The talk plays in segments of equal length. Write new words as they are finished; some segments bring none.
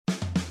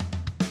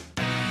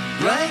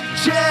Blank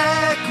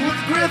check with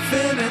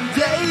Griffin and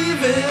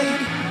David.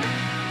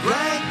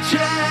 Blank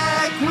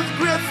check with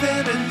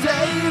Griffin and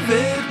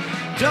David.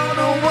 Don't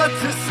know what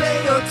to say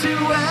or to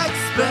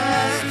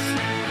expect.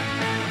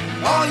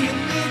 All you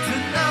need to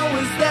know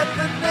is that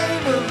the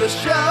name of the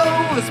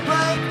show is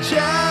Blank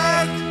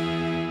Check.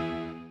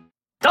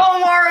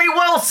 Don't worry,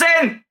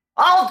 Wilson.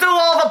 I'll do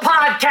all the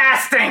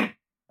podcasting.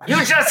 You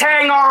just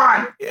hang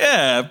on.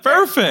 Yeah,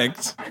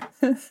 perfect.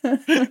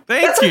 Thank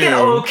That's you. like an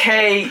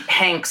okay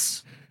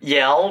Hanks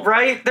yell,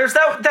 right? There's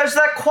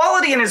that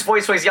quality in his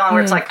voice where he's yelling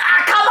where it's like,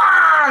 come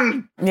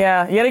on!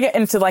 Yeah, you gotta get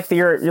into like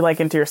you're like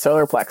into your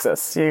solar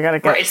plexus. You gotta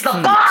get Right, it's the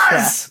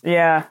buzz!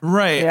 Yeah.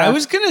 Right. Yeah. I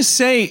was gonna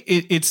say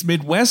it's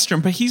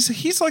Midwestern, but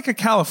he's like a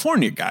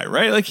California guy,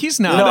 right? Like he's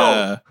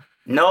not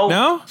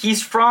No?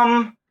 He's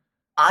from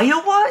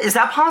Iowa? Is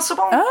that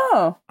possible?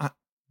 Oh.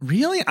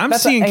 Really? I'm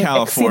That's seeing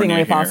California exceedingly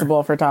here.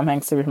 possible for Tom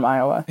Hanks to be from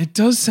Iowa. It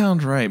does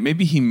sound right.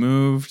 Maybe he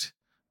moved.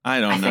 I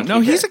don't know. No,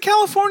 he's a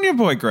California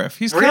boy, Griff.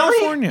 He's Really?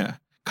 California.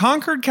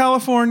 Concord,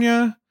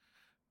 California.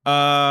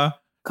 Concord,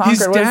 his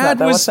what is that, dad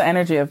though? was- What's the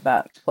energy of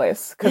that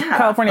place? Because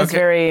California is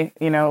very,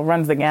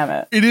 runs the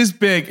gamut. It is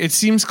big. It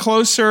seems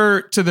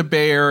closer to the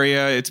Bay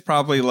Area. It's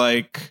probably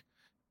like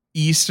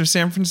east of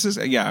San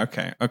Francisco. Yeah,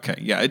 okay.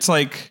 Yeah, it's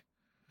like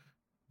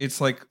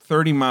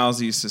 30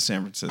 miles east of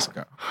San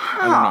Francisco. I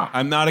don't know.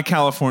 I'm not a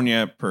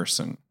California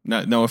person.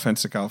 No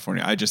offense to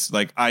California. I just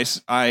like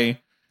I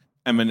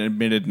am an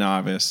admitted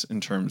novice in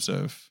terms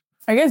of.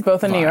 Are you guys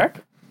both in New York?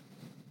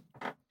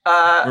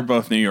 We're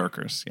both New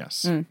Yorkers.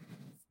 Yes.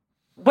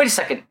 Wait a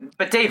second.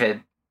 But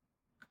David,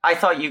 I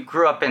thought you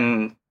grew up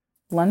in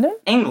London?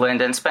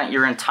 England and spent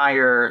your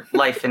entire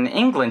life in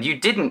England. You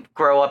didn't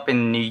grow up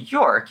in New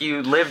York.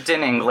 You lived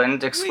in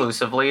England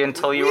exclusively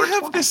until you were 20.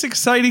 We have this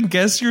exciting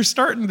guest. You're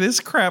starting this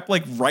crap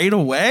like right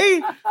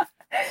away.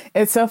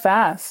 It's so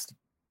fast.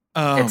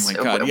 Oh my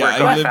God. Yeah,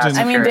 we're I lived fast.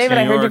 in I mean, David,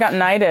 I New heard you York. got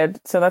knighted,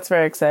 so that's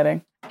very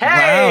exciting. Hey!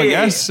 Wow,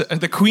 yes,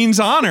 the Queen's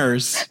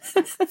honors.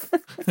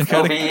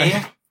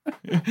 OBE?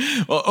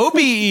 Well,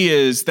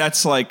 OBE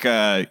that's like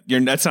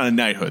that's not a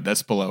knighthood.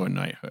 That's below a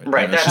knighthood.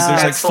 Right, There's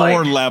like that's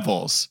four like-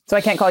 levels. So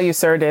I can't call you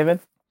Sir David?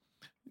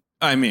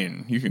 I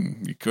mean, you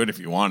could if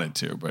you wanted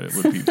to, but it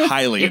would be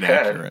highly You could.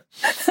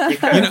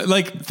 inaccurate.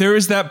 Like there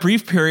was that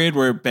brief period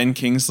where Ben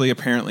Kingsley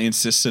apparently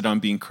insisted on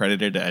being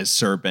credited as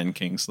Sir Ben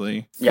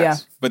Kingsley.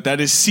 Yes. But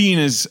that is seen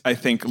as, I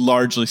think,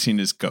 largely seen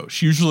as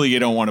gauche. Usually you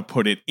don't want to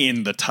put it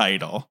in the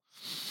title.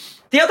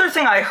 The other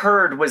thing I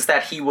heard was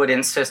that he would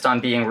insist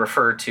on being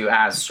referred to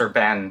as Sir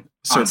Ben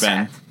on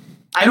set.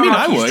 I don't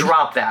know if he's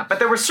dropped that, but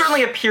there was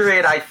certainly a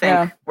period, I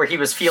think, where he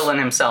was feeling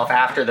himself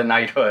after the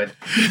knighthood,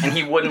 and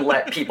he wouldn't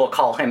let people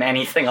call him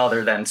anything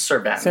other than Sir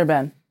Ben. Sir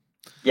Ben.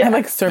 Yeah. I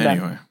like Sir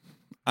Anyway, Ben.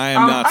 I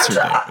am not Sir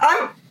Ben.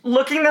 I'm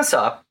looking this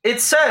up.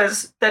 It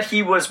says that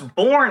he was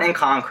born in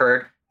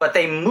Concord, but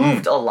they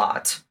moved a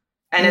lot.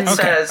 And it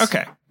says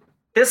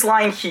this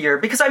line here,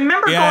 because I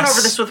remember going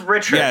over this with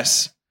Richard.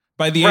 Yes.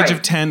 By the age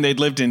of 10, they'd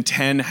lived in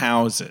 10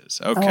 houses.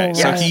 Okay. Oh,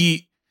 so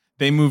right.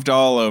 they moved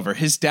all over.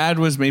 His dad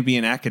was maybe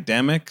an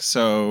academic,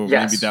 so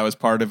maybe that was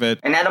part of it.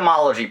 An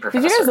etymology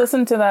professor. Did you guys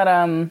listen to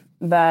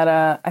that,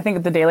 I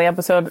think the Daily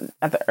episode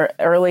at the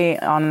early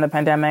on in the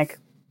pandemic?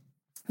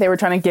 They were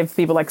trying to give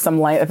people like some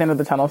light at the end of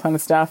the tunnel kind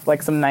of stuff,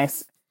 like some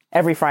nice,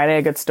 every Friday,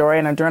 a good story.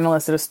 And a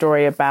journalist did a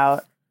story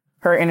about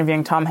her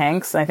interviewing Tom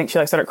Hanks. And I think she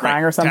like started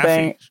crying or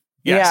something. Taffy.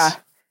 Yes. Yeah.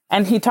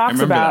 And he talks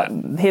about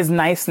that. his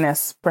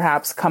niceness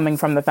perhaps coming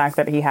from the fact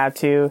that he had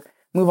to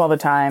move all the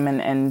time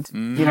and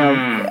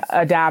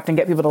adapt and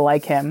get people to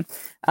like him.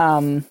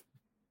 And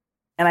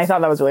I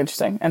thought that was really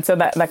interesting. And so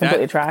that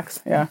completely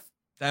tracks. Yeah.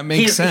 That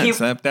makes sense.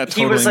 That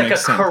totally he was like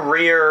makes a sense.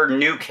 career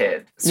new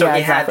kid. So Yeah,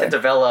 he had exactly. to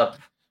develop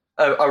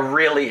a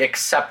really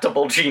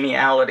acceptable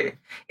geniality.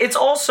 It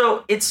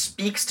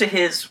speaks to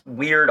his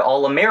weird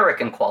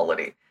all-American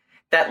quality.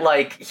 That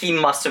like he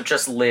must have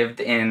just lived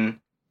in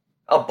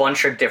a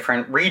bunch of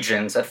different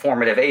regions at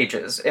formative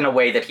ages in a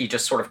way that he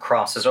just sort of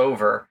crosses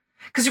over.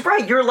 Because you're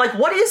right, you're like,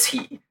 what is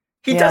he?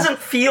 He doesn't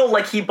feel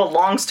like he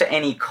belongs to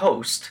any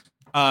coast.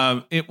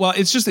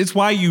 It's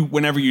why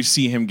whenever you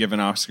see him give an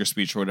Oscar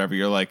speech or whatever,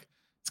 you're like,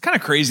 it's kind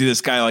of crazy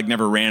this guy like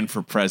never ran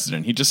for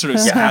president. He just sort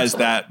of has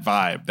that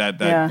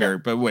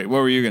vibe, but wait, what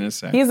were you going to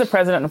say? He's the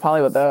president of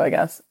Hollywood though, I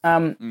guess.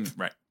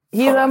 Right.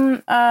 He's I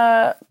don't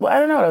know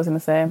what I was going to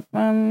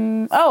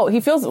say. He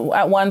feels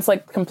at once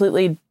like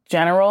completely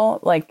general,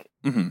 like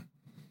and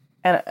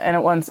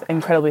at once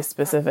incredibly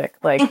specific.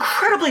 Like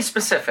incredibly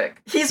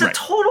specific. He's a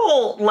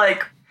total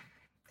like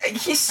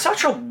he's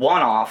such a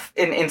one-off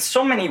in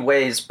so many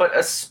ways, but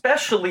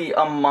especially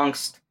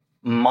amongst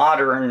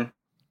modern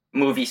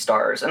movie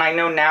stars. And I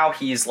know now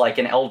he's like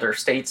an elder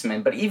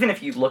statesman, but even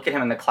if you look at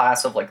him in the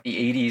class of like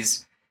the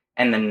 80s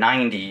and the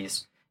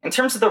 90s, in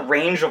terms of the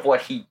range of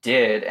what he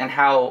did and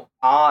how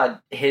odd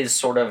his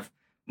sort of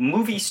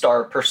movie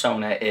star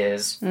persona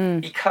is,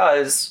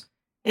 because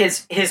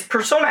his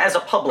persona as a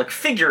public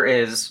figure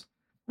is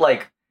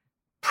like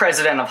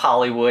president of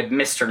Hollywood,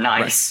 Mr.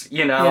 Nice,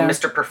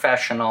 Mr.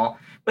 Professional.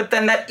 But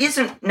then that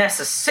isn't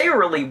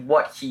necessarily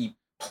what he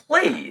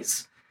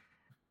plays,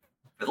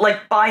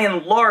 like by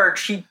and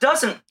large, he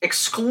doesn't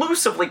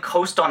exclusively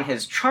coast on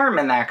his charm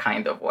in that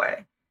kind of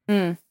way.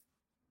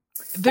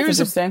 There's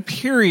a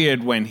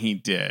period when he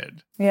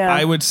did. Yeah.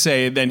 I would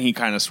say then he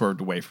kind of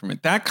swerved away from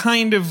it. That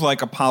kind of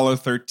like Apollo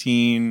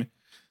 13,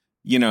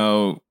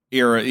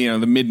 era,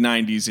 the mid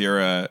 90s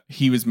era,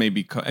 he was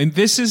maybe, and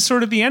this is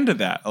sort of the end of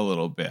that a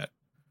little bit.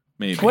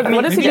 Maybe. What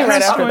does he do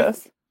right after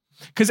this?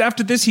 Because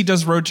after this, he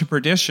does Road to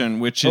Perdition,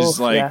 which is he's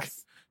playing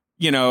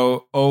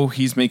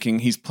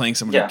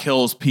someone who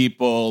kills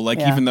people,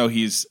 even though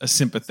he's a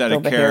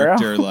sympathetic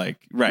character,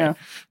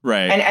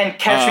 right. And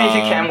Catch Me If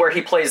You Can, where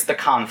he plays the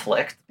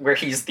conflict, where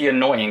he's the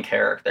annoying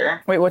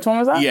character. Wait, which one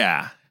was that?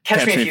 Yeah.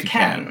 Catch Me If You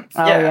Can.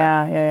 Oh,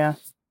 yeah.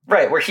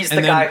 Right, where he's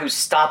the guy who's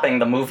stopping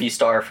the movie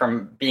star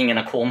from being in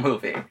a cool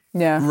movie.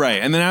 Yeah.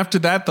 Right. And then after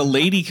that, the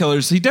Lady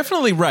Killers, he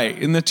definitely,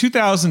 in the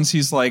 2000s,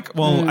 he's like,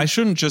 well, I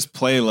shouldn't just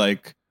play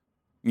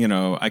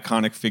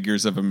iconic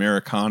figures of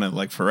Americana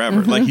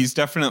forever. He's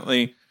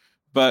definitely,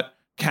 but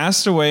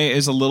Castaway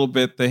is a little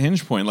bit the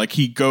hinge point.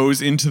 He goes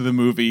into the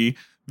movie,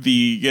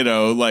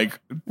 the,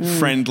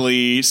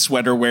 friendly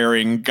sweater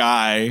wearing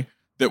guy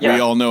that we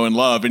all know and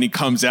love. And he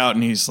comes out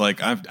and he's like,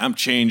 I'm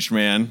changed,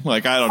 man. I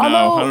don't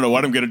know. I don't know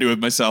what I'm going to do with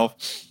myself.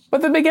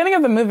 But the beginning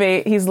of the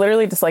movie, he's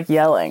literally just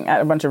yelling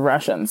at a bunch of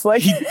Russians.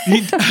 Buzz, we gotta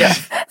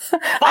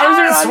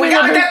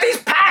get these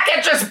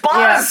packages,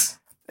 Buzz!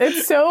 Yeah.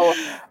 It's so,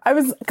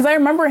 because I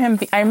remember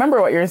I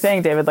remember what you were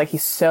saying, David,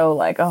 he's so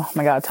oh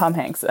my God, Tom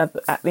Hanks,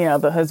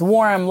 his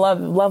warm,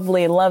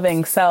 lovely,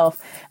 loving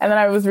self. And then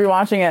I was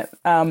rewatching it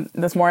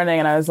this morning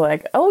and I was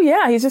like, oh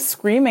yeah, he's just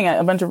screaming at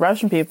a bunch of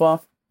Russian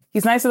people.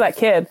 He's nice to that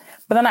kid.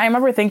 But then I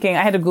remember thinking,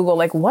 I had to Google,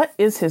 what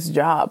is his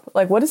job?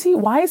 does he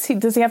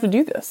have to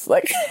do this?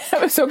 I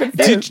was so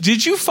confused.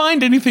 Did you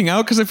find anything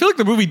out? Because I feel like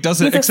the movie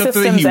doesn't, except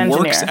that he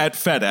works at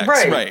FedEx.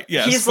 Right.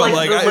 Yes. He's the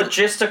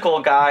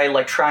logistical guy,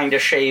 trying to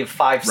shave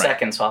 5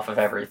 seconds off of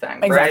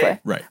everything. Exactly.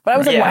 Right. But I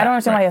was I don't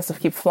understand why he has to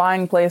keep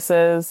flying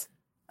places.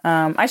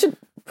 I should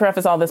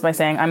preface all this by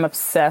saying I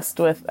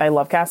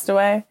love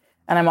Castaway.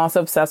 And I'm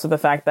also obsessed with the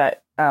fact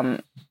that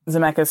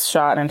Zemeckis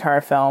shot an entire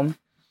film,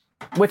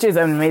 which is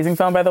an amazing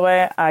film, by the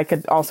way. I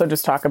could also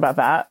just talk about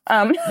that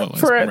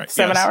for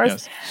 7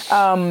 hours. Yes.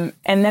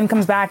 And then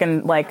comes back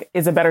and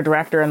is a better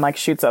director and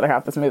shoots the other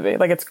half of this movie.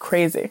 It's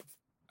crazy.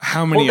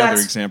 How many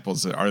other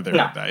examples are there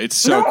of that? It's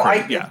so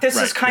crazy.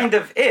 This is kind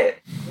of it.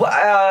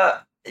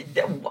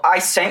 I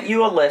sent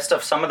you a list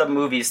of some of the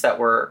movies that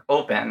were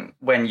open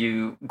when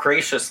you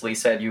graciously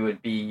said you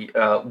would be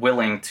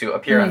willing to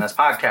appear on this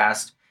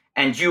podcast.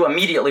 And you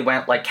immediately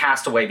went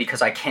Castaway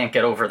because I can't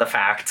get over the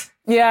fact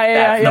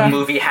that the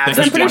movie has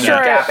this one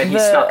gap and he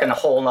snuck in a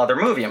whole other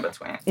movie in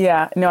between.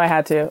 Yeah, no, I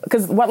had to.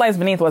 Because What Lies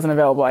Beneath wasn't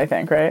available, I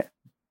think, right?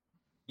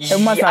 It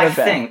must not have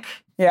been. I think.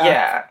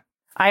 Yeah.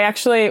 I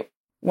actually,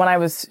 when I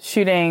was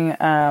shooting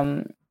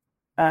Candyman,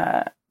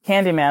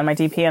 my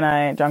DP and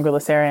I, John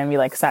Gulasarian, we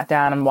sat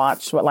down and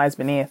watched What Lies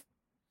Beneath.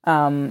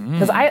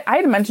 Because I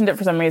had mentioned it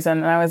for some reason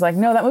and I was like,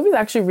 no, that movie's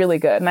actually really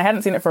good. And I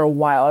hadn't seen it for a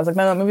while. I was like,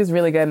 no, that movie's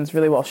really good and it's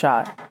really well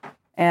shot.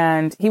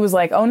 And he was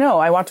like, oh no,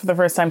 I watched it for the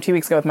first time 2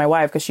 weeks ago with my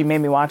wife because she made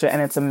me watch it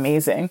and it's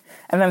amazing.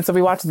 And then so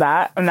we watched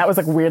that and that was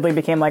weirdly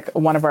became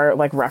one of our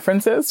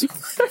references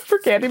for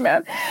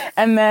Candyman.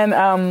 And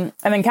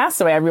then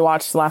Castaway I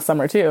rewatched last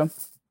summer too.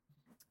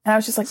 And I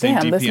was just like, same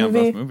damn, DP this movie.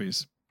 On both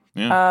movies.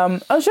 Yeah.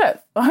 Oh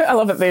shit. I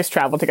love that they just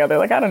travel together.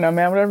 I don't know,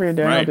 man, whatever you're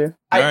doing, I'll do.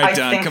 All right,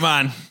 Don, come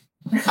on.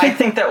 I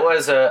think that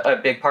was a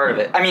big part of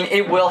it. I mean,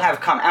 it will have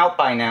come out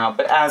by now,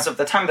 but as of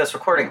the time of this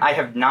recording, I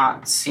have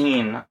not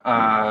seen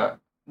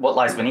What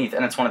Lies Beneath,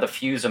 and it's one of the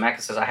few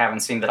Zemeckis I haven't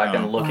seen that I've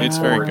been looking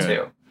forward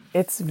to.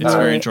 It's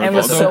very enjoyable. And it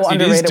was so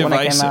underrated when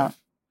it came out.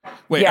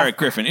 Wait, all right,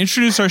 Griffin,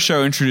 introduce our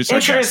show, introduce our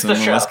guests, and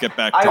then let's get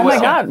back to Oh my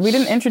God, we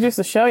didn't introduce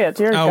the show yet.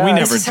 Dear God. We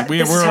never did.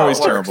 We're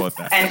always terrible at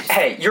that. And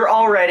hey, you're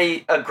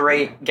already a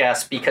great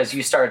guest because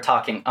you started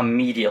talking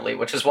immediately,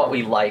 which is what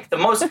we like.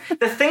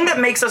 The thing that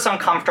makes us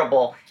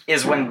uncomfortable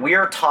is when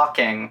we're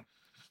talking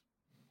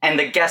and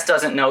the guest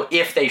doesn't know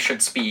if they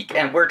should speak,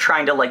 and we're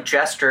trying to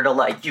gesture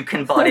to you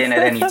can butt in at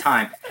any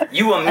time.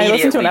 You immediately I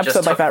listened to an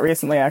episode like that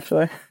recently,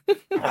 actually.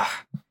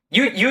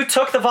 You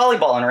took the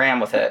volleyball and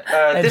ran with it.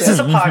 This is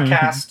a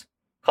podcast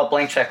called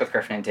Blank Check with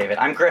Griffin and David.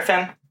 I'm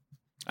Griffin.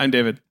 I'm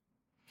David.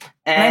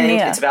 And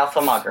it's about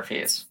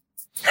filmographies.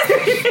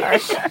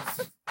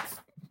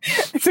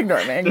 It's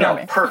ignore me.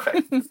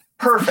 Perfect. It's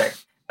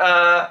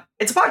a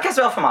podcast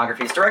about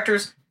filmographies.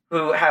 Directors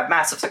who have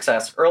massive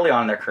success early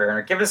on in their career and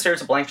are given a series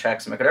of blank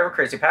checks and make whatever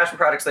crazy passion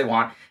projects they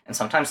want, and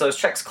sometimes those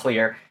checks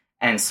clear,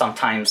 and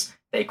sometimes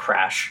they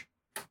crash.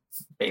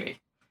 Baby.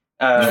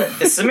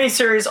 This is a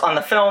mini-series on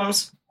the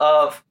films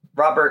of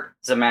Robert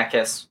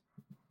Zemeckis.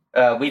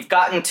 We've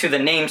gotten to the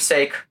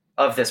namesake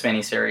of this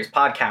mini-series,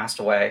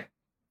 Podcastaway.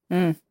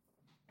 And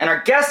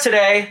our guest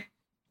today,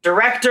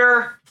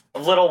 director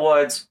of Little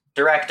Woods,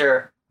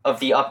 director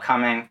of the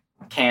upcoming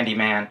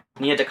Candyman,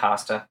 Nia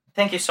DaCosta.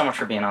 Thank you so much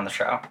for being on the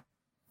show.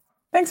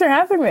 Thanks for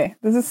having me.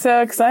 This is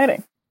so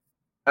exciting.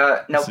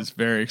 This is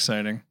very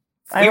exciting.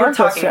 I love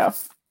this show.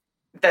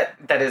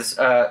 That is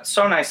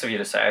so nice of you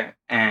to say,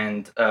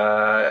 and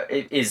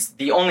it is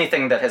the only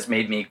thing that has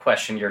made me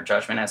question your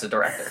judgment as a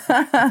director.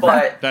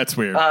 But That's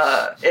weird.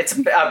 It's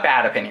a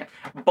bad opinion.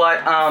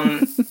 But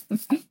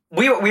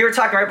we were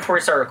talking right before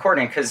we started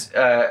recording because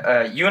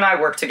you and I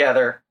worked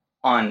together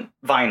on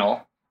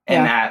Vinyl,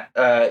 and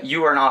that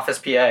you were an office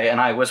PA, and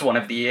I was one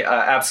of the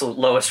absolute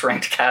lowest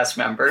ranked cast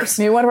members.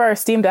 You're one of our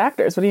esteemed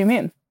actors. What do you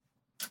mean?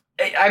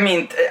 I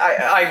mean,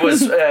 I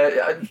was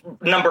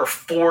number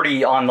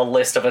 40 on the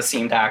list of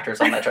esteemed actors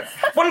on that show.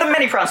 One of the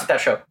many problems with that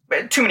show.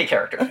 Too many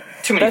characters.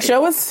 Too many That show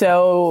was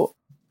so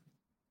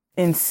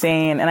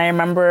insane. And I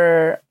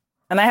remember,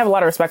 and I have a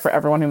lot of respect for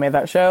everyone who made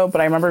that show, but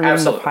I remember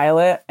reading the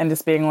pilot and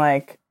just being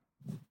like,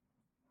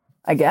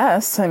 I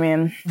guess, I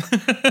mean,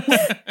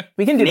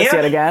 we can do this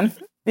yet again,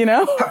 you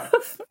know?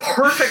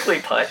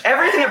 Perfectly put.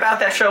 Everything about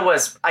that show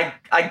was, I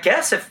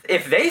guess,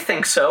 if they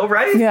think so,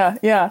 right?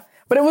 Yeah.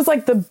 But it was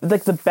like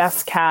the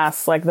best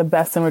cast, like the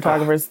best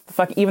cinematographers,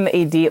 even the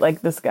AD,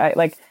 like this guy,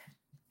 like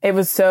it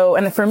was so,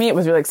 and for me it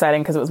was really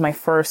exciting because it was my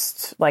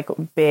first like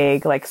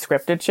big like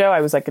scripted show.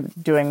 I was like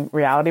doing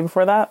reality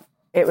before that.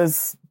 It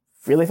was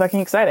really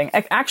fucking exciting.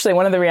 Actually,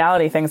 one of the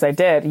reality things I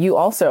did, you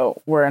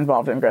also were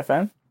involved in,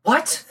 Griffin.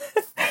 What?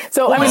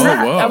 So I mean,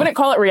 I wouldn't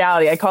call it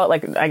reality. I call it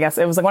like, I guess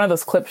it was like one of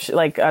those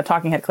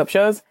talking head clip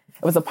shows.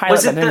 It was a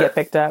pilot that didn't get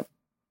picked up.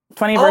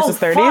 20 versus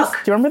 30s.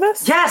 Fuck. Do you remember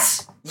this?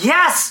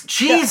 Yes.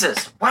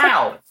 Jesus. Yeah.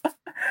 Wow.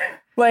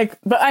 But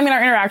I mean,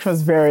 our interaction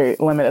was very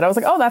limited. I was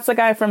like, oh, that's the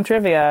guy from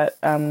Trivia,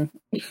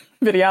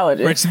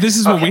 Videology. Right. So this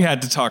is what we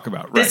had to talk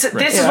about. Right,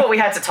 this is what we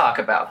had to talk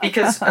about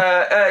because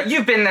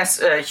you've been this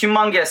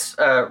humongous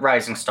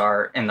rising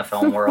star in the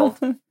film world.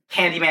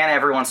 Candyman,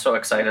 everyone's so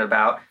excited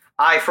about.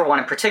 I, for one,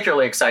 am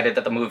particularly excited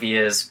that the movie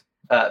is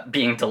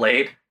being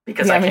delayed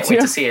because I can't wait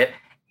to see it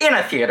in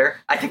a theater.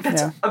 I think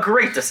that's a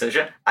great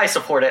decision. I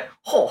support it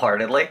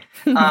wholeheartedly.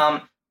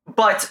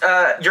 But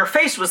your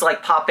face was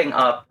like popping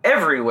up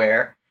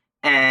everywhere.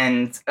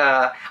 And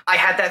I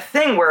had that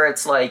thing where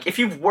it's like, if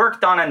you've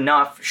worked on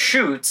enough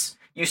shoots,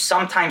 you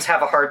sometimes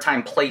have a hard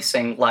time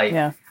placing, like,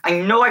 I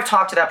know I've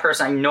talked to that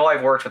person, I know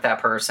I've worked with that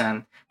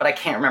person, but I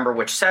can't remember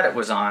which set it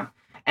was on.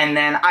 And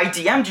then I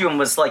DM'd you and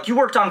was like, you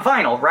worked on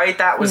Vinyl, right?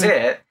 That was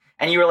it.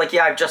 And you were like,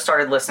 yeah, I've just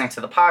started listening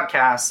to the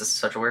podcast. This is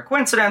such a weird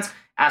coincidence.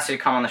 Asked you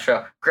to come on the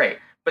show. Great.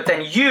 But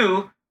then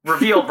you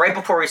revealed right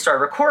before we started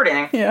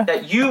recording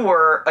that you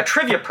were a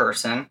trivia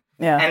person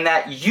and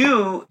that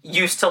you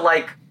used to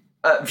like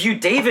view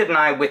David and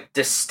I with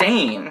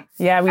disdain.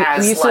 Yeah, we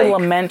used to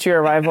lament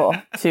your arrival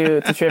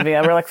to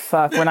trivia. We're like,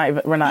 fuck, we're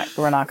not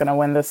going to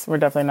win this. We're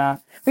definitely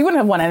not. We wouldn't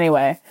have won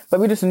anyway, but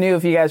we just knew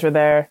if you guys were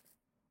there,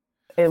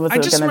 it was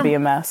going to be a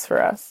mess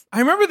for us. I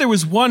remember there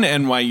was one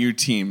NYU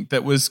team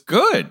that was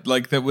good.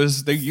 Like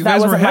you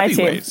guys were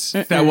heavyweights.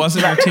 That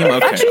wasn't our team.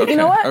 Okay. Actually, you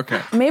know what?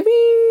 Okay. Maybe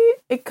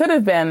it could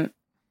have been.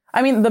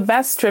 I mean, the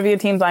best trivia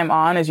teams I'm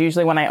on is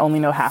usually when I only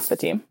know half the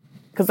team.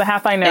 Because the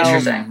half I know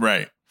isn't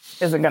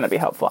going to be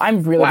helpful.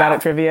 I'm really bad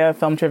at trivia,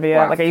 film trivia.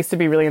 Wow. Like I used to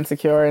be really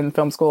insecure in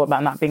film school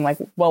about not being like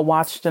well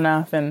watched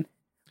enough and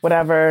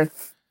whatever.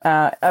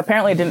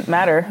 Apparently it didn't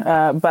matter.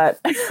 But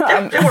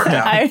it worked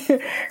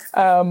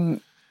out.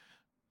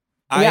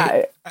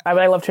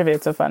 I love trivia.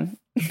 It's so fun.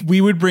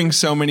 We would bring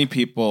so many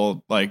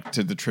people like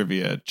to the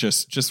trivia,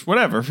 just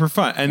whatever for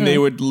fun, and they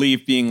would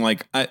leave being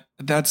like,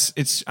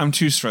 I'm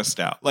too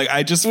stressed out. Like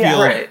I just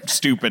feel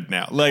stupid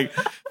now. Like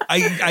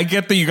I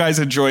get that you guys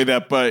enjoy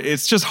that, but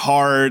it's just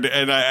hard,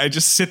 and I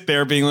just sit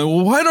there being like,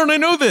 well, why don't I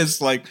know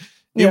this? Like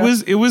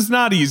it was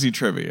not easy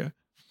trivia.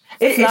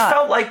 It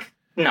felt like.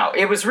 No,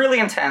 it was really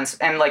intense,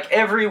 and like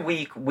every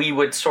week we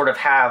would sort of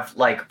have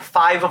like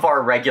 5 of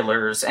our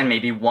regulars and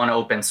maybe 1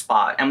 open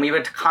spot, and we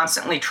would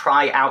constantly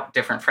try out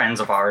different friends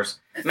of ours,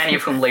 many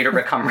of whom later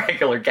become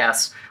regular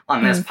guests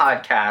on this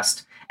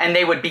podcast, and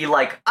they would be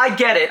like, I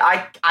get it,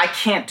 I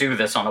can't do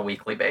this on a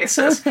weekly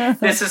basis.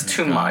 This is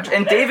too much.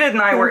 And David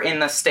and I were in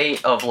the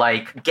state of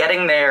like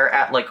getting there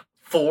at like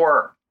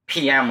 4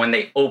 p.m. when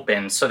they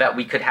opened so that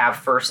we could have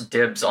first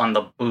dibs on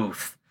the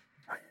booth.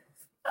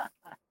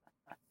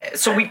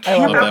 So we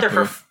camped out there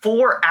for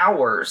 4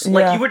 hours.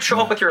 Like you would show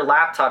up with your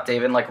laptop,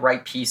 David, and like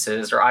write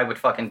pieces, or I would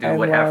fucking do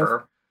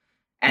whatever.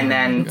 And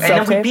then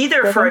we'd be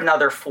there for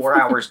another 4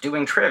 hours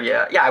doing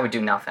trivia. Yeah, I would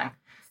do nothing.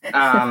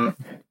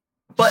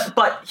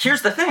 But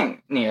here's the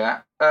thing,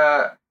 Nia.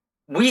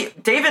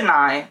 David and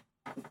I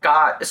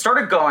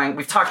started going.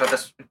 We've talked about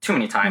this too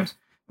many times,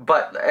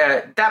 but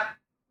that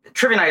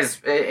Trivia Night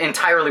is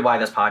entirely why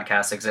this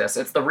podcast exists.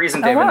 It's the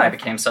reason David and I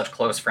became such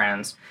close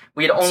friends.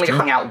 We had only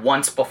hung out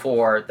once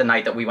before the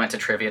night that we went to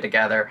trivia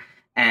together,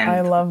 and I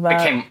love that.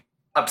 Became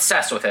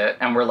obsessed with it.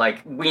 And we're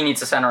like, we need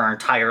to center our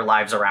entire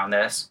lives around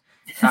this.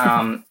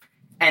 And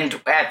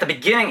at the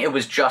beginning, it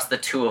was just the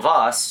 2 of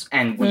us,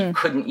 and we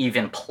couldn't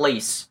even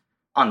place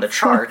on the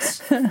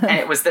charts. And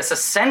it was this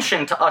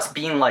ascension to us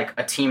being like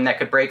a team that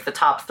could break the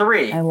top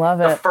 3. I love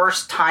it. The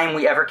first time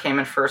we ever came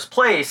in first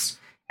place.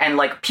 And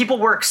like people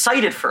were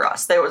excited for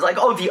us. They was like,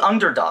 "Oh, the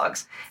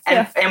underdogs!"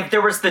 And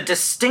there was the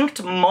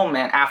distinct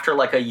moment after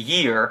like a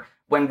year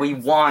when we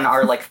won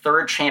our like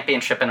third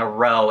championship in a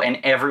row, and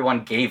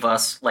everyone gave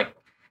us like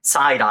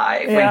side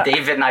eye. Yeah. When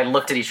David and I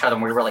looked at each other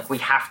and we were like, we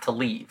have to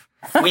leave.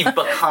 We've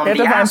become You have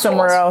the to find assholes.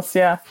 somewhere else,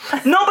 yeah.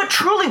 No, but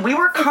truly, we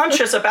were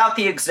conscious about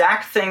the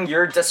exact thing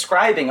you're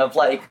describing of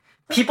like,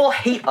 people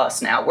hate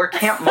us now. We're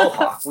Camp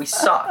Mohawk. We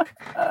suck.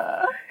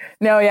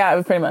 No, yeah, it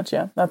was pretty much,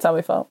 yeah. That's how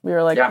we felt. We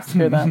were like, Yeah.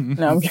 screw them.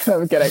 No, I'm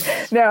kidding.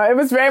 No, it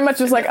was very much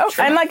just like, oh,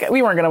 and like,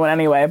 we weren't going to win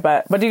anyway,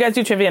 but do you guys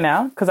do trivia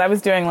now? Because I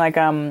was doing like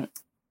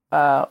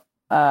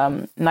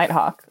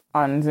Nighthawk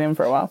on Zoom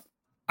for a while.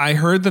 I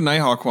heard the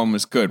Nighthawk one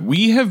was good.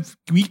 We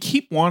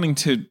keep wanting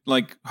to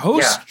like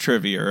host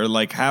trivia or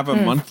like have a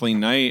monthly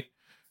night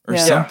or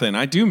something.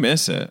 I do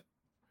miss it.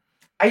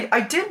 I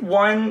did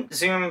one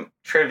Zoom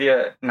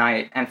trivia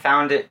night and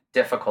found it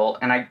difficult,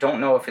 and I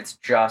don't know if it's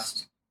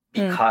just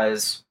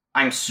because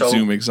I'm so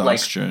Zoom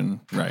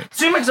exhaustion, right?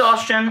 Zoom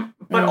exhaustion,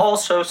 but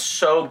also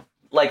so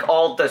like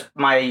all the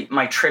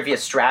my trivia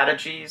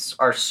strategies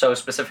are so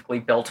specifically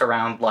built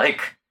around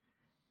like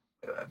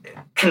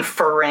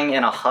conferring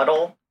in a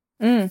huddle.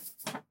 And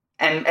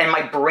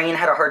my brain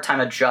had a hard time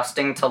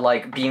adjusting to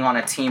like being on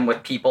a team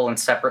with people in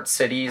separate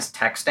cities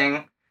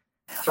texting.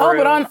 Oh,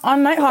 but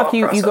on Nighthawk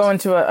you go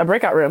into a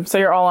breakout room, so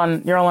you're all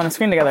on a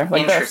screen together.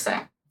 Like interesting.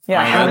 This. Yeah,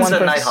 I haven't one said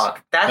person.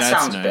 Nighthawk. That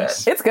sounds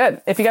nice. good. It's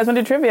good. If you guys want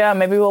to do trivia,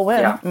 maybe we'll win.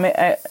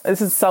 Yeah.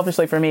 This is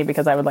selfishly for me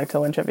because I would like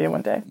to win trivia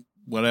one day.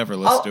 Whatever,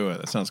 let's do it.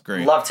 That sounds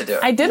great. Love to do it.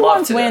 I did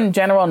once win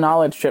general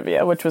knowledge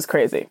trivia, which was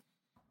crazy.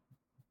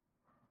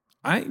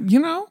 I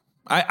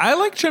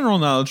like general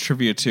knowledge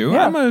trivia too.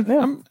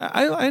 Yeah,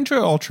 I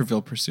enjoy all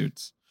Trivial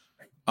Pursuits.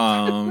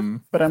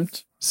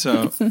 But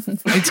so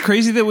it's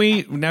crazy that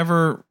we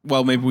never.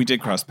 Well, maybe we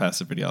did cross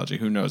paths of ideology.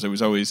 Who knows? It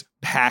was always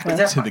packed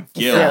to the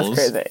gills. Yeah, it's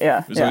crazy.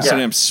 Yeah, it was always so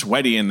damn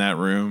sweaty in that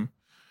room.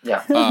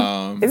 Yeah.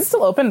 Is it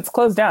still open? It's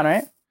closed down,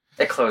 right?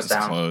 It closed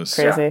down. Closed.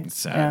 Crazy. It's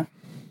sad.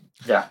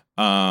 Yeah.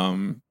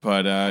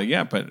 But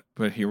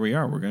here we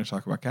are. We're going to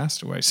talk about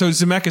Castaway. So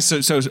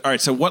Zemeckis. So all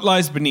right. So What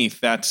Lies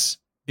Beneath?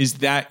 Is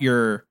that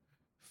your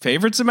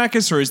favorite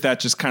Zemeckis, or is that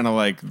just kind of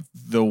like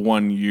the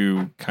one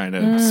you kind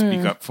of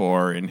speak up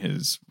for in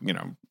his,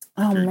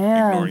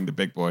 ignoring the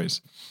big boys?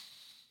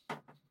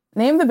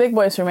 Name the big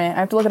boys for me. I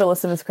have to look at a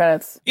list of his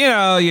credits.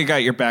 You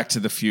got your Back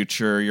to the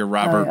Future, your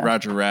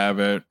Roger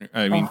Rabbit.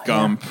 I mean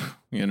Gump.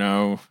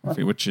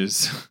 Which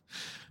is.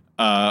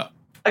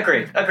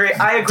 Agreed.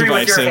 I agree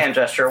with your hand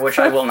gesture, which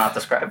I will not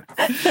describe.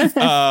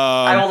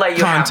 I will let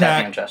you have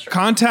that hand gesture.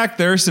 Contact.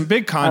 There are some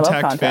big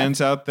Contact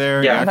fans out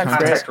there. Yeah,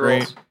 Contact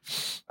rules.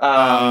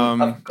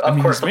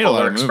 Of course, the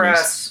Polar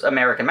Express,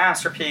 American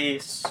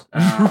Masterpiece.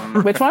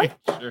 Which one?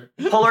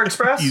 Polar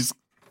Express.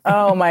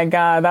 Oh my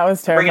god, that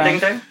was terrifying. Ring a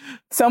ding ding.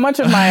 So much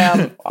of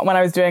my when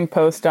I was doing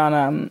post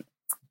on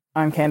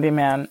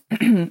Candyman,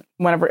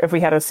 if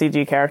we had a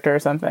CG character or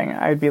something,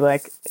 I'd be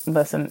like,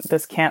 "Listen,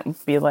 this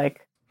can't be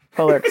like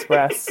Polar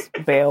Express,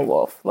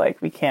 Beowulf.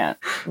 Like, we can't.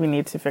 We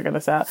need to figure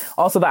this out."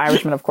 Also, The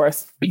Irishman, of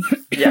course,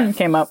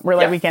 came up. We're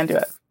like, we can't do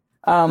it.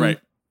 Right.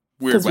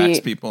 Weird wax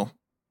people.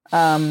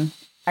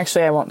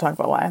 Actually, I won't talk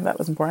about why. That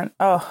was important.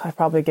 Oh, I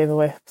probably gave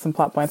away some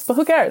plot points, but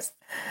who cares?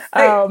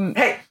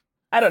 Hey,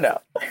 I don't know.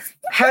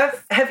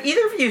 Have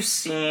either of you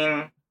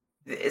seen?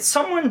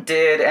 Someone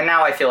did, and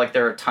now I feel like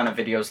there are a ton of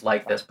videos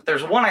like this, but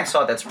there's one I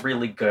saw that's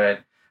really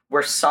good,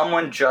 where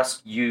someone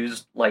just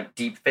used like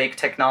deepfake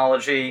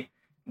technology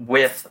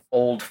with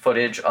old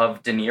footage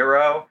of De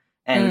Niro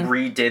and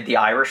redid the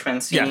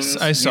Irishman scenes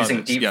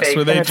using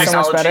deepfake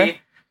technology.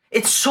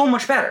 It's so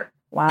much better.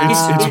 Wow.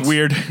 It's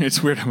weird.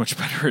 It's weird how much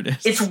better it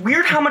is. It's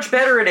weird how much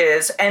better it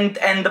is, and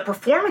the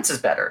performance is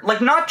better.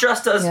 Like, not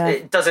just does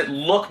it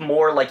look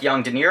more like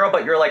young De Niro,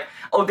 but you're like,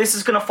 oh, this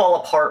is going to fall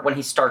apart when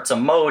he starts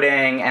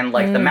emoting, and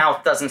like the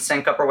mouth doesn't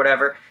sync up or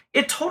whatever.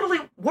 It totally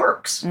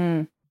works.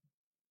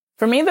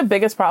 For me, the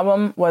biggest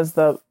problem was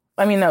the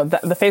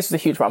face was a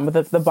huge problem,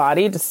 but the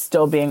body just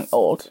still being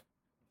old.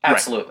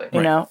 Absolutely.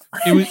 You know?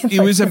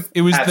 It was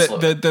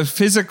the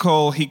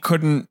physical, he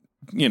couldn't,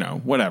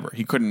 whatever.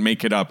 He couldn't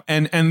make it up.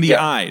 And the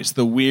eyes,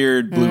 the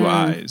weird blue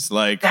eyes.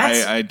 Like,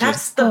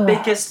 that's the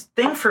biggest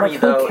thing for me,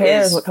 though. Who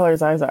cares what color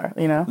his eyes are,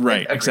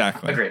 Right,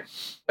 exactly.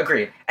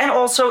 Agreed. And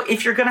also,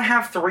 if you're going to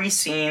have 3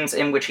 scenes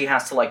in which he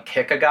has to, like,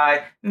 kick a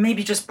guy,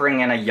 maybe just bring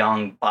in a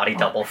young body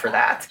double for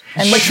that.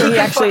 And like, he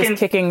actually is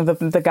kicking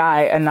the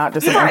guy and not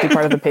just an empty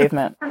part of the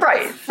pavement.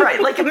 Right.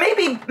 Like,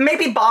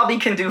 maybe Bobby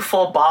can do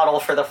full body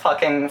for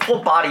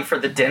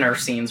the dinner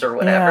scenes or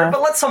whatever,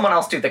 but let someone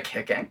else do the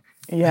kicking.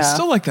 Yeah. I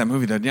still like that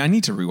movie, though. I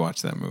need to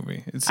rewatch that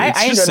movie.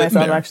 I enjoyed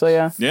myself, actually,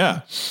 yeah.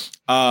 Yeah.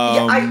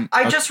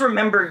 I just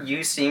remember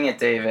you seeing it,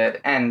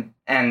 David, and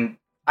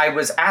I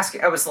was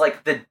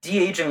like, the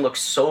de-aging looks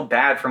so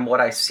bad from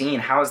what I've seen.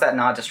 How is that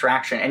not a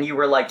distraction? And you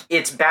were like,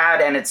 it's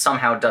bad and it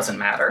somehow doesn't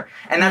matter.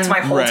 And that's my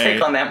whole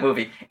take on that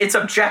movie. It's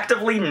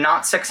objectively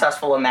not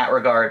successful in that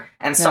regard,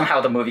 and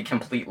somehow the movie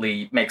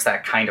completely makes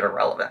that kind of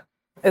irrelevant.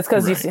 It's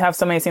because you have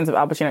so many scenes of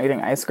Al Pacino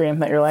eating ice cream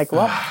that you're like,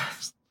 well...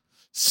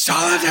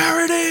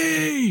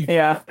 Solidarity!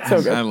 Yeah,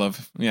 so good. I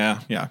love... Yeah.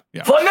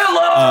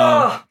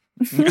 Vanilla!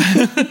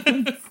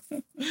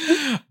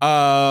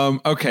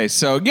 Okay,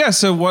 so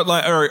what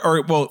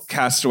well,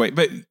 Castaway,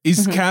 but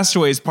is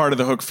Castaway is part of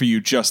the hook for you,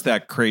 just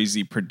that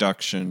crazy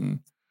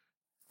production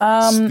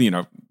side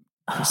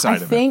I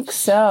of it? think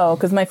so,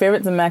 because my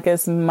favorite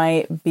Zemeckis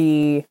might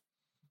be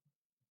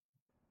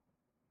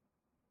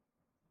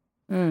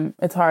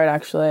it's hard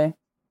actually.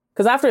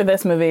 Because after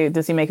this movie,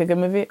 does he make a good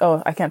movie?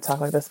 Oh, I can't talk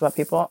like this about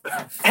people.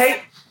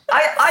 Hey,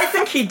 I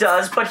think he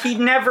does, but he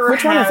never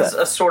Which one is has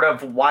it? a sort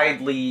of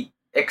widely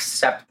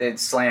accepted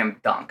slam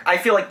dunk. I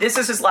feel like this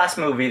is his last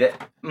movie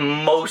that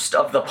most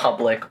of the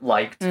public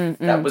liked,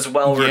 that was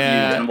well reviewed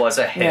and was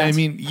a hit. I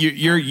mean,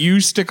 you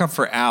stick up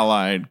for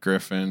Allied,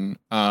 Griffin.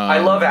 I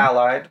love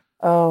Allied.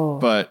 Oh.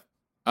 But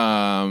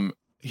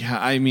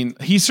I mean,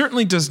 he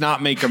certainly does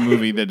not make a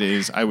movie that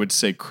is, I would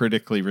say,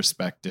 critically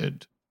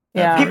respected.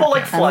 Yeah. People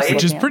like Flight,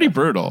 which is pretty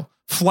brutal.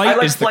 Flight I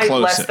like is the Flight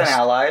closest. less than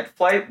Allied.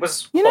 Flight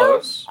was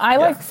close. I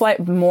like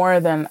Flight more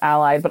than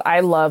Allied, but I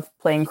love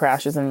plane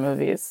crashes in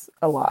movies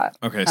a lot.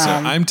 Okay, so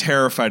I'm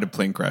terrified of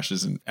plane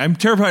crashes, and I'm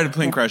terrified of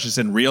plane crashes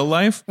in real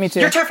life. Me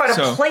too. You're terrified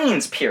of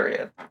planes,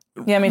 period.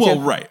 Yeah, me too.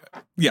 Well, right.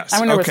 Yes.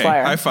 I'm a nervous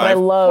flyer. High But five. I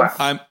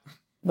love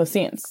the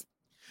scenes.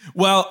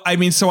 Well, I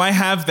mean, so I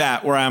have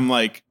that where I'm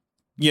like,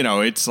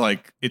 it's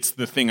like, it's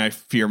the thing I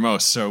fear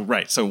most. So,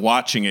 so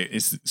watching it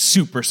is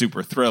super,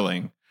 super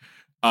thrilling.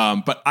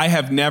 But I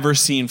have never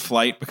seen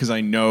Flight because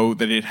I know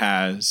that it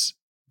has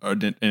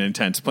an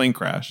intense plane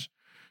crash.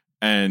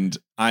 And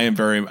I am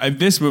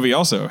this movie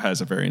also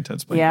has a very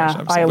intense plane crash.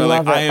 I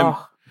love it.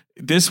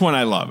 This one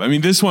I love. I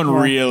mean, this one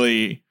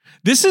really,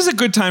 this is a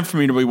good time for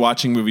me to be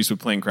watching movies with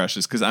plane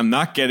crashes because I'm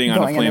not getting on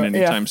a plane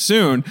anytime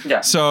soon.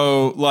 Yeah.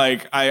 So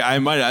I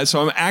might,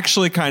 so I'm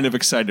actually kind of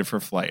excited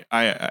for Flight.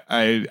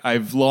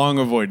 I've long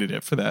avoided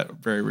it for that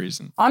very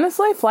reason.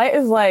 Honestly, Flight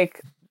is like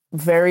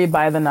very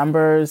by the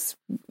numbers,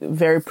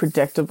 very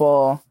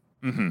predictable,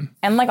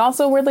 and like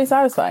also weirdly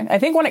satisfying. I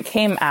think when it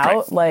came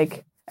out,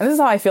 and this is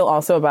how I feel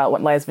also about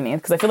What Lies Beneath,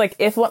 because I feel like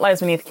if What Lies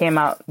Beneath came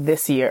out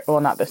this year,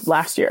 well, not this,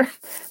 last year,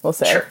 we'll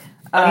say, Sure.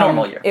 A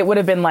normal year, it would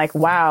have been like,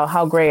 wow,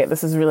 how great!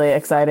 This is really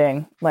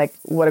exciting. Like,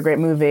 what a great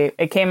movie!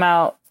 It came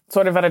out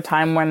sort of at a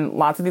time when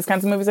lots of these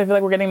kinds of movies I feel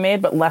like were getting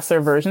made, but lesser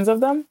versions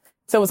of them.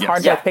 So it was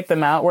hard to pick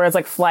them out. Whereas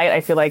like Flight,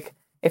 I feel like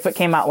if it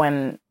came out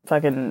when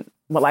fucking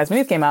What Lies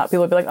Beneath came out,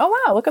 people would be like, oh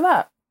wow, look at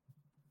that.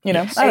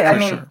 I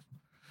mean,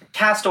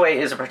 Castaway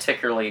is a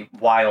particularly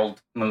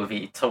wild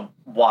movie to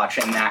watch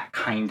in that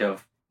kind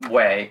of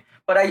way.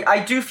 But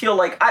I do feel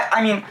like,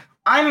 I mean,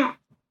 I'm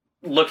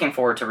looking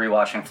forward to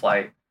rewatching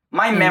Flight.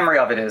 My memory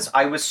of it is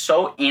I was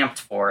so amped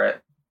for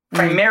it,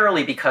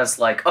 primarily because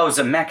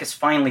Zemeckis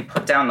finally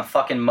put down the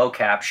fucking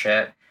mocap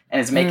shit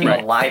and is making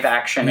a live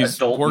action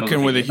adult movie. He's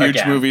working with a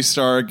huge movie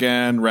star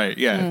again. Right.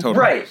 Yeah, totally.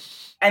 Right.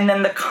 And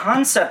then the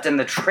concept in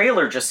the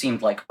trailer just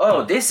seemed like,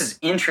 oh, this is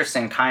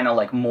interesting, kind of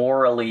like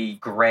morally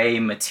gray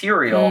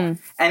material.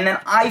 And then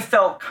I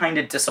felt kind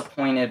of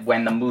disappointed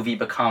when the movie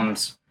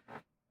becomes,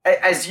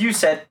 as you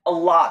said, a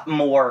lot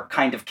more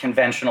kind of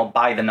conventional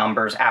by the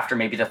numbers after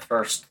maybe the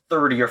first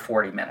 30 or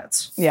 40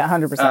 minutes. Yeah,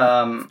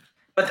 100%.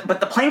 But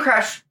the plane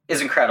crash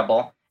is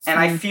incredible. And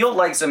I feel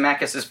like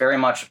Zemeckis is very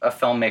much a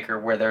filmmaker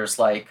where there's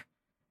like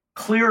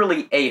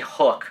clearly a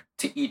hook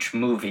to each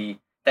movie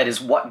that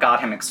is what got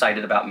him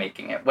excited about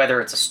making it.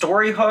 Whether it's a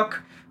story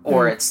hook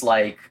or it's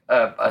like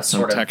a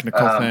sort of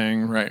technical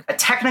thing, right? A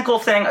technical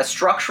thing, a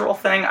structural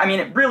thing. I mean,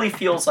 it really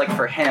feels like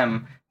for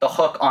him, the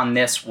hook on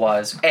this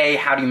was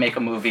how do you make a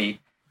movie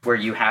where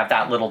you have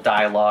that little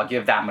dialogue, you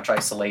have that much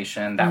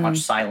isolation, that much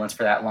silence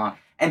for that long.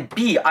 And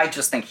B, I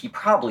just think he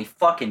probably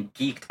fucking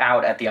geeked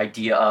out at the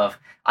idea of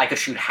I could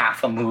shoot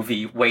half a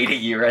movie, wait a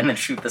year, and then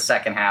shoot the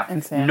second half.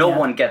 Insane, no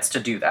one gets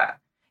to do that.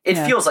 It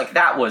feels like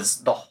that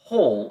was the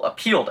whole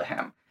appeal to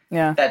him.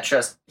 Yeah. That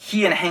just,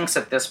 he and Hanks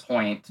at this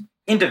point,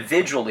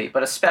 individually,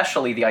 but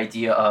especially the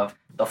idea of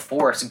the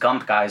Forrest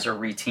Gump guys are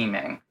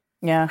reteaming,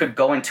 could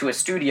go into a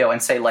studio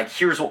and say, like,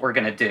 here's what we're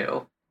going to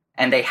do.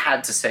 And they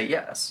had to say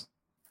yes.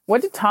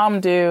 What did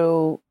Tom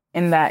do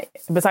in that,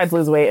 besides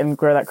lose weight and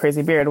grow that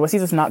crazy beard? Was he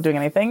just not doing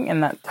anything in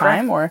that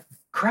time?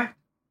 Correct.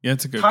 Yeah,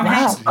 it's a good Tom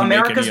Hanks,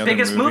 America's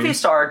biggest movie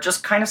star,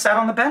 just kind of sat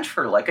on the bench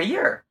for like a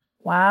year.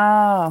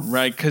 Wow.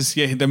 Right, because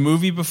the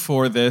movie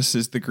before this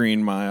is The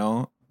Green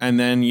Mile. And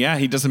then,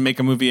 he doesn't make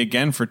a movie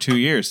again for 2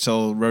 years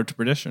till Road to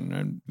Perdition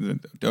and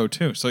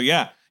 2002. So,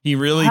 he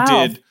really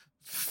did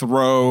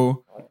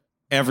throw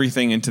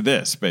everything into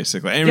this,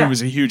 basically. And it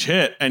was a huge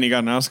hit, and he got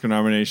an Oscar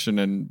nomination,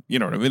 and you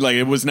know what I mean? Like,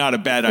 it was not a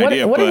bad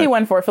idea. What did he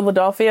win for?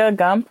 Philadelphia,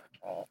 Gump?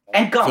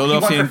 And Gump.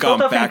 Philadelphia and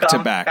Gump, back to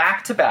back.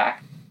 Back to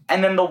back.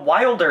 And then the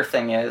wilder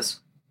thing is,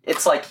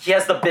 it's like he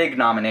has the big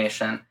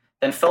nomination.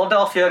 Then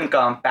Philadelphia and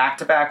Gump,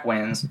 back-to-back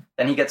wins.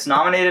 Then he gets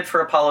nominated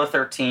for Apollo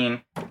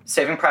 13,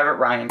 Saving Private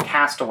Ryan,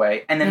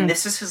 Castaway. And then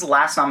this is his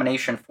last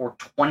nomination for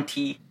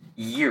 20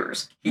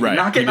 years. He did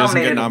not get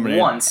nominated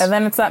once. And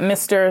then it's that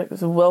Mr.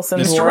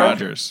 Wilson's Mr.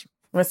 Rogers.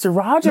 Mr.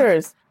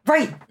 Rogers.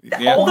 Right.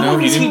 All the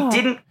movies he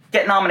didn't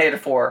get nominated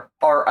for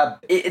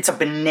are it's a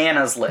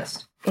bananas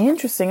list.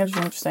 Interesting,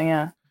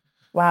 yeah.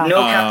 Wow.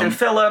 No Captain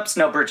Phillips,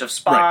 no Bridge of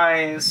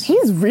Spies.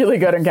 He's really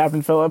good in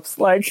Captain Phillips.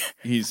 Like,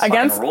 He's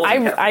against, fucking rules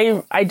in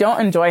Captain. I don't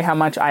enjoy how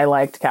much I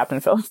liked Captain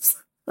Phillips.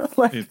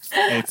 Like,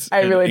 it's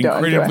I really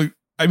don't enjoy it.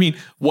 I mean,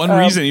 one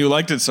reason you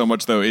liked it so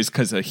much though is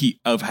because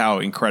of how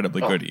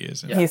incredibly good he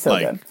is. He's so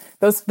good.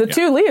 The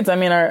two leads,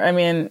 him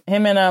and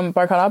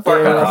Barkhad Abdi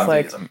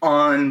was is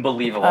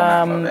unbelievable. in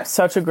that movie.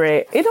 such a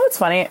great. You know what's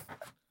funny?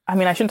 I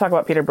mean, I shouldn't talk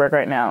about Peter Berg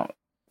right now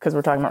because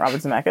we're talking about Robert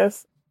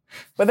Zemeckis.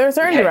 But there are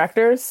certain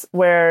directors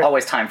where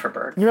Always time for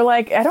Berg. you're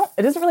like, it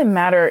doesn't really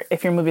matter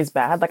if your movie's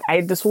bad. Like,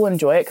 I just will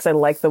enjoy it because I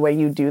like the way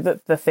you do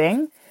the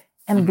thing.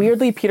 And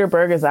weirdly, Peter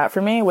Berg is that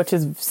for me, which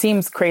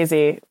seems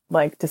crazy,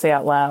 like, to say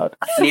out loud.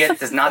 It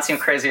does not seem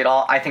crazy at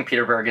all. I think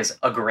Peter Berg is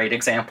a great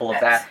example of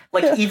that.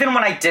 Like, even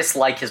when I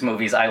dislike his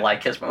movies, I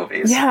like his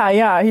movies.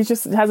 Yeah. He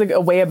just has a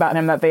way about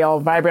him that they all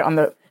vibrate on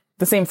the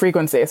same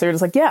frequency. So you're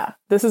just like, yeah,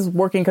 this is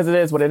working because it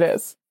is what it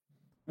is.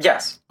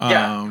 Yes.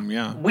 Yeah.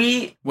 Yeah.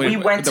 We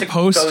went the to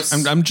post.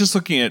 go I'm just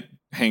looking at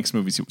Hank's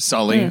movies.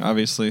 Sully,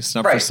 obviously,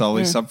 snuff for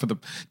Sully, snuff for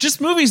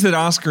just movies that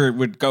Oscar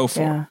would go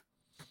for. Yeah.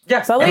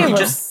 Yeah. Sully and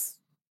was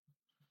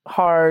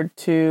hard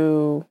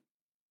to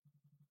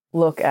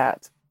look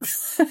at.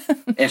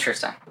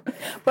 Interesting.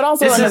 But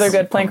also another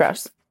good plane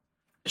crash.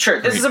 Sure,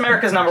 this is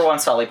America's #1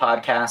 Sully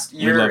podcast.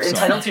 You're love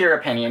entitled Sully. to your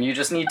opinion. You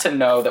just need to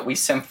know that we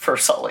simp for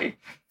Sully.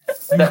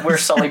 That we're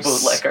Sully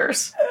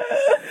bootlickers.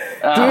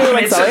 Do you really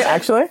like it's Sully, just-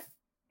 actually?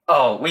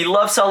 Oh, we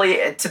love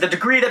Sully to the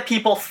degree that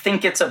people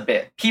think it's a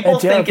bit. People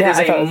A joke, think it is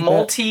I thought it a was a bit.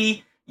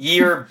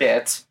 multi-year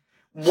bit.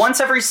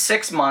 Once every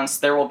 6 months,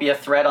 there will be a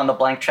thread on the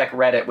Blank Check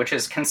Reddit, which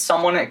is, can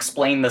someone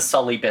explain the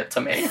Sully bit to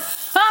me?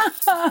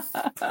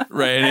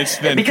 Right, and it's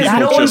then Because people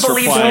no one just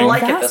believes we replying.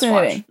 like it this much.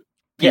 Fascinating.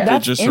 Yeah. People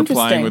That's just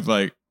replying interesting. with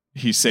like,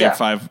 he saved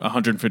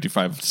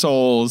 155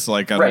 souls.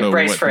 Like, I don't Right, know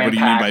brace what for do you mean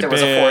by impact. It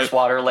was a bit? forced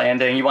water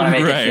landing. You want to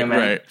make it human.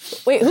 Right.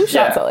 Wait, who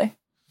shot Yeah. Sully?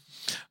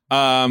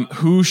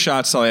 Who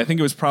shot Sully? I think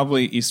it was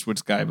probably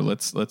Eastwood's guy, but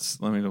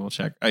let me double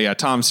check. Oh yeah,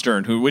 Tom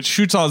Stern, which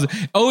shoots all.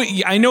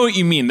 I know what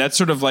you mean. That's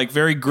sort of like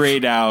very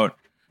grayed out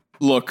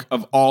look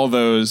of all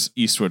those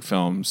Eastwood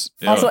films.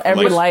 Also,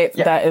 every light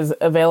Yeah. that is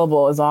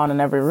available is on in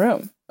every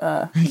room.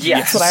 Yes.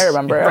 That's what I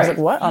remember. I was Right.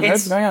 like, what on earth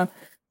is going on?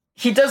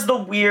 He does the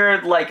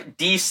weird, like,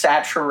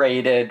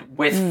 desaturated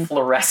with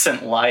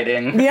fluorescent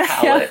lighting Yeah,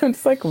 palette.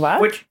 it's like,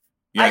 what? Which,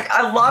 Yeah.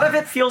 a lot of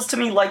it feels to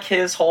me like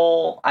his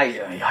whole,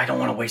 I don't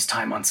want to waste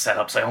time on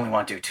setups. I only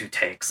want to do 2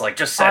 takes. Like,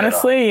 just set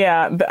Honestly,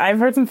 yeah. I've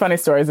heard some funny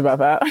stories about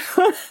that,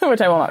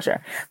 which I will not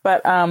share.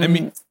 But I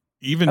mean,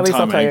 even At least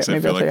Tom I'll tell you. Hanks, I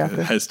Maybe feel I'll tell you like,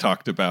 after. has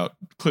talked about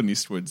Clint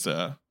Eastwood's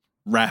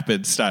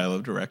rapid style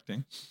of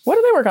directing. what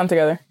did they work on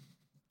together?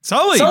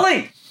 Sully. it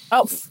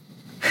up.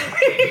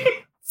 Sully!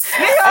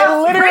 Oh,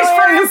 I literally Brace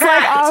for am just like,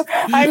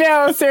 impact! I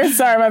know. Seriously,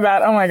 sorry, my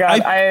bad. Oh my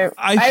god.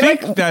 I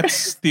think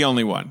that's the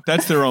only one.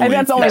 That's their only.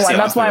 That's the only one.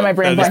 That's why my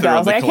brain blanked out. I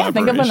was like, I can't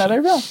think of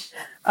another film.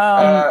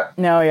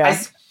 No,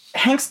 yeah.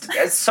 Hanks,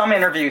 some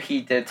interview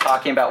he did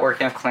talking about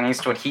working with Clint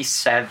Eastwood, he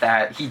said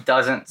that he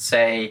doesn't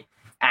say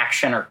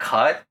action or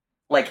cut.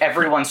 Like,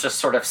 everyone's just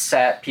sort of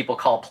set, people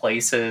call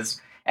places,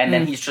 and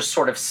then he's just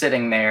sort of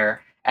sitting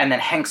there, and then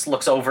Hanks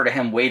looks over to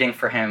him, waiting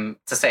for him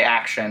to say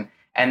action,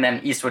 and then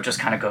Eastwood just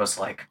kind of goes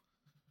like,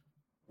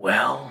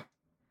 well...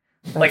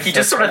 Like, he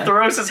just sort of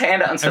throws his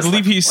hand out and I says,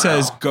 believe like, he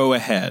says, "Well." "Go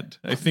ahead."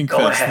 I think Go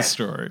that's the ahead.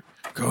 story.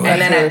 Go And ahead.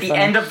 then really at the funny.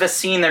 end of the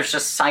scene, there's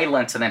just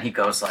silence, and then he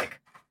goes like,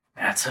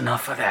 that's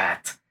enough of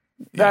that.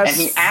 That's, And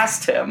he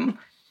asked him,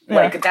 Yeah.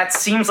 like, that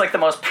seems like the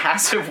most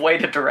passive way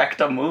to direct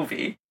a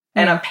movie.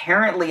 And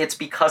apparently it's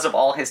because of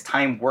all his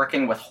time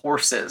working with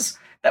horses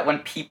that when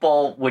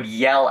people would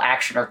yell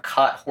action or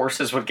cut,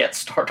 horses would get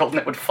startled and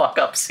it would fuck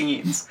up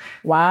scenes.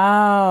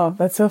 wow,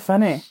 that's so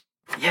funny.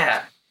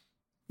 Yeah.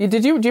 Do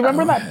you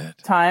remember Go that ahead.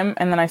 time?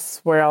 And then I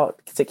swear I'll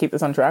keep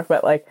this on track.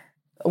 But like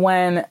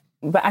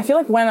but I feel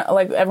like when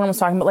like everyone was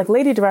talking about like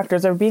lady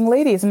directors are being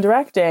ladies in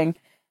directing,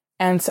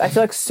 and I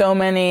feel like so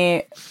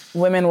many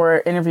women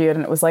were interviewed,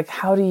 and it was like,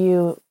 how do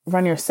you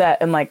run your set?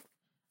 And like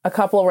a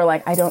couple were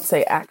like, I don't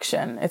say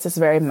action. It's just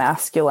very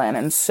masculine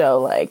and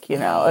so like,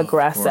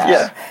 aggressive.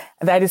 Yeah.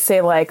 And I just say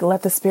like,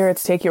 let the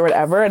spirits take you or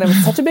whatever. And it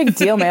was such a big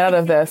deal made out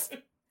of this.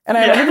 And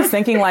I remember just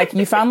thinking like,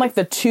 you found like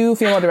the 2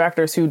 female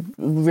directors who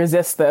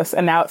resist this.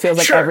 And now it feels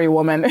like Sure. every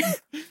woman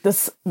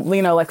this,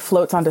 like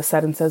floats onto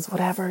set and says,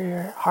 whatever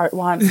your heart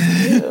wants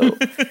to do.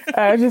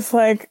 I was just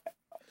like,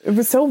 it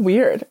was so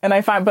weird. And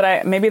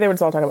maybe they were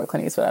just all talking about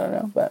Clint Eastwood. I don't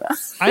know. But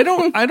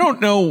I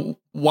don't know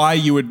why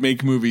you would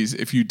make movies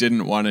if you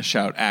didn't want to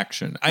shout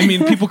action. I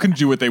mean, people can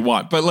do what they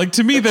want, but like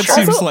to me, that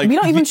seems also, like we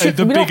don't even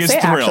the we don't biggest say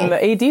thrill. action.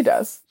 The AD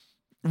does.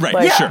 Right,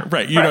 like- sure,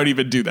 right. You don't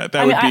even do that.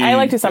 That I mean, would be. I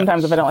like to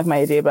sometimes if I don't like my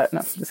AD, but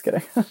no, just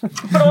kidding.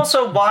 But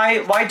also,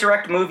 why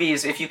direct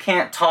movies if you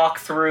can't talk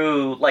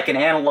through like an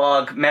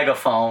analog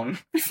megaphone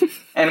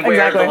and wear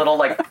Exactly. the little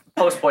like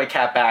postboy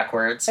cap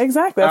backwards?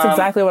 Exactly. That's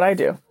exactly what I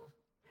do.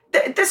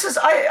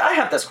 I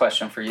have this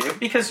question for you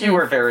because you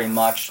were very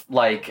much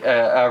like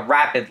a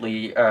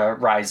rapidly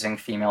rising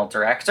female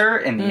director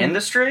in the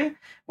industry,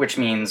 which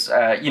means,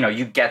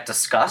 you get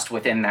discussed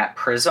within that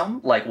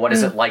prism. Like, what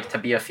is it like to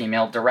be a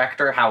female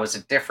director? How is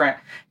it different?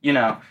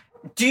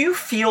 Do you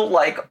feel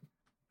like,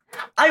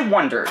 I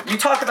wonder, you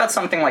talk about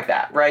something like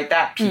that, right?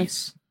 That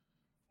piece.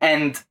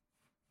 And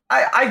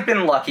I've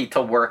been lucky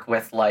to work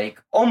with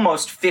like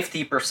almost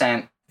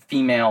 50%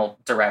 female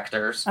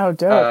directors. Oh,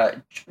 dope.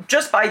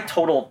 Just by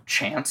total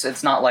chance.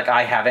 It's not like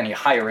I have any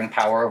hiring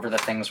power over the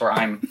things where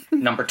I'm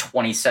number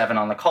 27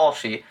 on the call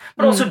sheet,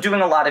 but also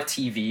doing a lot of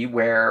TV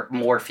where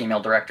more female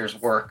directors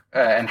work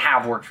and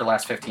have worked for the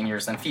last 15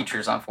 years than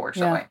features,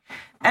 unfortunately. Yeah.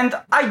 And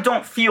I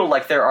don't feel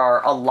like there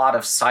are a lot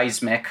of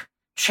seismic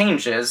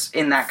changes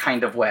in that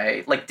kind of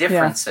way, like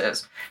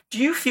differences. Yeah. Do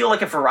you feel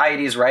like if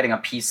Variety is writing a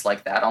piece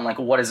like that on like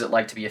what is it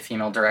like to be a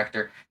female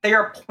director, they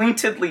are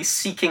pointedly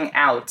seeking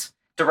out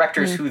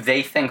directors who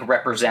they think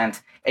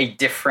represent a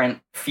different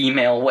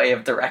female way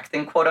of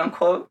directing, quote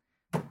unquote?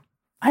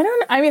 I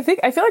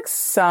feel like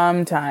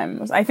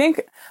sometimes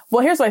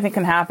here's what I think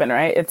can happen,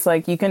 right? It's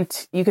like you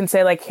can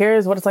say like,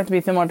 here's what it's like to be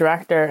a female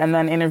director, and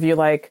then interview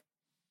like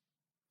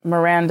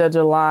Miranda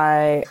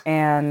July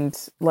and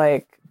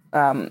like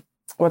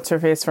what's her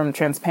face from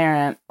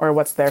Transparent, or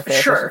what's their face,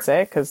 I should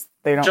say, because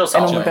they don't. Jill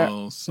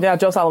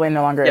Soloway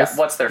no longer is. Yeah,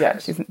 what's their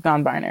face? She's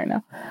non-binary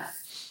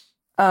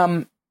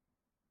now.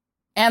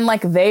 And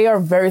like they are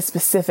very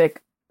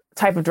specific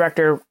type of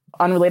director,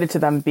 unrelated to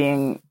them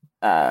being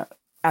at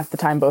the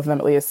time, both of them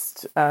at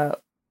least,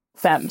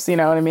 femmes. You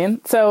know what I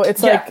mean? So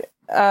it's like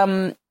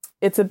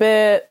it's a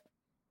bit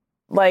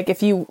like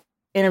if you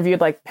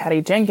interviewed like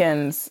Patty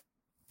Jenkins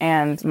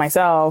and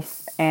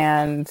myself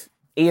and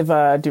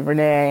Ava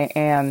DuVernay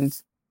and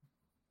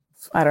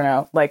I don't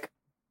know, like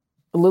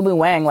Lulu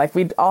Wang, like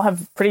we'd all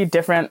have pretty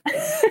different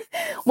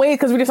ways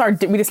because we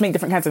just make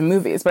different kinds of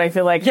movies. But I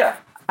feel like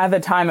at the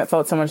time it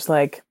felt so much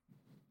like,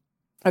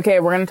 okay,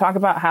 we're going to talk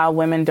about how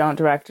women don't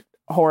direct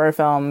horror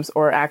films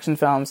or action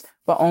films,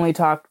 but only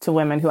talk to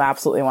women who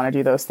absolutely want to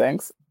do those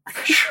things.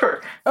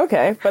 Sure.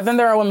 Okay, but then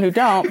there are women who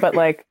don't. But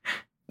like,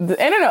 I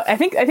don't know. I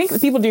think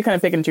people do kind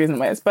of pick and choose in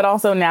ways. But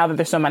also now that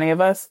there's so many of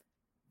us,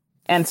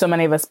 and so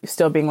many of us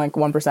still being like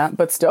 1%,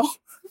 but still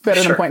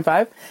better than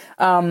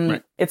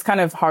 0.5. It's kind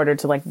of harder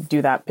to like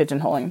do that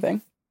pigeonholing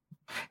thing.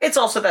 It's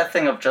also that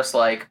thing of just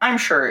like, I'm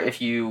sure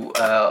if you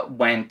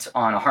went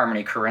on a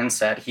Harmony Korine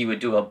set, he would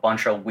do a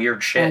bunch of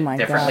weird shit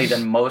differently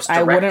than most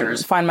directors. I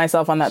wouldn't find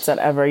myself on that set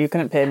ever. You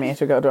couldn't pay me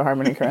to go to a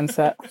Harmony Korine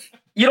set.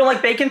 You don't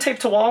like bacon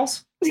taped to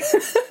walls?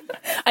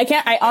 I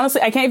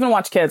can't even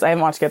watch Kids. I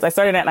haven't watched Kids. I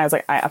started it and I was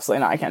like,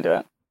 absolutely not. I can't do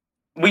it.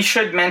 We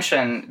should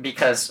mention,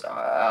 because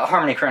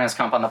Harmony Korine has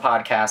come up on the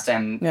podcast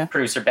and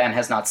producer Ben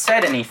has not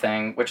said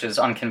anything, which is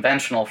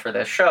unconventional for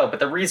this show, but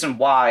the reason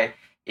why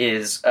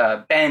is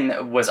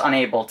Ben was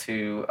unable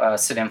to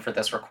sit in for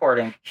this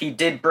recording. He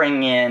did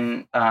bring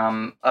in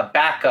a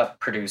backup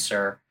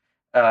producer.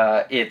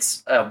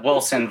 It's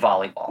Wilson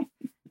Volleyball.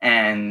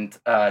 And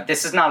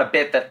this is not a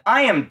bit that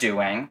I am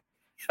doing.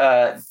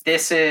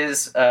 This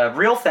is a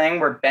real thing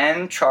where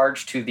Ben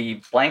charged to the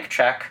blank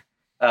check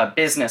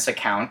business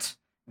account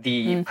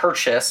the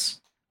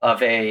purchase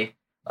of a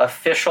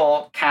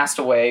official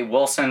Castaway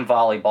Wilson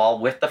Volleyball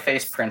with the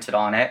face printed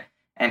on it.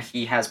 And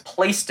he has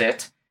placed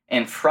it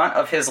in front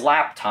of his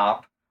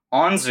laptop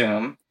on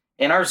Zoom.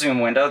 In our Zoom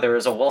window, there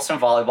is a Wilson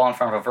Volleyball in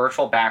front of a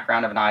virtual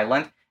background of an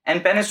island,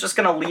 and Ben is just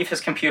going to leave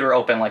his computer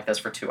open like this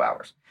for 2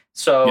 hours.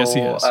 So, yes,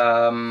 he is.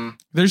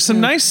 There's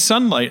some nice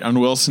sunlight on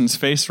Wilson's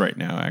face right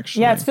now,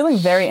 actually. Yeah, it's feeling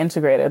very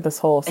integrated, this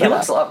whole setup. He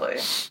looks lovely.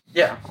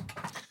 Yeah.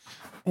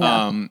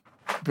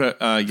 But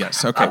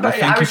yes, okay. Well,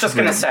 I was just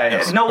going to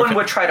say, no one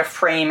would try to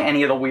frame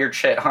any of the weird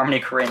shit Harmony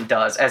Korine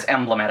does as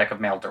emblematic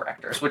of male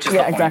directors, which is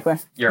the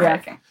point you're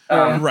making.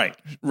 Right.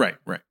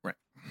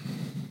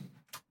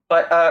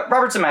 But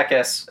Robert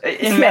Zemeckis,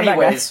 in many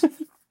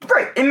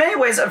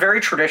ways, a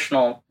very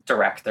traditional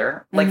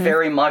director, like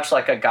very much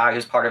like a guy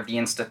who's part of the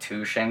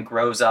institution,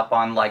 grows up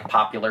on like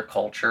popular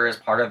culture, is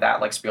part of that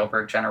like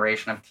Spielberg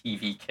generation of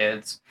TV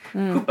kids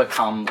who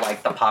become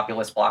like the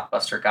populist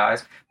blockbuster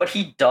guys. But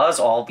he does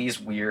all these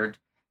weird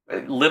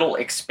little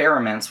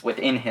experiments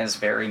within his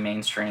very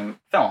mainstream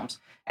films.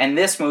 And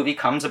this movie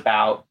comes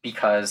about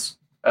because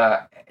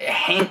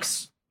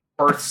Hanks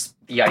births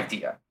the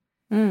idea.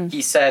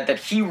 He said that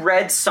he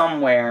read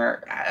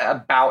somewhere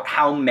about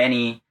how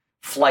many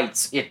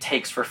flights it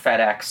takes for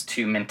FedEx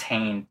to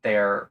maintain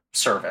their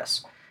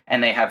service.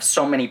 And they have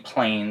so many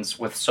planes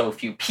with so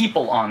few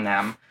people on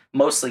them,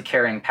 mostly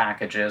carrying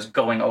packages,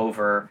 going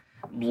over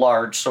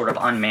large sort of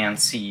unmanned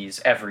seas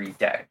every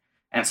day.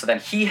 And so then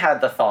he had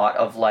the thought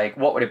of like,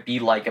 what would it be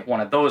like if one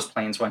of those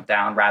planes went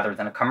down rather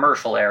than a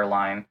commercial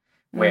airline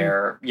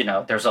where,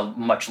 there's a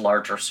much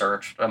larger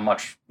search, a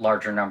much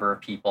larger number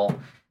of people,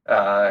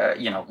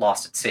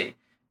 lost at sea.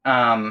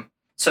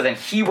 So then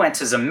he went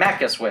to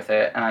Zemeckis with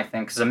it, and I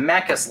think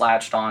Zemeckis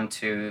latched on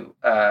to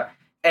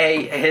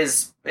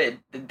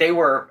they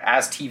were,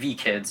 as TV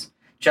kids,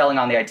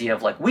 gelling on the idea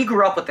of like, we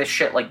grew up with this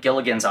shit like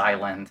Gilligan's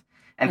Island,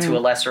 and to a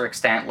lesser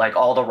extent, like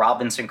all the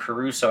Robinson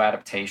Crusoe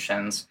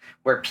adaptations,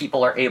 where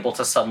people are able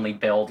to suddenly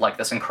build like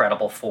this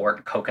incredible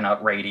fort,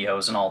 coconut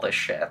radios, and all this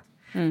shit.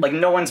 Like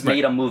no one's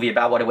made a movie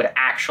about what it would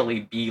actually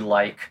be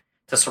like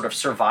to sort of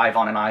survive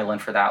on an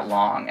island for that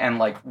long, and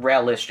like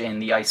relished in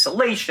the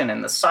isolation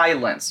and the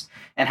silence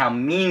and how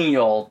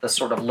menial the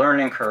sort of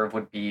learning curve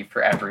would be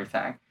for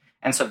everything.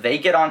 And so they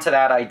get onto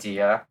that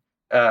idea,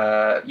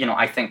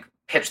 I think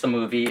pitch the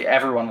movie,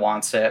 everyone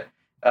wants it,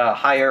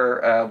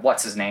 hire,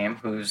 what's his name,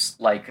 who's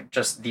like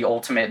just the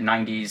ultimate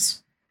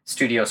 90s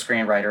studio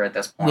screenwriter at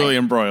this point.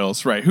 William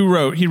Broyles, right?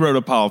 He wrote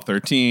Apollo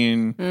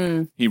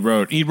 13. He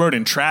wrote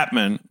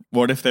Entrapment.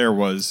 What if there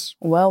was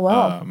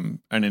an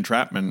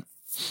entrapment?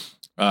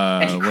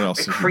 And what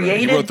else?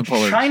 Created he wrote the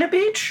Polar China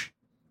Beach?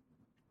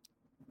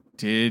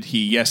 Did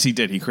he? Yes, he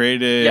did. He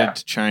created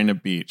China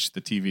Beach,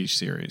 the TV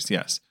series.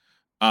 Yes.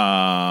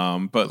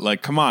 But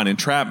like, come on,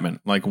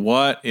 Entrapment. Like,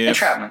 what if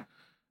Entrapment.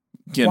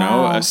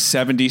 a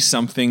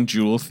 70-something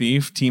jewel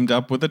thief teamed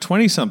up with a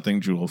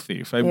 20-something jewel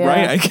thief?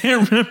 Right? I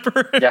can't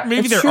remember. Yeah.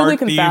 Maybe it's they're truly art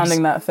confounding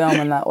thieves. that film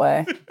in that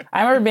way.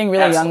 I remember being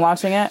really young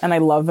watching it, and I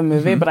love the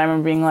movie, but I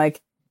remember being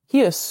like,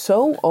 he is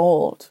so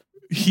old.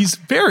 He's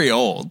very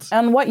old.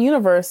 And what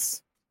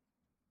universe?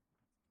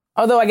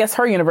 Although I guess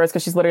her universe,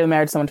 because she's literally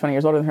married to someone 20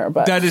 years older than her.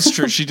 But that is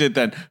true. She did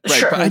that. Right.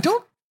 Sure. But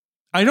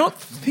I don't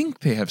think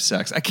they have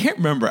sex. I can't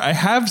remember. I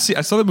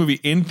saw the movie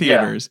in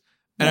theaters,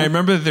 and I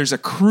remember that there's a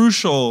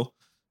crucial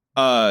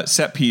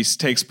set piece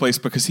takes place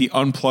because he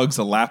unplugs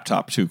a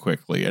laptop too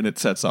quickly and it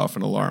sets off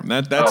an alarm.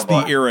 That's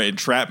the era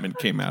Entrapment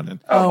came out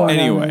in.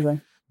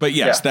 Anyway, but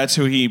yes, that's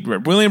who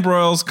William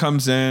Broyles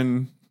comes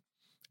in.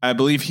 I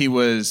believe he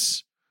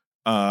was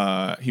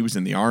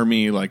in the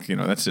army, like,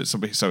 that's it.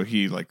 So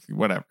he like,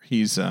 whatever.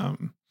 He's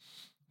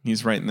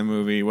right in the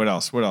movie. What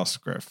else,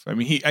 Griff? I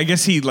mean, I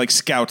guess he like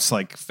scouts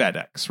like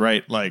FedEx,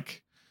 right?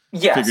 Like,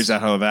 figures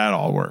out how that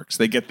all works.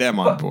 They get them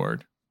on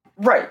board.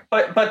 Right.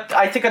 But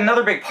I think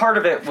another big part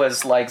of it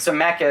was like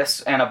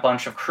Zemeckis and a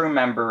bunch of crew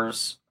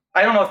members.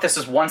 I don't know if this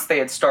is once they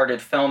had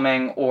started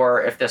filming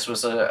or if this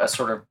was a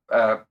sort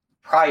of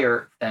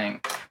prior thing,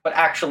 but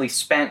actually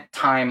spent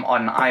time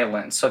on an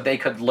island so they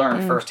could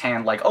learn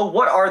firsthand, like, oh,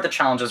 what are the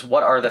challenges?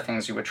 What are the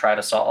things you would try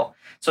to solve?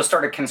 So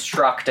started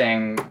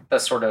constructing the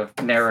sort of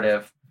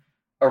narrative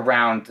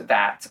around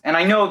that. And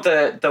I know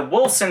the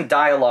Wilson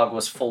dialogue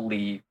was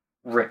fully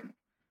written.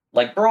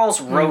 Like,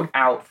 Broyles wrote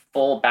out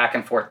full back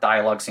and forth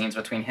dialogue scenes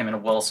between him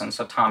and Wilson,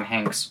 so Tom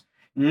Hanks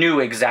knew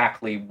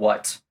exactly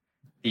what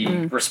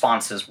the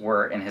responses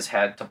were in his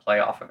head to play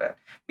off of it.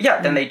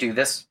 But then they do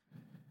this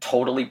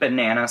totally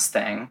bananas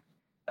thing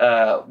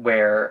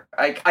where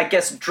I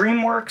guess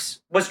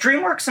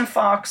DreamWorks and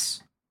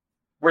Fox,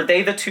 were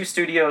they the two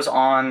studios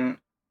on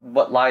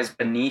What Lies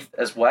Beneath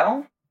as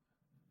well?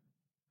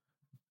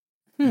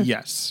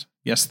 Yes,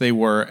 they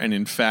were, and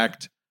in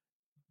fact,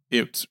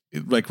 it's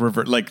like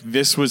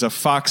this was a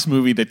Fox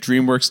movie that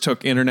DreamWorks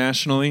took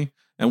internationally,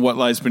 and What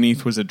Lies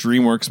Beneath was a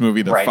DreamWorks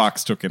movie that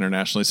Fox took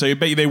internationally. So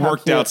they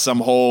worked out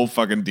some whole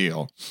fucking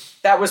deal.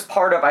 That was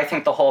part of, I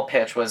think, the whole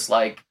pitch was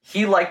like,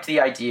 he liked the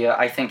idea,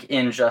 I think,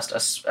 in just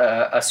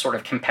a sort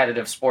of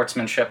competitive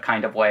sportsmanship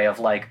kind of way of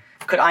like,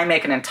 could I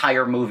make an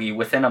entire movie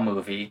within a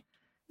movie?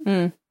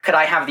 Could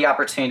I have the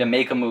opportunity to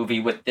make a movie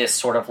with this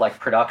sort of like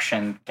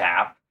production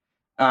gap?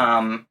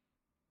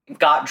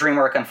 Got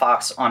DreamWorks and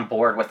Fox on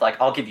board with like,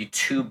 I'll give you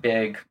 2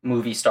 big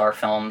movie star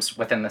films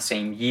within the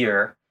same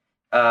year.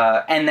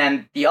 And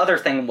then the other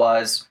thing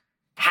was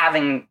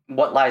having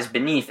What Lies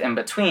Beneath in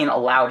between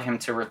allowed him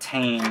to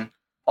retain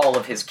all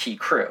of his key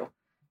crew.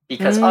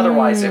 Because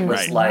otherwise it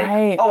was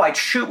I'd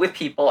shoot with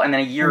people and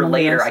then a year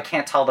later I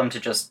can't tell them to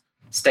just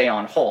stay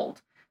on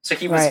hold. So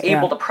he was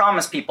able to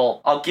promise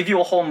people, I'll give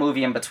you a whole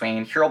movie in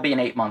between. Here'll be an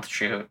 8-month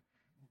shoot.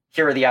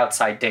 Here are the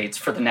outside dates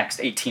for the next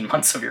 18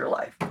 months of your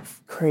life.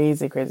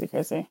 Crazy.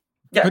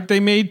 Yeah. But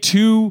they made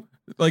 2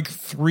 like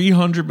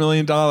 $300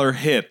 million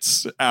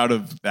hits out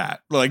of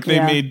that. Like they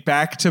made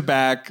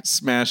back-to-back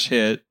smash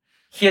hit.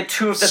 He had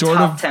 2 of the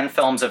top 10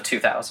 films of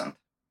 2000.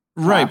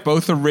 Right.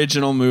 Both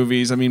original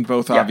movies. I mean,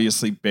 both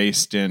obviously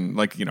based in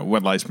like,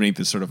 What Lies Beneath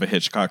is sort of a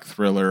Hitchcock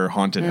thriller,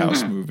 haunted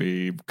house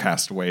movie.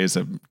 Castaway is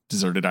a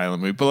deserted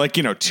island movie. But like,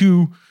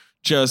 2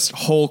 just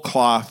whole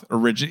cloth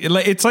original.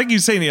 It's like you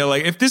say, Neil,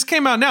 like if this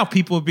came out now,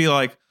 people would be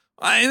like,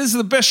 this is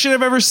the best shit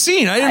I've ever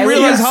seen. I didn't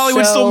realize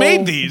Hollywood still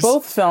made these.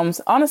 Both films,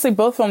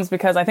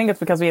 because I think it's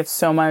because we have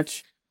so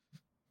much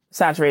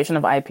saturation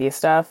of IP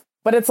stuff.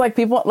 But it's like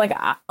people like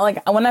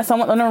when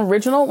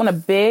a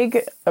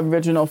big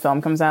original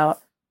film comes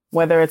out,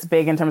 whether it's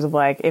big in terms of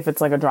like if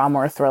it's like a drama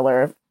or a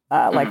thriller,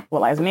 like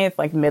What Lies Beneath,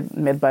 like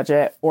mid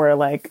budget, or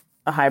like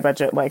a high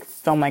budget like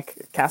film like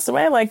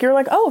Castaway, like you're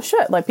like, oh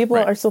shit, like people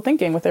are still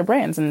thinking with their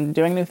brains and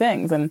doing new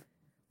things, and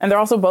they're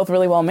also both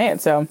really well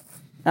made. So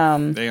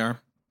they are.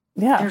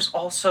 Yeah. There's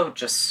also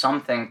just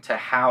something to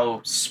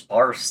how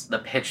sparse the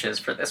pitch is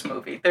for this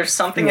movie. There's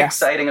something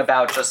exciting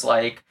about just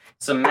like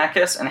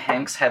Zemeckis and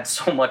Hanks had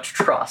so much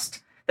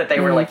trust that they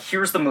were like,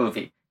 here's the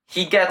movie.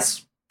 He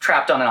gets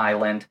trapped on an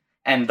island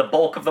and the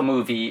bulk of the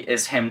movie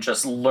is him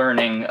just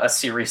learning a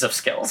series of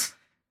skills.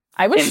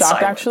 I was shocked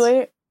silence.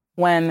 actually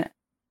when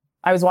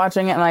I was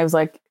watching it and I was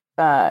like,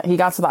 he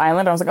got to the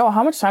island. I was like, oh,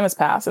 how much time has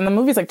passed? And the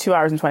movie's like 2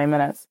 hours and 20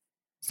 minutes.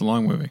 It's a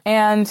long movie.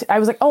 And I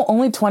was like, oh,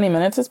 only 20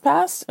 minutes has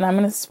passed and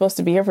I'm supposed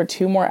to be here for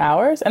 2 more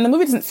hours. And the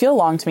movie doesn't feel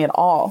long to me at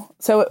all.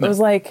 So it was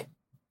like,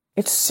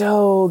 it's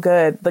so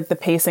good. Like the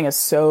pacing is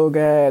so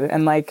good.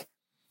 And like,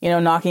 you know,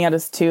 knocking out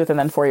his tooth and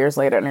then 4 years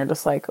later and you're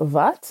just like,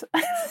 what?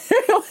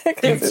 Like,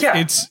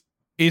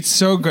 it's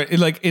so good.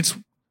 It's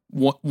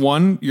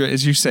one,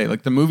 as you say,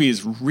 like the movie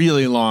is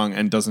really long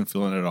and doesn't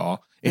feel it at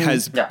all. It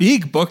has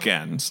big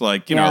bookends,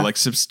 like, you know, like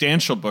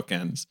substantial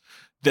bookends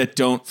that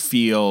don't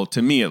feel,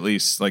 to me at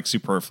least, like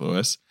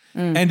superfluous.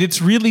 And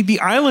it's really,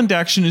 the island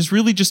action is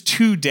really just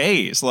 2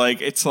 days.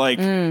 Like, it's like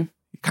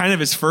kind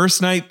of his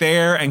first night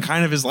there and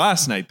kind of his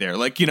last night there.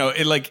 Like, you know,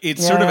 it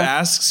sort of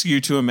asks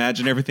you to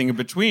imagine everything in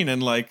between.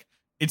 And like,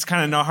 it's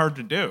kind of not hard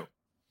to do.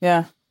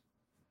 Yeah.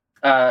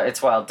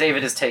 It's wild.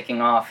 David is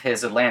taking off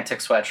his Atlantic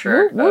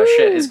sweatshirt.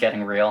 Shit is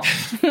getting real.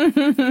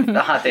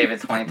 The Hot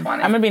David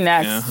 2020. I'm going to be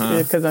next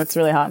because it's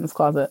really hot in this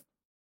closet.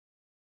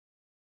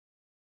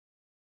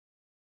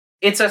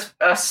 It's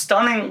a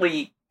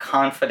stunningly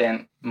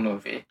confident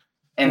movie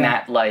in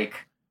that, like,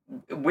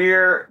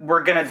 we're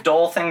going to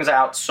dole things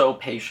out so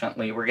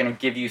patiently. We're going to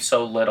give you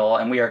so little,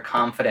 and we are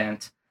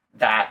confident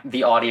that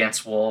the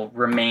audience will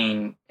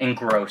remain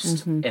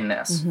engrossed in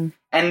this.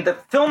 And the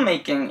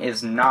filmmaking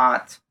is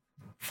not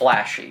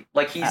flashy.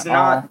 Like, he's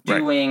not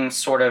doing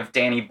sort of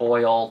Danny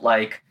Boyle,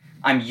 like,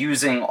 I'm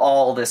using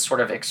all this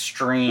sort of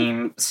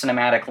extreme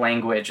cinematic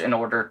language in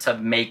order to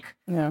make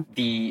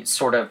the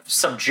sort of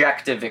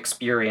subjective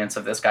experience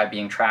of this guy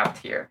being trapped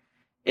here.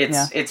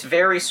 It's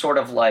very sort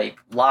of like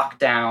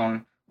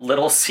lockdown,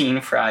 little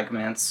scene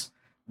fragments,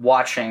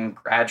 watching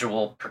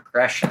gradual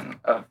progression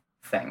of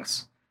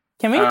things.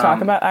 Can we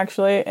talk about,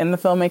 actually, in the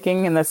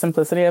filmmaking and the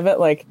simplicity of it,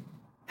 like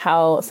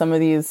how some of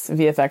these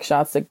VFX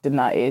shots like, did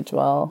not age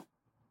well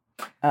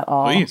at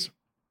all? Please.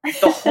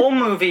 The whole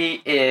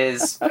movie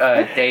is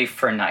day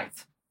for night.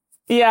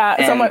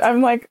 Yeah, so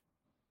I'm like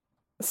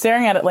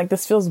staring at it like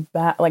this feels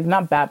bad, like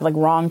not bad, but like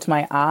wrong to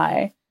my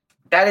eye.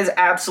 That is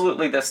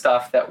absolutely the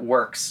stuff that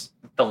works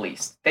the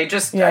least. They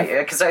just,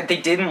 because they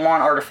didn't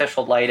want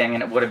artificial lighting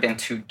and it would have been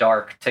too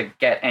dark to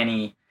get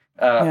any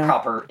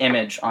proper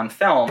image on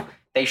film.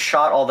 They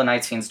shot all the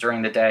night scenes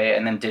during the day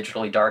and then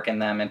digitally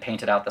darkened them and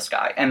painted out the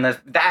sky. And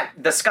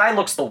the sky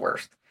looks the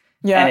worst.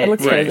 Yeah, and it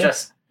looks crazy.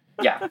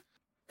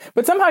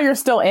 But somehow you're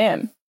still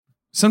in.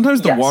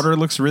 Sometimes the water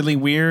looks really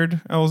weird,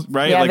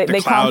 right? Yeah, like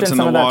the clouds in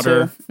the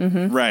water.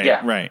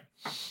 Right, right.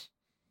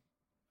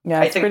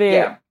 Yeah, it's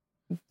pretty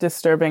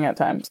disturbing at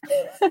times.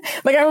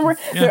 Like I remember,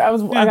 I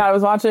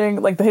was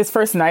watching like his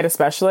first night,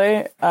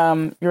 especially.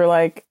 You're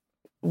like,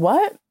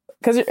 what?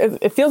 Because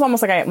it feels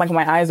almost like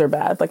my eyes are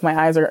bad. Like my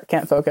eyes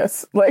can't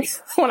focus. Like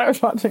when I was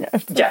watching it,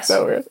 it's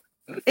so weird.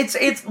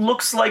 It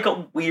looks like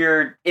a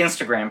weird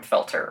Instagram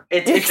filter.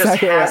 It just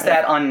has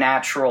that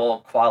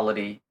unnatural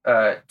quality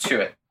to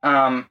it.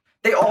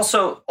 They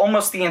also,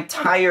 almost the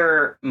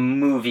entire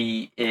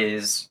movie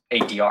is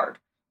ADR'd.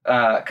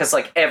 Because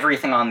like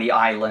everything on the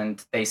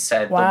island, they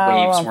said the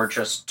waves were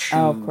just too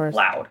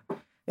loud.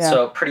 Yeah.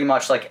 So pretty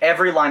much like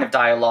every line of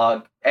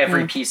dialogue,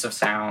 every piece of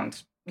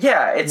sound.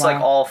 Yeah, it's like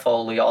all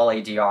Foley, all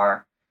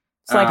ADR.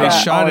 It's like they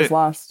shot All it. Is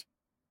Lost.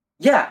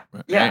 Yeah,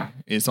 yeah.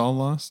 Is All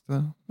Lost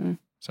though?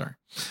 Sorry.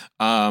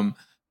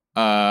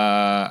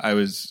 I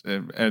was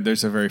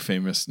there's a very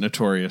famous,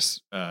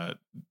 notorious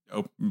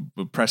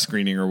press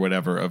screening or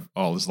whatever of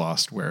All Is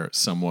Lost, where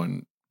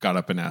someone got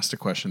up and asked a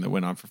question that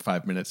went on for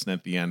 5 minutes, and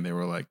at the end they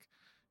were like,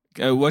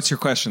 "What's your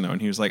question though?"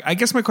 And he was like, "I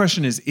guess my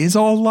question is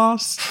all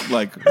lost?"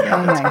 Like,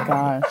 oh my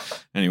god.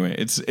 Anyway,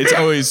 it's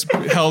always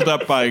held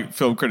up by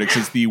film critics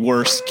as the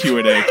worst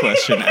Q&A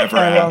question ever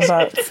asked. I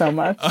love that so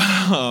much.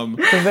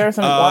 Because there are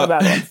a lot of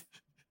bad ones.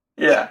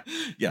 Yeah.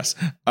 Yes.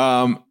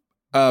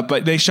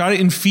 But they shot it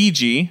in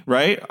Fiji,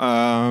 right?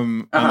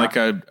 On like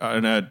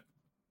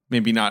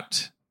maybe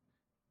not,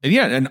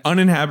 an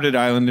uninhabited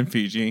island in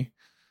Fiji.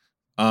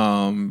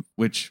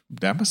 Which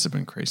that must have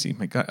been crazy.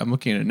 My God, I'm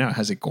looking at it now. It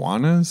has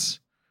iguanas.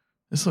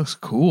 This looks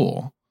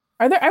cool.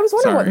 I was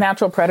wondering what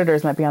natural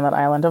predators might be on that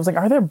island. I was like,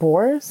 are there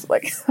boars?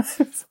 Like,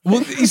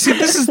 well, you see,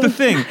 this is the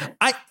thing.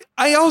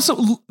 I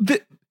also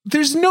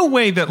there's no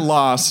way that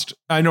Lost.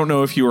 I don't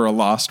know if you were a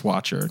Lost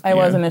watcher. I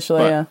was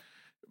initially, yeah.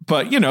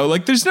 But,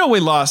 like, there's no way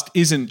Lost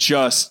isn't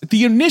just...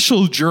 The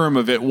initial germ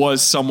of it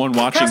was someone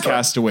watching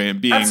Castaway and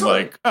being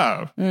like,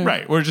 oh,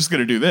 right, we're just going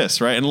to do this,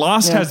 right? And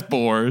Lost has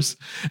boars.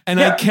 And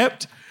I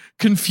kept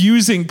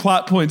confusing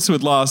plot points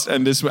with Lost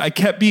and this. I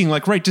kept being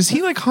like, right, does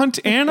he, like, hunt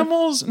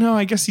animals? No,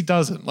 I guess he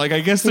doesn't. Like, I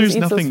guess there's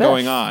nothing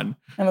going on.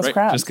 And those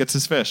crabs. Just gets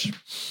his fish.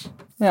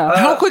 Yeah.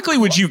 How quickly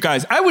would you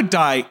guys? I would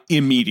die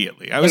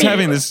immediately. I was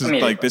having this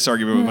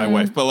argument with my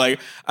wife, but like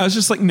I was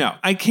just like, no,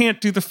 I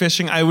can't do the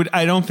fishing.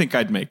 I don't think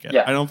I'd make it.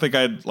 Yeah. I don't think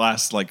I'd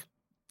last like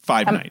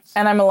 5 nights.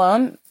 And I'm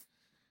alone.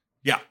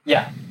 Yeah.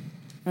 Yeah.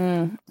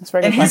 That's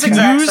very In good his question.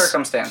 exact use-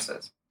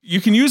 circumstances. You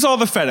can use all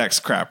the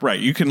FedEx crap, right?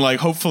 You can like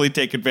hopefully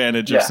take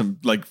advantage of Yeah. some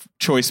like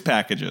choice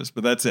packages,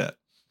 but that's it.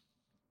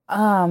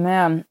 Oh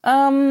man.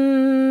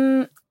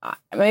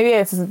 Maybe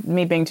it's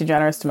me being too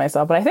generous to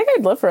myself, but I think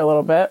I'd live for a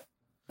little bit.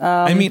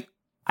 I mean,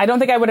 I don't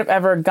think I would have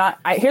ever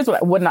here's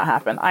what would not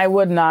happen. I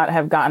would not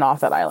have gotten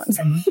off that island.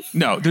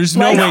 no, there's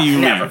no Like, way you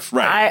never. leave.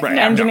 Right, right.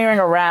 Engineering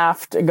a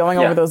raft, going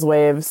Yeah. over those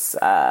waves,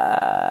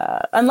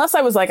 unless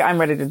I was like, I'm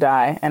ready to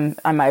die and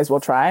I might as well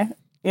try,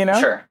 you know?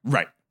 Sure.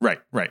 Right.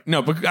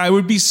 No, but I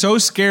would be so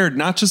scared,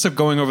 not just of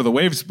going over the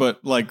waves,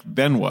 but like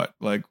then what?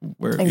 Like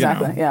where?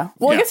 Exactly. You know? Yeah.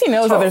 Well, Yeah. I guess he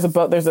knows that there's a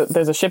boat. There's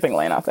a shipping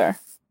lane out there.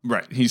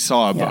 Right. He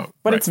saw a Yeah. boat,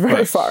 But right, it's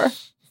very far.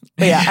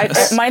 But yeah,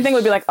 Yes. my thing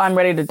would be like, I'm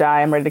ready to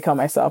die. I'm ready to kill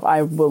myself.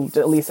 I will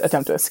at least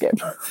attempt to escape.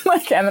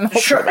 Like, and then hope for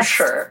the Sure, best.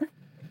 sure.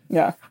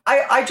 Yeah.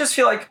 I just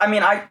feel like, I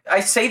mean, I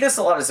say this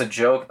a lot as a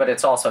joke, but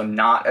it's also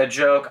not a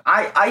joke.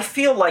 I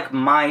feel like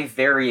my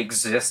very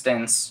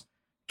existence,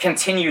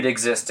 continued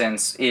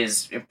existence,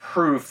 is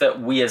proof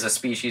that we as a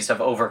species have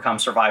overcome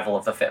survival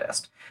of the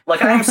fittest.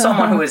 Like, I am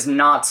someone who is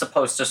not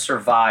supposed to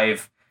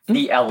survive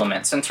the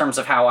elements in terms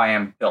of how I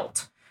am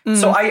built.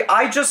 So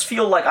I just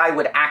feel like I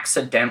would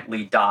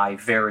accidentally die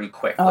very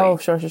quickly. Oh,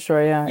 sure.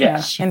 Yeah.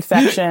 Yeah.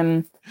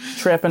 Infection,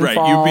 trip and Right.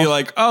 fall. You'd be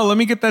like, oh, let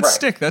me get that Right.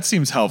 stick. That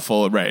seems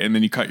helpful. Right. And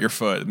then you cut your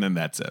foot and then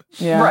that's it.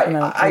 yeah. Right. and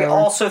then I whatever.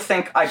 also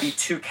think I'd be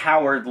too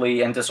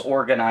cowardly and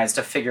disorganized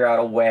to figure out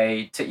a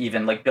way to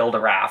even like build a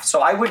raft.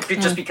 So I would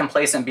just be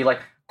complacent and be like,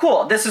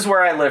 cool, this is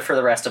where I live for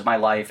the rest of my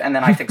life. And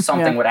then I think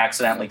something Yeah. would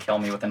accidentally kill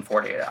me within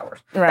 48 hours.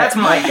 Right. That's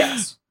my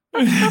guess.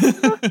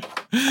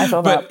 I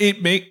feel But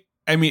that.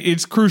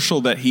 it's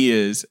crucial that he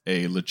is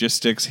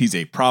he's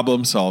a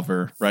problem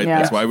solver, right? Yeah.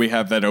 That's why we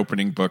have that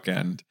opening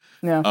bookend.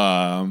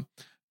 Yeah.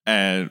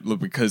 And look,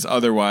 because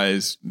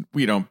otherwise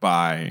we don't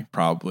buy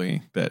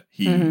probably that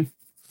he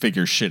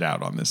figures shit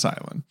out on this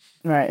island.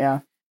 Right. Yeah.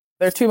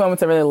 There are two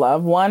moments I really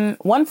love. One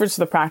for just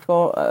the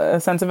practical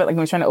sense of it, like when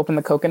he's trying to open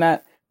the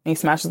coconut and he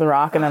smashes the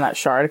rock and then that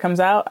shard comes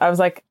out. I was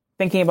like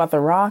thinking about the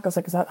rock. I was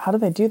like, how do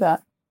they do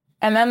that?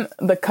 And then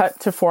the cut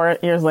to 4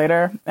 years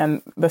later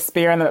and the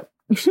spear and the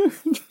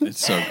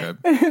It's so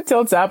good.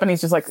 tilts up and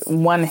he's just like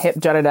one hip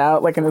jutted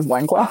out like in his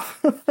loincloth.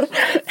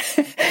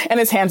 And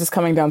his hands just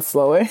coming down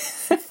slowly.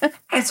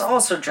 It's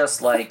also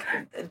just like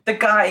the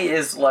guy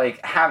is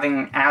like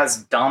having as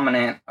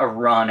dominant a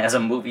run as a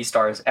movie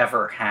star has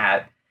ever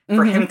had.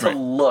 For him to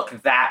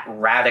look that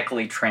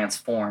radically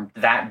transformed,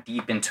 that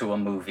deep into a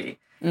movie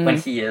when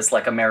he is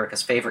like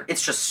America's favorite,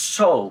 it's just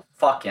so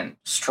fucking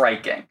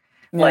striking.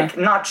 Yeah. Like,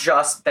 not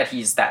just that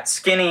he's that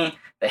skinny,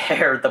 the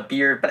hair, the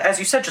beard, but as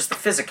you said, just the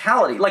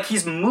physicality. Like,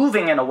 he's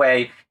moving in a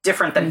way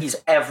different than he's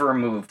ever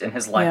moved in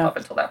his life up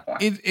until that point.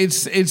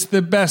 It's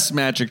the best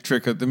magic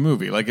trick of the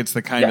movie. Like it's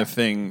the kind of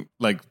thing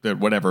like the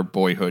whatever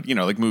Boyhood,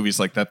 like movies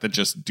like that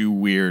just do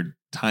weird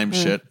time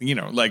shit.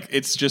 Like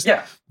it's just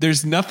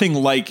there's nothing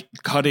like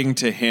cutting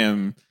to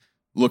him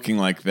looking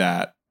like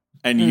that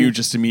and you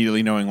just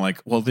immediately knowing like,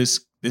 well, this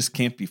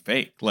can't be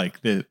fake. Like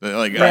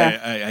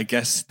I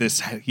guess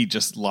he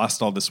just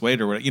lost all this weight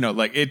or whatever.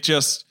 Like it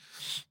just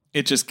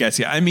gets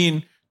you. I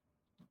mean,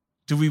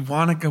 do we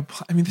want to go?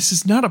 This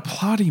is not a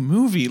plotty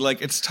movie.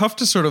 Like, it's tough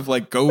to sort of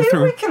like go Maybe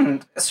through. we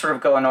can sort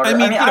of go in order.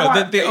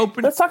 The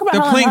open. Let's talk about the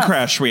Helen plane Hunt.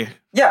 crash.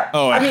 Yeah.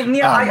 Oh,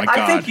 Nia, oh my I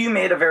God. think you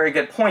made a very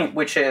good point,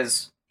 which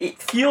is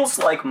it feels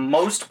like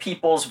most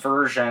people's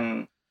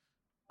version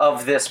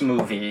of this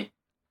movie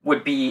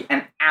would be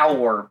an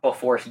hour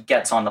before he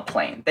gets on the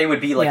plane. They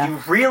would be like, you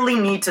really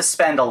need to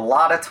spend a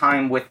lot of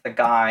time with the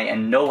guy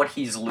and know what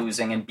he's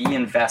losing and be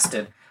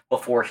invested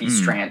before he's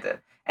stranded.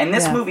 And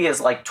this movie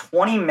is like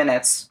 20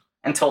 minutes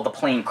until the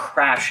plane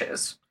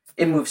crashes.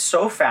 It moves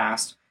so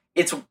fast.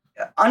 It's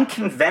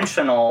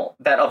unconventional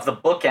that of the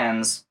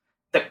bookends,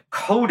 the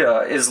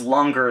coda is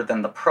longer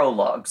than the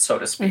prologue, so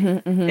to speak.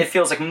 It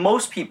feels like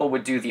most people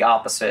would do the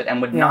opposite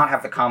and would not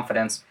have the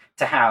confidence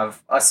to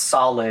have a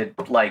solid,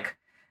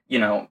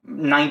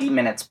 90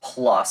 minutes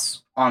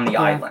plus on the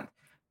island.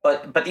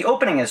 But the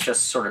opening is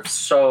just sort of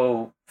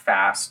so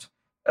fast.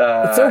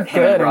 It's so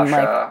him in good and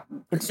Russia.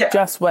 it's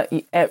just what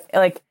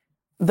like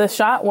the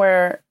shot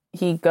where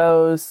he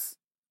goes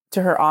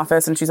to her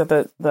office and she's at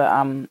the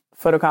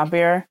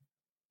photocopier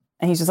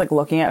and he's just like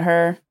looking at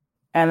her,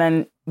 and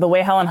then the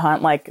way Helen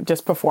Hunt like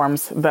just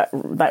performs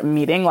that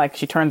meeting, like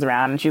she turns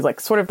around and she's like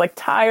sort of like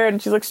tired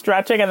and she's like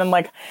stretching, and then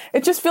like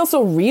it just feels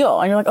so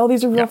real and you're like, oh,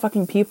 these are real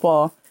fucking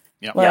people.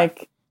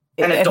 Like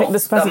And I think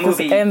adults. this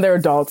movie, and they're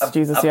adults.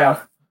 Jesus,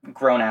 about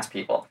grown-ass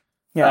people.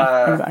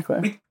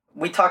 Exactly.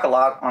 We talk a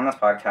lot on this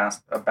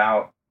podcast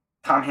about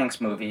Tom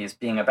Hanks movies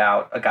being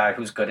about a guy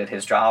who's good at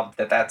his job.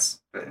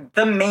 That's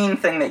the main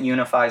thing that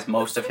unifies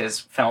most of his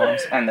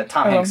films, and that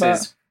Tom Hanks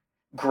is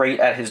great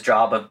at his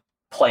job of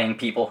playing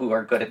people who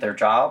are good at their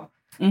job.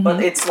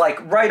 But it's like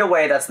right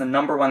away, that's the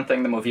number one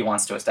thing the movie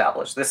wants to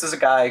establish. This is a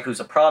guy who's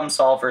a problem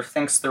solver,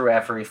 thinks through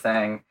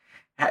everything,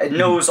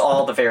 knows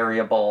all the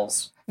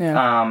variables.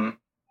 Yeah.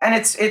 And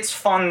it's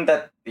fun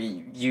that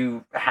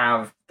you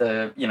have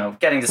the,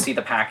 getting to see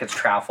the package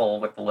travel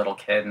with the little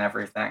kid and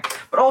everything.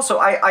 But also,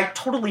 I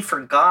totally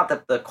forgot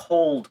that the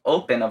cold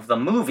open of the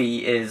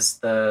movie is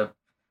the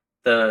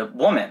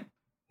woman,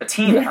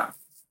 Bettina.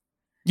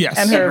 Yes.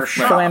 And her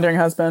philandering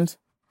husband.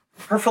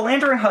 Her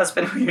philandering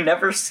husband, who you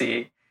never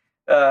see.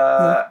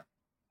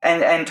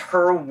 And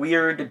her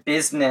weird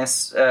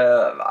business,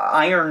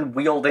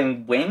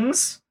 iron-wielding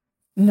wings?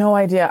 No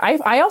idea.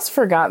 I also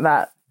forgot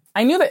that.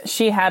 I knew that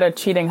she had a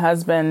cheating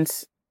husband,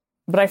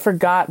 but I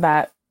forgot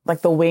that,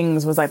 like, the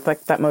wings was, like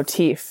that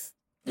motif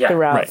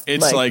throughout. Right.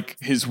 It's, like,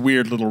 his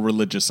weird little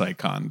religious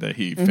icon that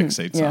he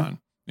fixates on.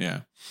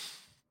 Yeah.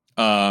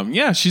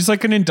 She's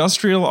like an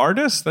industrial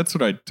artist. That's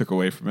what I took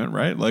away from it,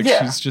 right? Like,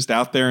 she's just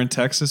out there in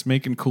Texas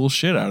making cool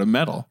shit out of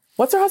metal.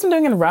 What's her husband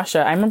doing in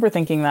Russia? I remember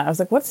thinking that. I was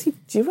like, what's he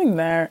doing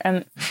there?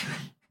 And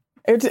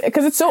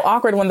because it's so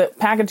awkward when the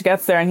package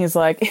gets there and he's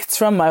like, it's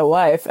from my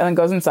wife, and then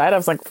goes inside. I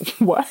was like,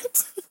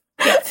 what?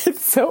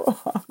 It's so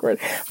awkward,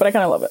 but I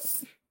kind of love it.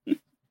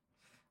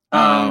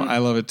 I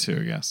love it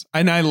too. Yes.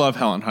 And I love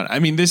Helen Hunt. I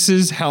mean, this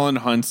is Helen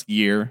Hunt's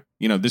year.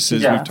 This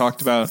is, we've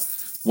talked about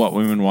What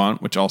Women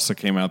Want, which also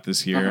came out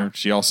this year.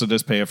 She also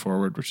does Pay It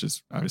Forward, which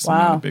is obviously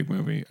not a big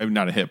movie. I mean,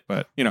 not a hit,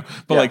 but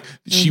like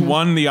she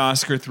won the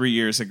Oscar 3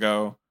 years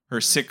ago. Her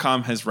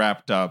sitcom has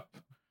wrapped up,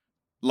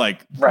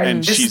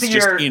 and she's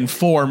just in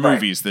 4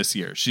 movies this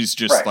year. She's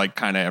just like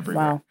kind of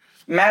everywhere. Wow.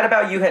 Mad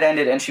About You had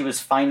ended, and she was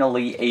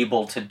finally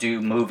able to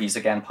do movies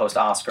again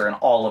post-Oscar, and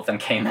all of them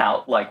came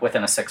out like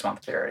within a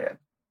 6-month period.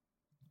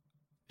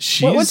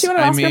 What's she win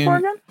an Oscar for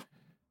again?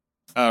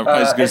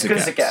 As Good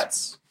as It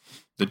Gets.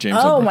 The James.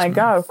 Oh my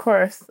God! Of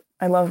course,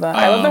 I love that.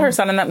 I love that her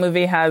son in that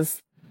movie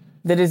has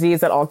the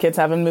disease that all kids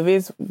have in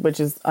movies, which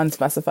is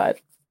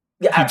unspecified.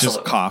 Yeah, he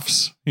just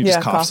coughs. He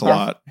just coughs a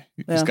lot.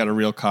 He's got a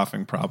real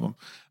coughing problem.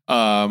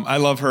 I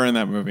love her in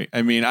that movie.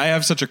 I mean, I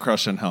have such a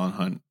crush on Helen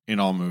Hunt in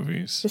all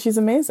movies. She's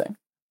amazing.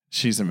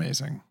 She's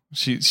amazing.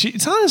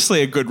 It's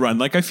honestly a good run.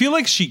 Like, I feel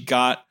like she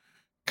got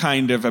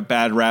kind of a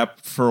bad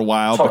rap for a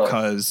while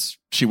because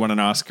she won an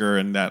Oscar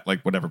and that,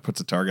 like, whatever,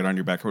 puts a target on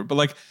your back. But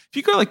like, if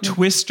you go like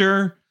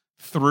Twister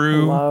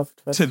through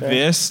to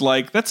this,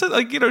 like, that's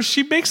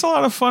she makes a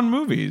lot of fun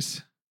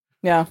movies.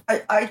 Yeah.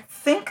 I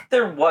think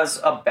there was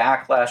a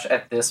backlash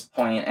at this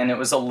point, and it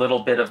was a little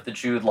bit of the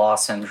Jude Law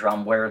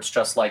syndrome, where it's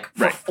just like,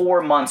 for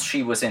 4 months,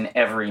 she was in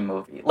every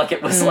movie. Like,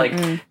 it was like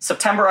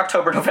September,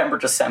 October, November,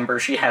 December,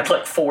 she had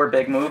like 4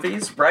 big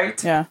movies,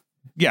 right? Yeah.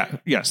 Yeah,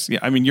 yes. Yeah,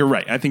 I mean, you're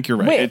right. I think you're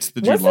right. Wait, it's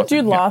the Jude Law the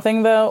Jude Law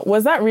thing, though?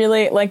 Was that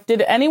really, like,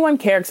 did anyone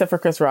care except for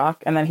Chris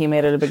Rock, and then he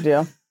made it a big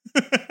deal?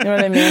 You know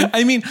what I mean?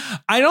 I mean,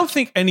 I don't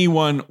think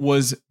anyone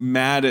was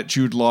mad at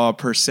Jude Law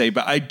per se,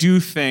 but I do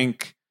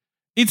think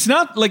it's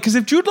not like, because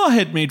if Jude Law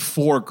had made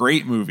 4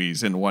 great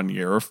movies in 1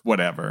 year or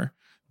whatever,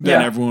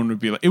 then everyone would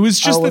be like, it was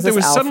just that there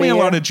was suddenly a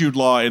lot of Jude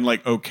Law in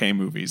like okay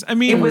movies. I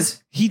mean, it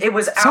was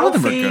some of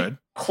them are good.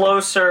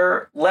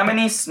 Closer,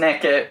 Lemony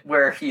Snicket,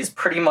 where he's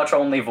pretty much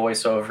only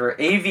voiceover,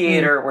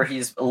 Aviator, where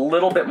he's a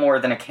little bit more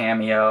than a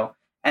cameo,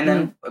 and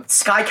then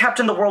Sky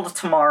Captain: The World of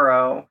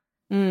Tomorrow,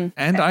 and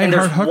I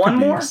Heart Huckabees. One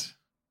more.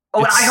 Oh,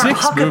 and I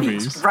Heart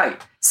Huckabees,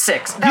 right?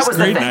 6. That was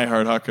the thing. I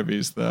Heart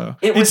Huckabees, though.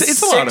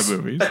 It's a lot of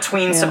movies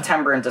between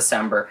September and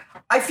December.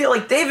 I feel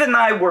like David and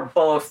I were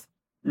both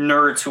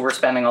nerds who were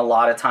spending a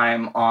lot of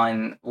time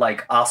on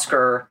like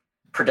Oscar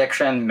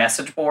prediction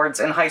message boards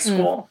in high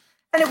school.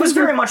 And it was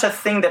very much a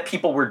thing that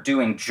people were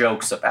doing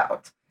jokes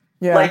about.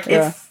 Yeah, like,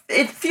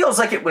 it feels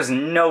like it was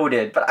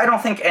noted, but I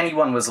don't think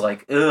anyone was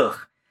like, ugh.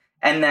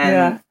 And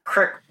then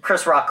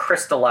Chris Rock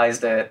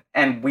crystallized it,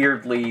 and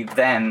weirdly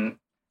then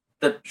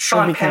the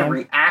Sean Penn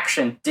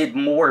reaction did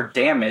more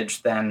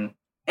damage than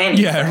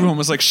anything. Yeah, everyone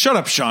was like, shut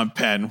up, Sean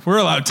Penn. We're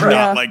allowed to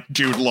not like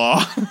Jude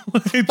Law.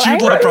 Jude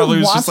Law probably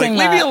was just like,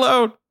 leave me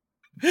alone.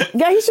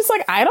 Yeah, he's just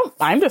like,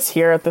 I'm just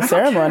here at the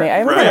ceremony. I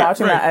remember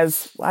watching that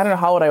as, I don't know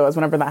how old I was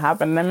whenever that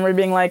happened. And I remember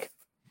being like,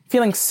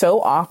 feeling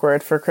so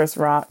awkward for Chris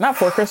Rock. Not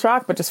for Chris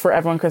Rock, but just for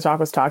everyone Chris Rock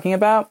was talking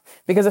about.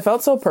 Because it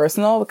felt so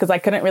personal, because I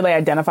couldn't really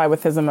identify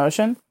with his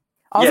emotion.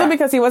 Also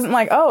because he wasn't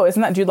like, oh,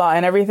 isn't that Jude Law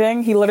and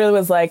everything? He literally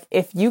was like,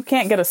 if you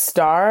can't get a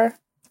star,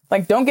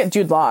 like, don't get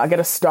Jude Law, get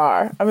a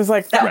star. I was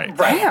like, damn.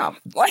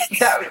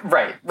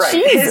 Right.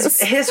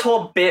 His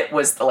whole bit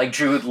was like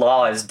Jude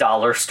Law is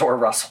dollar store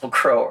Russell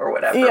Crowe or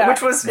whatever,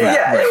 which was, it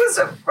was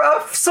a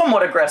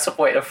somewhat aggressive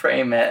way to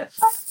frame it.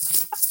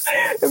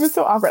 It was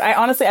so awkward. I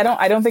honestly, I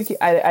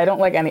don't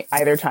like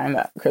either time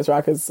that Chris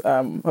Rock has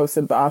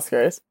hosted the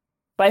Oscars.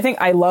 But I think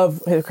I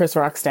love his Chris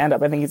Rock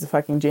stand-up. I think he's a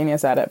fucking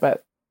genius at it.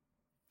 But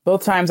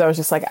both times I was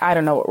just like, I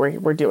don't know what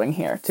we're doing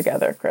here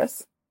together,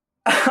 Chris.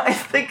 I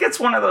think it's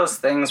one of those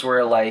things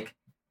where, like,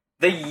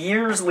 the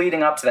years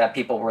leading up to that,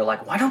 people were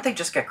like, why don't they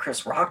just get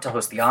Chris Rock to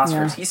host the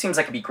Oscars? Yeah. He seems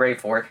like he'd be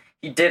great for it.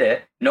 He did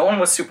it. No one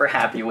was super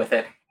happy with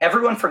it.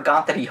 Everyone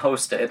forgot that he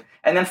hosted.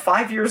 And then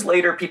 5 years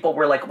later, people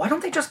were like, why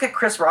don't they just get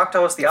Chris Rock to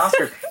host the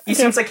Oscars? He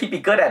seems like he'd be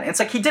good at it. It's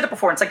like, he did it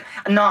before. It's like,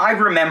 no, I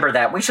remember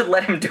that. We should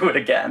let him do it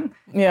again.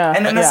 Yeah.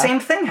 And then the same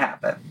thing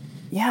happened.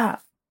 Yeah.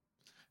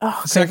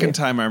 Second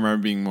time I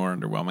remember being more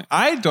underwhelming.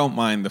 I don't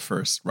mind the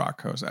first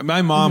Rock host.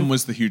 My mom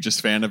was the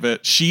hugest fan of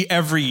it. She,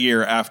 every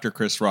year after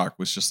Chris Rock,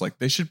 was just like,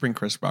 they should bring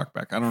Chris Rock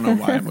back. I don't know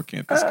why I'm looking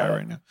at this guy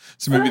right now.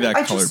 So maybe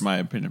that colored my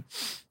opinion.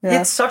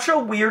 It's such a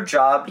weird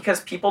job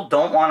because people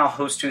don't want a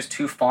host who's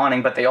too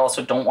fawning, but they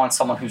also don't want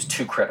someone who's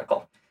too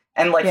critical.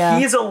 And like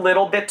he's a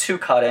little bit too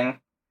cutting.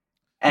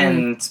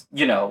 And,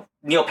 you know,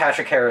 Neil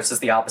Patrick Harris is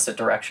the opposite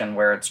direction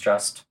where it's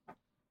just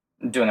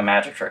doing a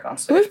magic trick on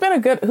stage.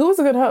 Who was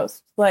a good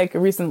host, like,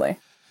 recently?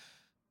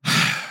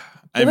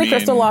 Billy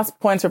Crystal lost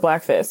points for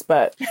blackface,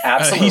 but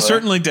absolutely. He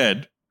certainly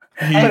did.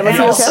 And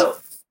also,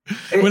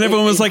 when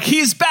everyone was like,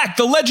 he's back,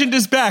 the legend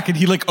is back, and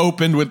he like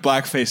opened with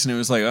blackface, and it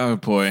was like, oh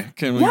boy,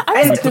 can we? Yeah,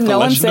 I was like, did no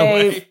one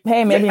say,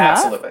 hey, maybe not?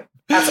 Absolutely.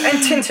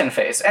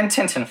 And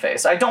Tintin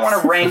Face. I don't want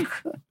to rank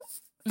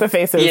the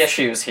faces, the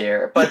issues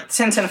here, but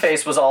Tintin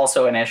Face was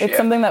also an issue. It's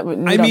something that we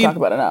don't talk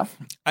about enough.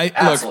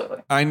 Absolutely.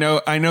 Look, I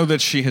know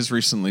that she has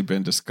recently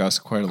been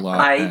discussed quite a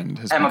lot and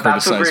has been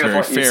about criticized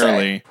very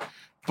fairly.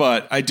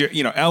 But I do,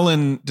 you know,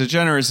 Ellen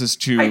DeGeneres'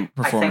 two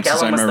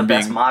performances I remember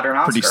being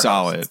pretty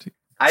solid.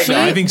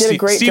 I think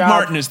Steve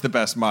Martin is the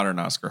best modern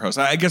Oscar host.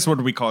 I guess what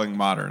are we calling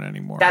modern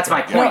anymore? That's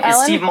my point.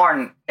 Steve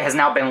Martin has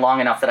now been long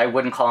enough that I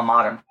wouldn't call him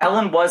modern.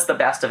 Ellen was the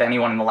best of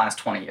anyone in the last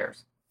 20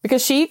 years.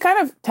 Because she kind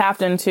of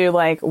tapped into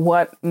like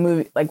what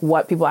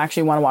people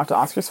actually want to watch the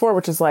Oscars for,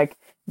 which is like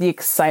the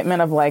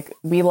excitement of like,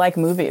 we like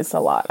movies a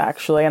lot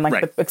actually, and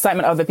like the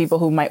excitement of the people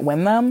who might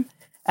win them.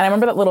 And I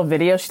remember that little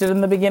video she did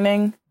in the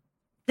beginning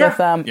with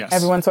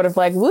everyone sort of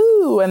like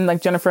woo, and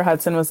like Jennifer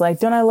Hudson was like,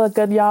 "Don't I look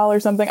good, y'all?" or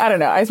something. I don't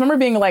know. I just remember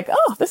being like,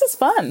 "Oh, this is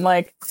fun!"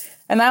 Like,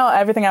 and now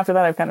everything after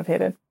that I've kind of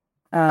hated.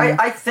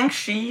 I think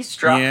she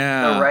struck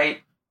the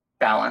right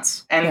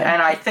balance. And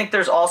I think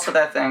there's also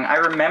that thing. I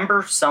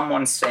remember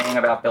someone saying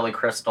about Billy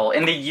Crystal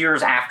in the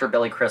years after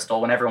Billy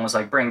Crystal, when everyone was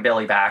like, bring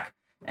Billy back.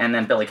 And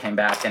then Billy came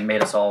back and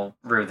made us all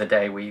rue the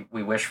day we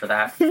wish for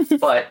that.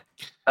 But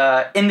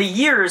in the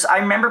years, I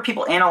remember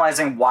people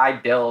analyzing why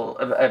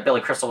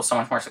Billy Crystal was so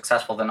much more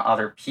successful than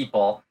other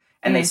people.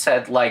 And they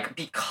said, like,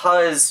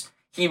 because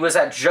he was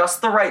at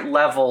just the right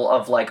level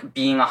of, like,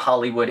 being a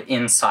Hollywood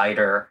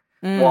insider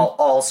while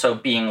also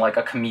being, like,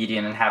 a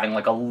comedian and having,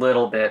 like, a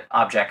little bit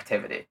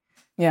objectivity.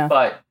 Yeah.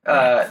 But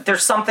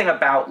there's something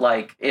about,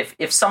 like,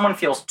 if someone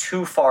feels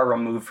too far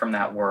removed from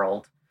that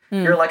world,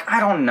 you're like, I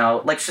don't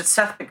know. Like, should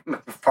Seth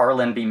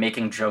MacFarlane be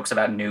making jokes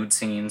about nude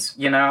scenes,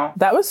 you know?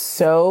 That was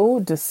so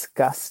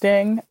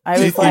disgusting. I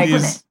was like,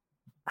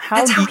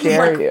 how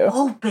dare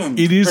you?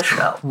 It is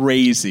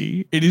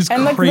crazy. It is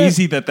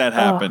crazy that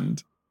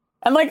happened.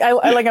 And like, I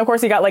like, of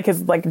course, he got like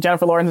his like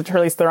Jennifer Lawrence and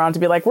Charlize Theron to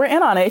be like, we're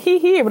in on it,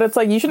 hee. But it's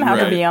like, you shouldn't have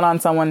to be in on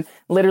someone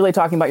literally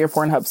talking about your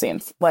Pornhub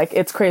scenes. Like,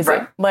 it's crazy.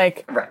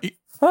 Like,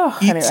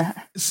 anyway.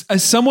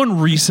 Someone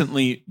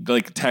recently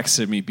like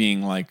texted me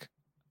being like,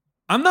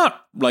 I'm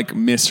not like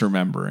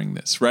misremembering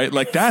this, right?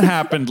 Like that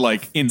happened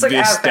like in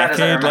this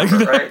decade, like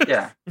right?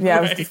 Yeah,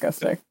 it was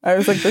disgusting. I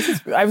was like,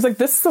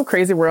 this is a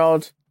crazy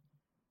world.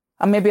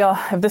 Maybe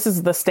if this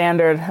is the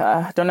standard,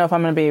 don't know if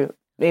I'm going to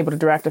be able to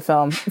direct a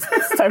film.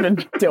 It's time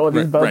to deal with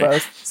these bobos.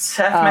 Right.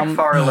 Seth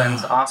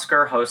MacFarlane's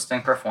Oscar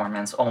hosting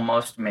performance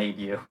almost made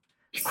you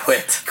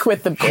quit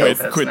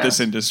this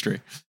industry.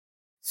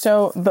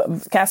 So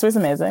the Castaway's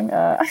amazing.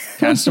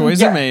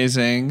 Castaway's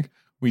amazing.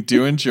 We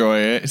do enjoy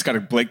it. It's got a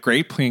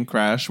great plane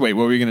crash. Wait,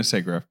 what were you going to say,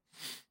 Griff?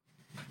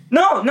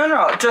 No.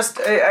 Just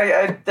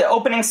the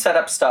opening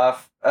setup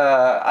stuff.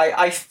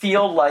 I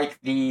feel like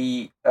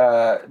the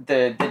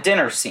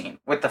dinner scene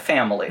with the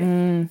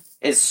family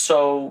is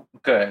so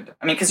good.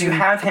 I mean, because you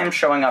have him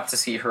showing up to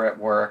see her at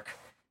work.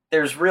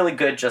 There's really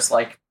good, just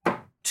like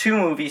two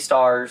movie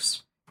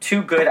stars,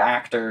 two good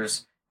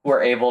actors who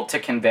are able to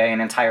convey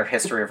an entire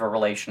history of a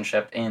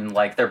relationship in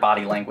like their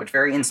body language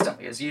very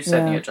instantly, as you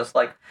said, Nia, just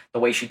like the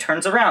way she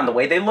turns around, the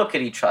way they look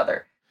at each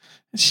other.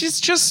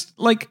 She's just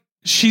like,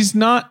 she's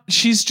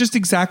just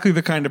exactly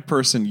the kind of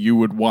person you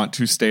would want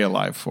to stay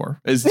alive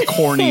for, as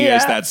corny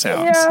as that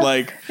sounds.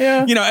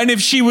 You know, and if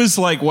she was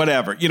like,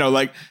 whatever, you know,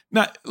 like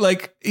not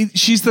like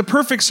she's the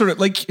perfect sort of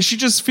like, she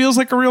just feels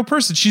like a real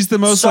person. She's the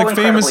most like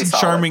famous and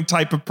charming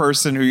type of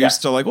person who you're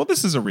still like, well,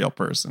 this is a real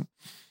person.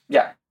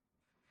 Yeah.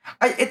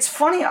 It's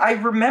funny. I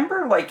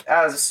remember, like,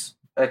 as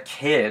a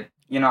kid,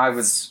 you know, I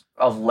was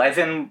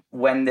 11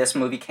 when this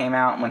movie came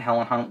out and when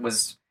Helen Hunt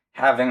was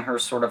having her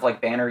sort of,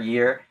 like, banner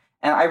year.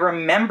 And I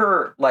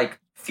remember, like,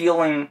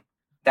 feeling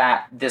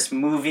that this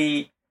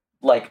movie,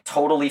 like,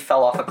 totally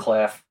fell off a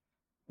cliff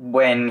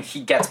when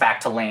he gets back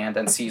to land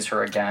and sees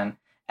her again.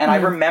 And I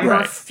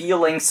remember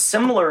feeling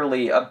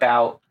similarly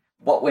about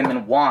What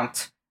Women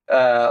Want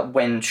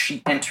when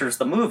she enters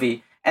the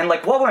movie. And,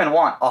 like, What Women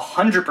Want,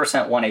 100%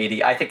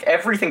 180. I think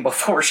everything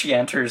before she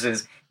enters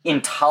is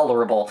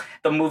intolerable.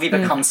 The movie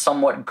becomes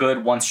somewhat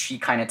good once she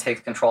kind of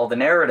takes control of the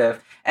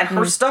narrative. And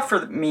her stuff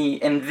for me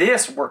in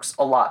this works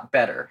a lot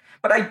better.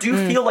 But I do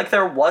feel like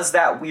there was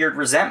that weird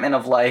resentment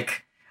of,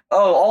 like,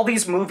 all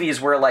these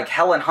movies where like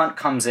Helen Hunt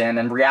comes in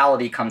and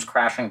reality comes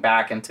crashing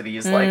back into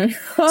these like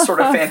sort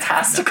of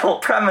fantastical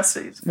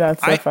premises.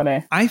 That's so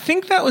funny. I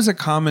think that was a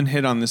common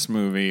hit on this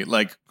movie.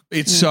 Like,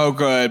 it's so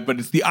good, but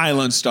it's the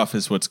island stuff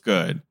is what's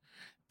good.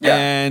 Yeah.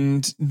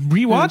 And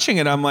rewatching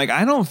it, I'm like,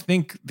 I don't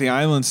think the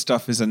island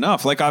stuff is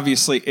enough. Like,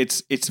 obviously,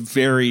 it's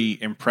very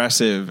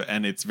impressive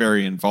and it's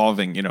very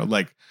involving, you know,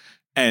 like,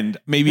 and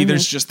maybe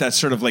there's just that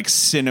sort of like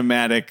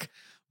cinematic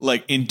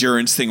like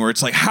endurance thing where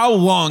it's like, how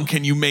long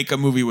can you make a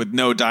movie with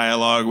no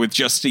dialogue, with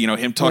just, you know,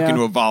 him talking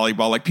to a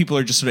volleyball? Like, people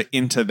are just sort of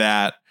into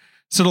that.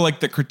 Sort of like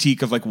the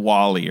critique of like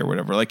WALL-E or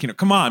whatever. Like, you know,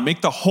 come on,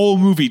 make the whole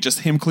movie just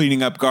him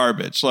cleaning up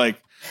garbage.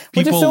 Like,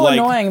 which is so like,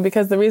 annoying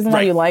because the reason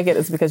why you like it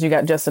is because you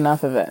got just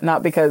enough of it,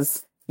 not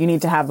because you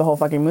need to have the whole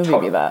fucking movie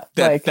be that.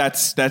 Like,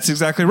 that's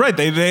exactly right.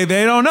 They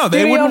don't know.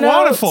 They wouldn't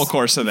want a full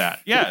course of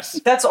that. Yes.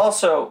 That's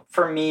also,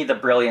 for me, the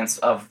brilliance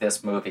of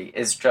this movie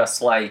is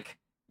just like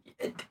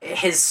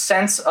his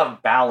sense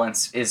of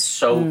balance is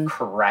so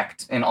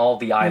correct in all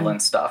the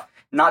island stuff.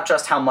 Not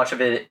just how much of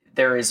it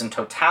there is in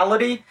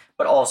totality,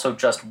 but also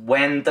just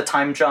when the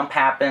time jump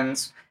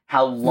happens,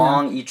 how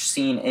long each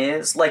scene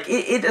is. Like,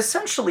 it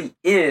essentially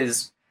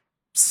is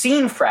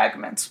scene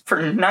fragments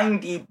for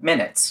 90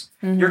 minutes.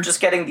 You're just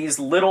getting these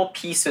little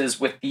pieces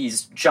with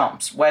these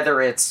jumps,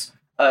 whether it's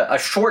a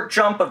short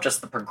jump of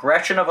just the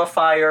progression of a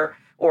fire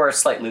or a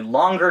slightly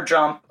longer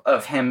jump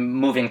of him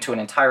moving to an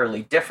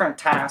entirely different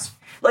task.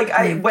 Like,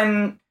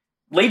 when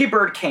Lady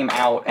Bird came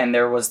out and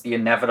there was the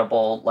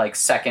inevitable, like,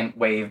 second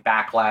wave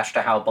backlash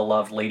to how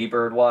beloved Lady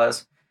Bird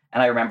was,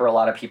 and I remember a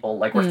lot of people,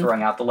 like, were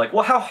throwing out the, like,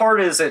 well, how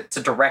hard is it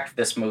to direct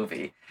this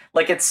movie?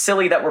 Like, it's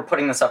silly that we're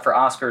putting this up for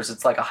Oscars.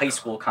 It's like a high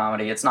school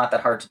comedy. It's not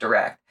that hard to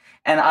direct.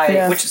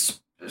 And which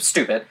is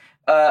stupid.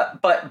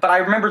 But I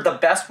remember the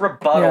best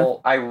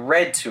rebuttal I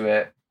read to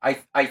it.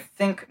 I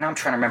think, now I'm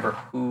trying to remember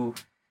who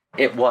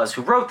it was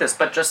who wrote this,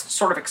 but just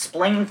sort of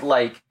explained,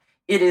 like,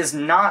 it is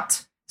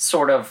not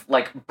sort of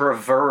like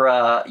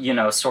bravura, you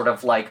know, sort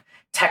of like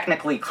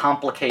technically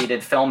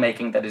complicated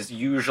filmmaking that is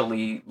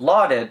usually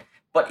lauded,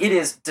 but it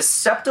is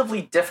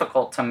deceptively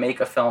difficult to make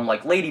a film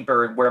like Lady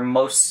Bird where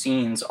most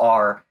scenes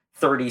are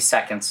 30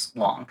 seconds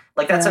long.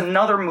 Like, that's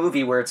another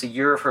movie where it's a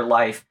year of her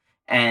life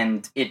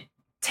and it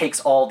takes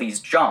all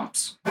these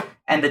jumps.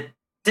 And the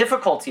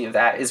difficulty of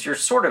that is you're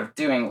sort of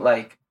doing,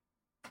 like,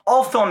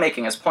 all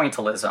filmmaking is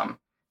pointillism,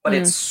 but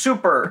it's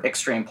super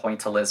extreme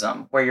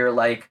pointillism where you're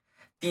like,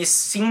 these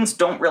scenes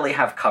don't really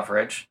have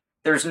coverage.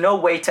 There's no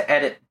way to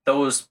edit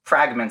those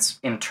fragments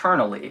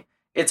internally.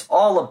 It's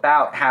all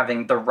about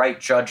having the right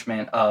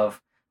judgment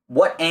of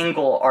what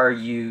angle are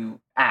you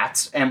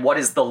at and what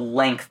is the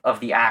length of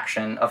the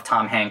action of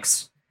Tom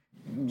Hanks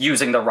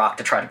using the rock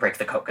to try to break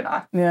the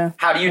coconut. Yeah.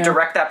 How do you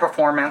direct that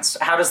performance?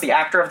 How does the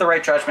actor have the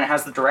right judgment? How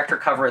does the director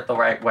cover it the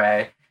right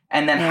way?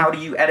 And then how do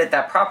you edit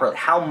that properly?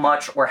 How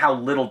much or how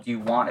little do you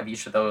want of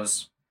each of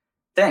those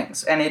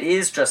things? And it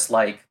is just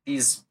like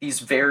these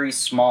very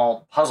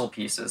small puzzle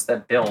pieces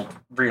that build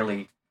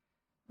really,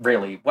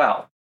 really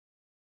well.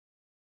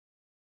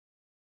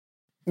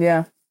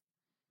 Yeah.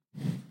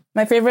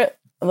 My favorite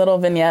little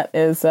vignette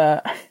is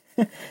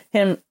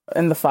him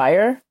in the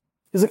fire.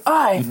 He's like,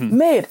 I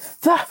made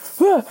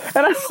the...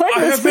 And I'm like,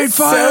 I have made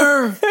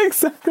fire!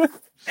 Exactly.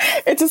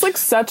 It's just like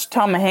such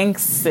Tom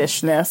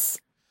Hanks-ishness.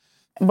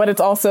 But it's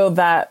also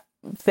that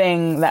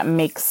thing that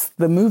makes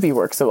the movie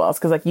work so well. It's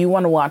because, like, you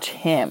want to watch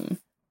him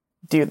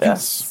do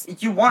this.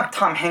 You want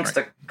Tom Hanks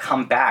to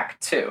come back,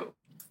 too.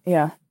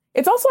 Yeah.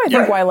 It's also, I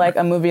think, why, like,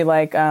 a movie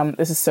like,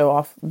 this is so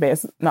off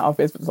base, not off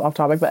base, but off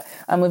topic, but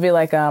a movie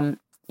like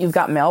You've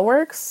Got Mail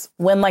works,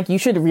 when, like, you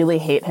should really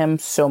hate him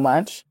so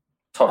much.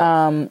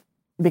 Totally.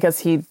 Because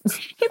he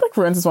like,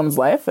 ruins this woman's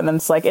life, and then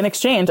it's like, in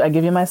exchange, I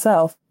give you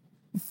myself.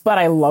 But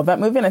I love that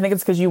movie, and I think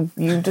it's because you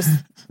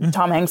just,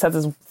 Tom Hanks has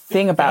this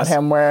thing about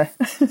him where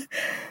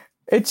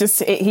it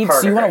just, you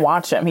want to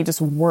watch him. He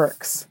just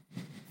works.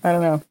 I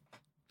don't know.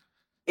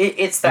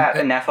 It's that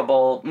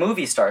ineffable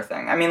movie star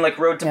thing. I mean, like,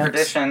 Road to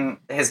Perdition,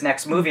 his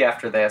next movie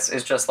after this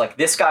is just like,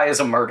 this guy is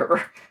a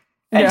murderer.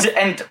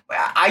 And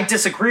I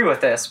disagree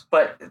with this,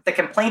 but the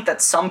complaint that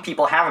some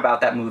people have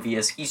about that movie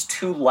is he's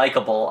too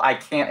likable. I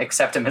can't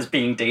accept him as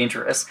being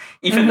dangerous,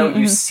 even though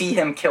you see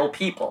him kill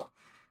people.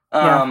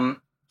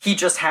 He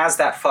just has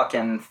that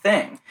fucking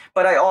thing.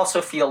 But I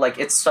also feel like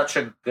it's such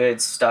a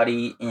good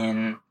study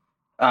in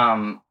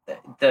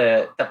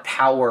the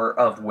power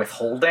of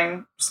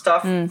withholding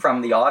stuff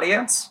from the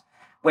audience.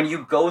 When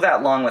you go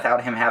that long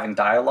without him having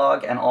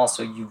dialogue, and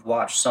also you've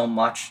watched so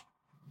much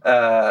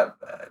of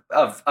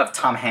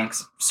Tom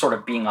Hanks sort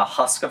of being a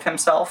husk of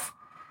himself,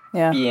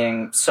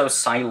 being so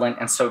silent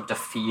and so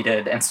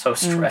defeated and so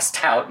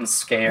stressed out and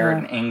scared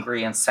and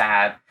angry and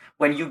sad.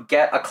 When you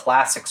get a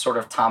classic sort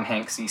of Tom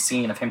Hanksy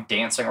scene of him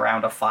dancing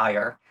around a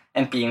fire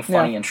and being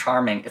funny and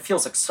charming, it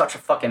feels like such a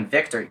fucking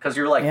victory, because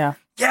you're like,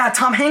 yeah,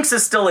 Tom Hanks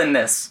is still in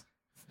this.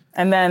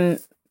 And then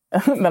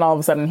all of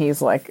a sudden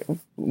he's like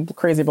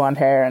crazy blonde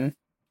hair and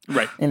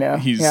you know,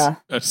 he's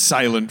a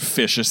silent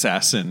fish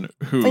assassin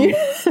who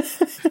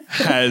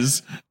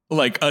has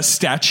like a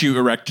statue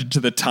erected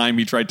to the time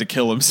he tried to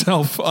kill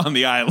himself on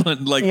the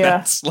island. Like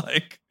that's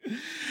like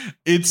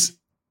it's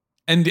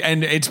and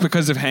it's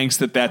because of Hanks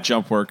that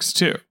jump works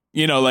too.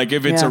 You know, like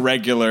if it's a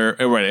regular,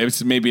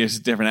 maybe it's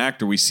a different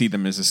actor, we see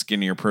them as a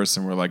skinnier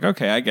person. We're like,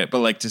 okay, I get it. But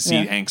like to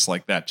see Hanks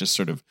like that just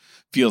sort of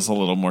feels a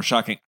little more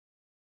shocking.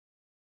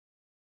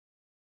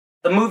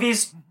 The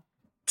movie's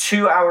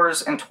 2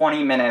 hours and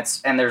 20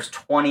 minutes, and there's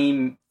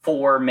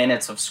 24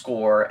 minutes of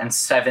score, and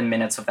 7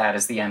 minutes of that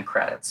is the end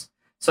credits.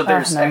 So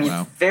there's,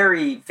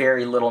 very,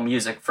 very little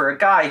music for a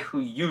guy who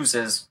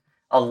uses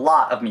a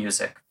lot of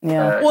music.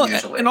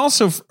 Usually. And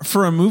also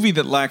for a movie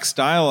that lacks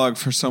dialogue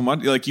for so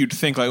much, like you'd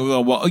think like,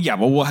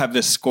 we'll have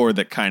this score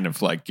that kind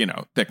of like, you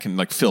know, that can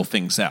like fill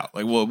things out.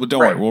 Like, well, don't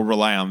worry, we'll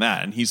rely on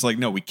that. And he's like,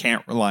 no, we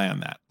can't rely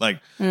on that.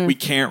 Like, we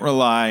can't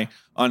rely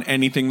on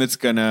anything that's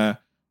gonna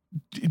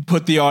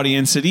put the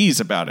audience at ease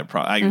about it.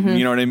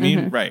 You know what I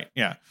mean? Right.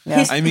 Yeah.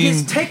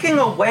 He's taking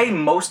away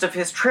most of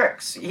his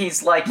tricks.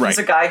 He's like, he's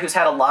a guy who's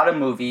had a lot of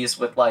movies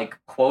with like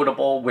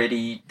quotable,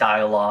 witty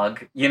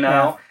dialogue, you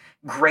know,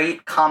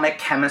 great comic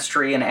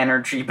chemistry and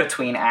energy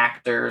between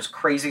actors,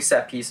 crazy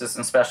set pieces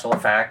and special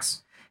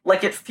effects.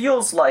 Like, it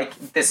feels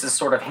like this is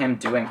sort of him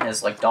doing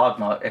his like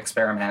Dogma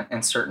experiment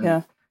in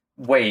certain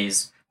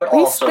ways, but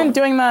he's been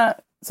doing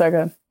that. So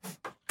good.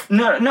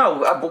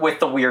 No, with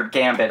the weird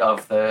gambit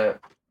of the,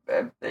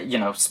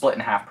 split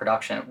in half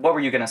production. What were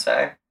you going to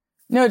say?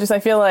 No, just I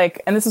feel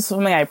like, and this is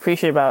something I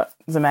appreciate about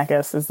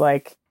Zemeckis, is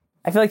like,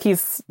 I feel like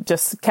he's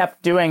just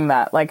kept doing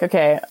that. Like,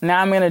 okay, now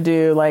I'm going to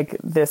do like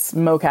this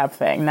mocap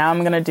thing. Now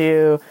I'm going to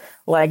do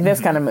like this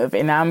kind of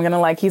movie. Now I'm going to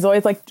like, he's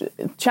always like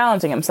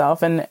challenging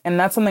himself. And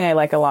that's something I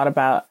like a lot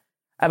about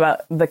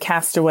the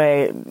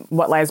Castaway,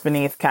 What Lies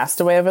Beneath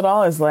Castaway of it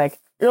all, is like,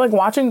 you're like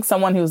watching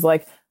someone who's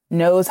like,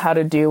 knows how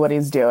to do what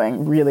he's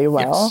doing really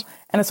well. Yes.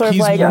 And it's sort of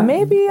like,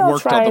 maybe I'll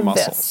try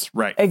this.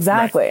 Right.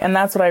 Exactly. Right. And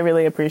that's what I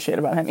really appreciate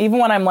about him. Even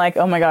when I'm like,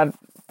 oh my God,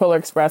 Polar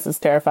Express is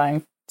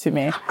terrifying to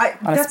me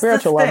on a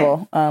spiritual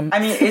level. I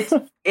mean,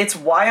 it's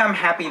why I'm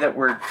happy that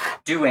we're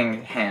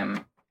doing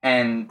him.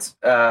 And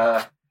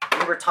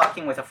we were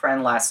talking with a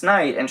friend last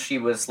night, and she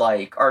was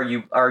like, are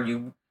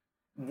you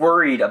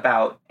worried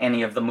about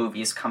any of the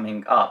movies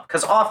coming up?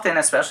 Because often,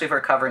 especially if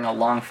we're covering a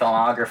long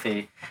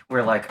filmography,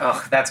 we're like,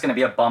 oh, that's going to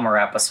be a bummer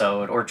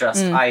episode, or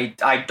just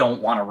I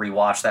don't want to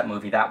rewatch that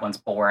movie, that one's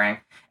boring.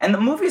 And the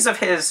movies of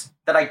his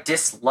that I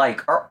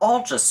dislike are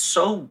all just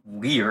so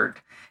weird,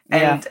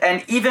 and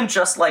even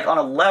just like on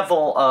a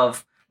level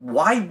of,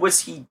 why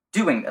was he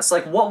doing this?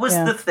 Like, what was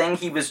the thing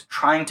he was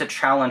trying to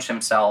challenge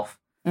himself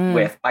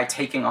with by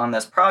taking on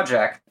this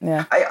project?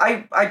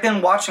 I've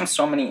been watching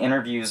so many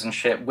interviews and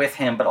shit with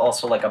him, but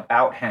also like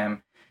about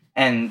him,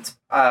 and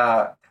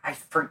I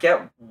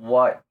forget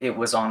what it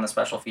was on the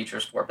special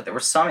features for, but there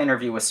was some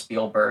interview with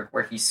Spielberg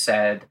where he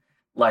said,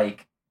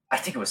 like, I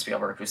think it was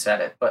Spielberg who said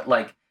it, but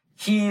like,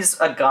 he's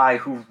a guy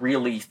who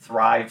really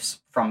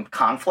thrives from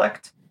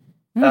conflict,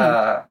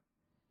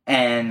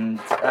 and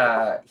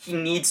he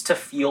needs to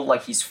feel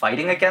like he's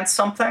fighting against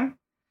something.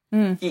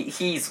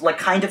 He's like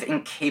kind of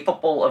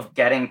incapable of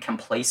getting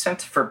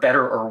complacent, for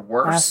better or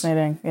worse,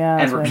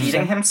 and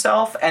repeating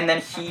himself. And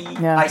then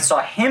I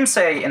saw him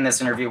say in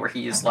this interview where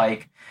he is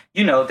like,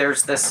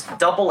 there's this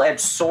double-edged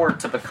sword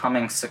to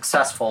becoming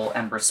successful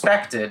and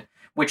respected,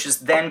 which is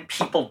then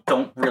people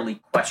don't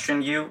really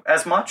question you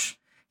as much.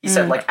 He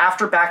said, like,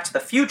 after Back to the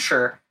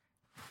Future,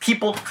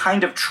 people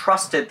kind of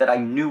trusted that I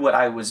knew what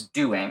I was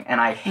doing, and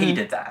I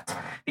hated that,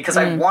 because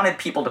I wanted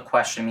people to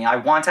question me. I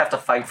wanted to have to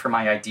fight for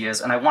my ideas,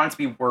 and I wanted to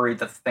be worried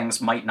that things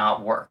might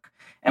not work.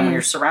 And when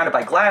you're surrounded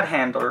by glad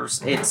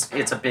handlers,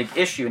 it's a big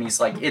issue. And he's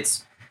like,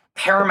 it's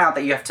paramount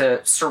that you have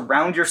to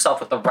surround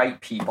yourself with the right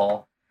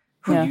people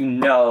who you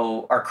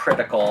know are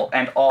critical,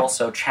 and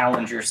also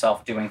challenge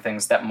yourself doing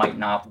things that might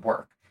not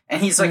work.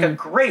 And he's like a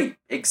great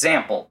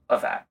example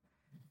of that.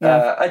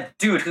 A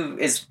dude who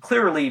is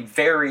clearly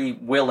very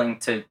willing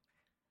to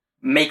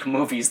make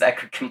movies that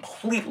could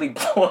completely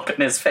blow up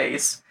in his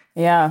face.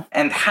 Yeah.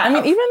 And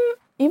I mean,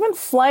 even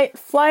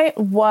Flight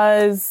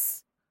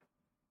was...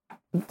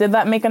 Did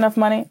that make enough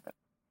money?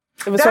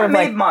 It was sort of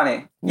made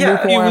money.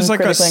 Yeah. It was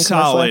like a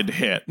solid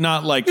hit.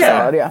 Not like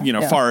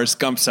Forrest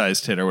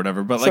Gump-sized hit or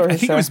whatever. But like, I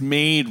think it was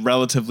made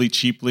relatively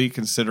cheaply,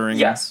 considering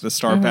the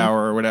star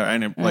power or whatever.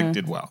 And it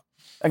did well.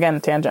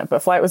 Again, tangent,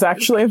 but Flight was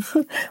actually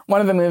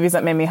one of the movies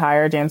that made me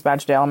hire James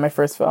Badge Dale in my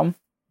first film.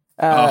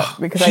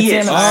 Because I see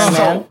him in Iron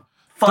Man.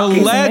 The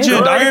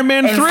legend, Iron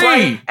Man 3.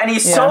 Flight, and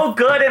he's so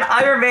good in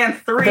Iron Man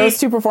 3. Those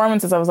two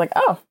performances, I was like,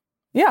 oh,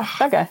 yeah,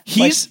 that guy.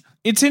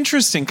 It's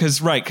interesting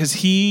because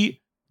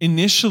he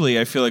initially,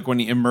 I feel like when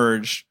he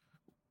emerged,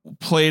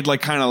 played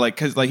like kind of like,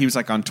 because like he was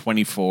like on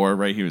 24,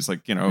 right? He was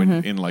like,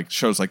 in like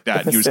shows like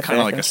that. He was kind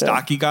of like a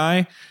stocky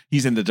guy.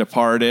 He's in The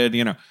Departed,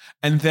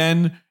 and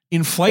then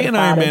in Flight and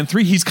Iron Man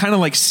 3, he's kind of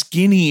like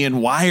skinny and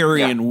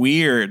wiry and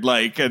weird.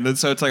 Like, and then,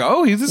 so it's like,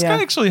 oh, this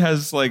guy actually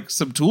has like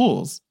some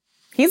tools.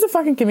 He's a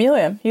fucking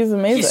chameleon. He's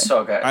amazing. He's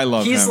so good. I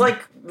love him. He's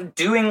like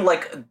doing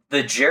like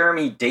the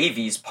Jeremy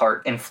Davies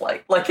part in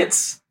Flight. Like,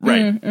 it's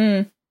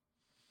right.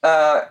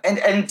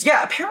 And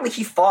yeah, apparently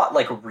he fought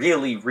like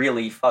really,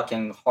 really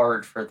fucking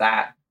hard for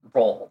that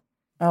role.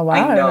 Oh wow!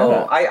 I know.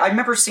 that. I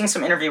remember seeing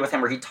some interview with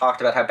him where he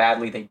talked about how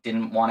badly they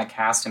didn't want to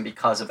cast him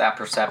because of that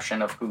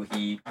perception of who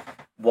he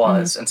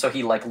was, and so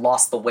he like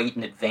lost the weight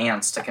in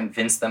advance to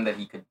convince them that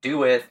he could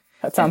do it.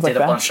 That sounds and like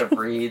did a bunch of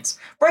reads,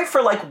 right,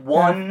 for like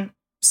one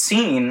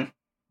scene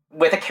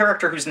with a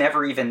character who's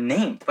never even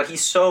named, but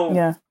he's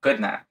so good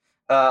in that.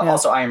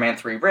 Also, Iron Man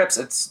 3 rips.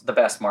 It's the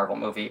best Marvel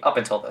movie up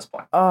until this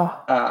point.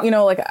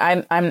 Like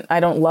I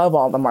don't love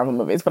all the Marvel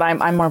movies, but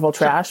I'm Marvel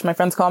trash. My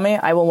friends call me.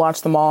 I will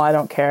watch them all. I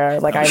don't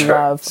care. Like I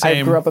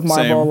grew up with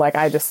Marvel. Like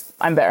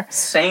I'm there.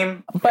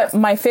 Same. But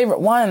my favorite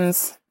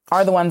ones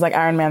are the ones like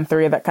Iron Man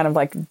 3 that kind of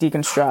like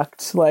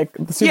deconstruct like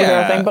the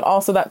superhero thing, but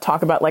also that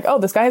talk about like, oh,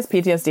 this guy has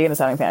PTSD and is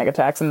having panic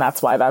attacks, and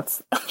that's why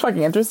that's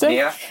fucking interesting.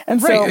 Yeah.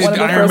 And so one of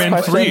the Iron first Man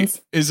questions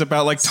 3 is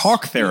about like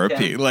talk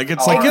therapy. Like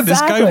it's this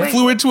Exactly. guy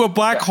flew into a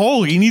black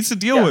hole. He needs to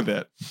deal with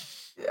it.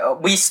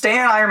 We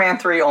stand Iron Man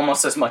 3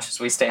 almost as much as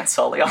we stand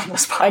Sully on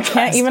this podcast. I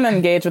can't even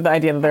engage with the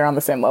idea that they're on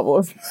the same level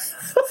as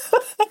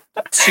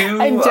Two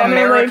I genuinely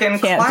American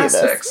can't do this.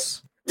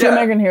 classics. Two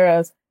American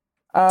heroes.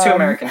 Two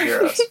American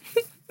heroes.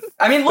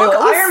 I mean, look,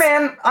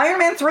 Iron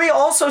Man 3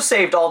 also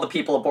saved all the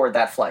people aboard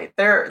that flight.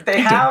 There's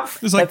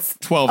like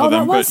 12 of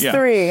them, that was but yeah.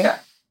 3. Yeah.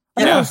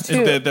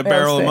 The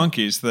barrel of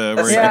monkeys, where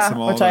he gets them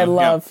all. Which I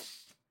love.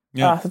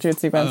 Yeah. Such a good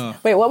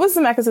sequence. Wait, what was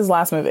Zemeckis'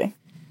 last movie?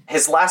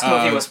 His last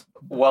movie was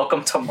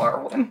Welcome to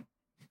Marwen.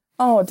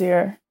 Oh,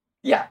 dear.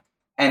 Yeah.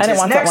 And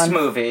his next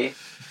movie,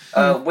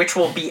 which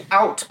will be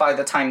out by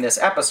the time this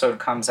episode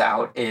comes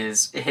out,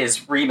 is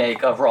his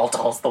remake of Roald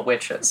Dahl's The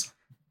Witches.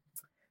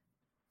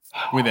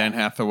 With Anne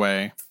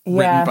Hathaway.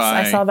 Yes,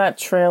 I saw that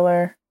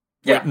trailer.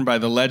 Written by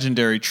the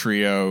legendary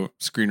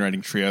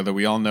screenwriting trio that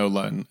we all know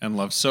and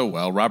love so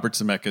well. Robert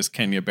Zemeckis,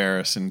 Kenya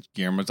Barris, and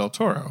Guillermo del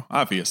Toro,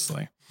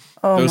 obviously.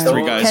 Oh, those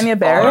three guys. Kenya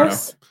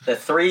Barris? The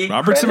three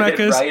Robert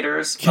Zemeckis,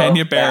 writers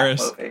Kenya of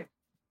Barris, that movie.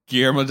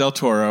 Guillermo del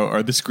Toro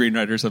are the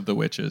screenwriters of The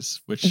Witches.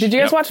 Did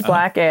you guys watch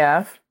Black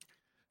AF?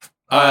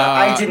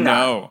 I did not.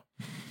 No.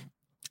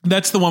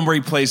 That's the one where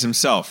he plays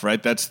himself,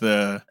 right? That's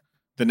the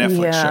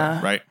Netflix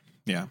show, right?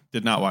 Yeah,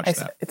 did not watch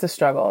that. It's a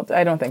struggle.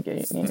 I don't think you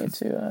need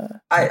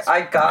to.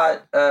 I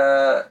got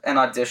an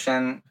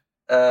audition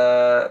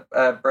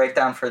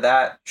breakdown for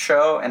that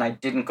show, and I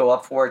didn't go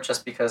up for it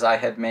just because I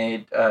had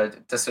made a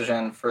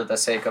decision for the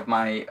sake of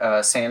my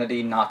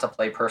sanity not to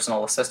play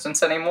personal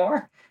assistants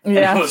anymore.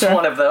 Yeah, and it was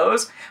one of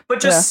those. But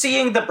just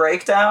seeing the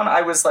breakdown,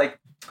 I was like,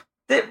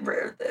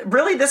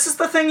 really, this is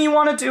the thing you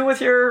want to do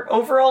with your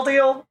overall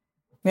deal?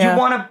 Yeah. You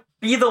want to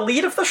be the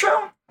lead of the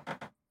show?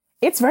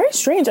 It's very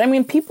strange. I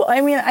mean,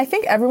 I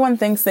think everyone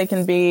thinks they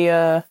can be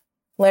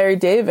Larry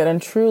David, and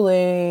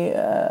truly,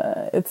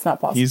 it's not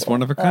possible. He's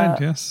one of a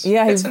kind, yes.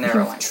 Yeah, he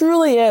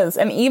truly is.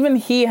 And even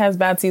he has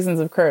bad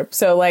seasons of Curb.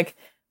 So, like,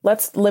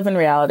 let's live in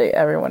reality,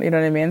 everyone. You know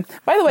what I mean?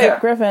 By the way,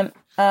 Griffin,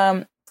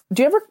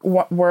 do you ever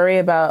worry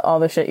about all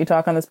the shit you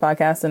talk on this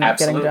podcast and not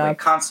getting jobs?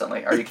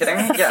 Constantly. Are you kidding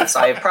me? Yes,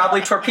 I have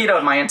probably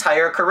torpedoed my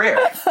entire career.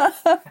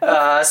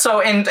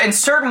 So in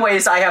certain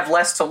ways, I have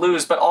less to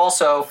lose, but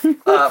also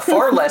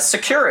far less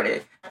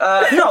security.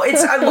 No,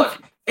 it's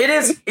look. It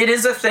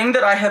is a thing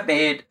that I have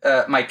made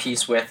my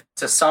peace with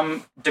to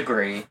some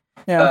degree.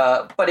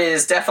 Yeah. But it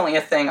is definitely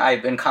a thing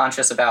I've been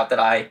conscious about that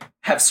I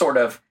have sort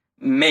of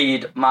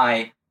made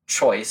my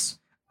choice.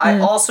 I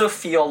also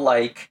feel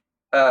like.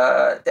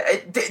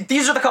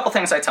 These are the couple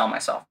things I tell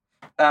myself.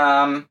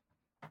 One,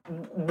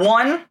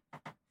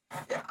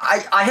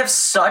 I have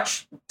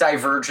such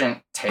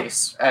divergent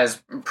tastes,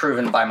 as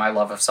proven by my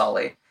love of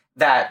Sully,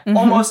 that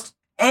almost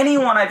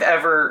anyone I've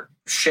ever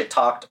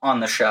shit-talked on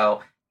the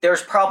show,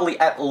 there's probably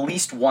at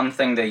least one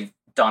thing they've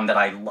done that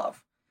I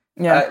love.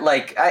 Yeah.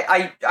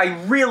 I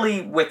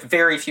really, with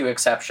very few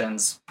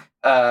exceptions,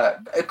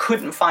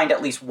 couldn't find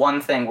at least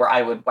one thing where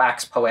I would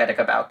wax poetic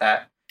about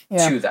that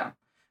to them.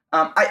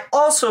 I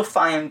also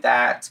find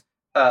that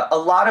a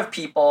lot of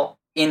people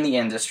in the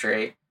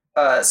industry,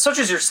 such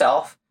as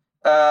yourself,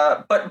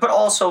 but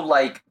also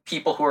like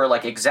people who are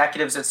like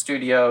executives at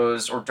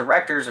studios or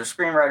directors or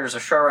screenwriters or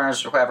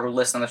showrunners or whoever who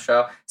listen to the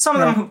show, some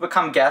of them who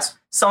become guests,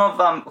 some of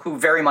them who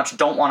very much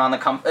don't want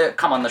to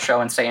come on the show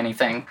and say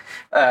anything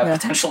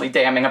potentially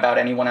damning about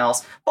anyone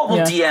else, but will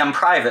DM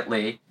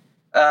privately.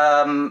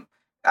 I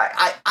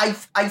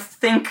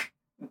think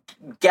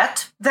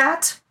get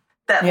that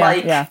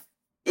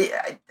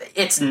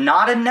it's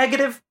not a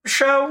negative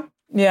show.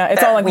 Yeah,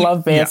 it's all like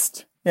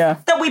love-based. Yeah.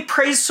 That we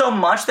praise so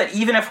much that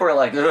even if we're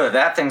like, ugh,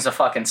 that thing's a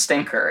fucking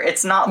stinker,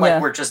 it's not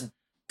like we're just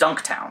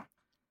Dunktown.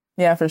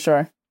 Yeah, for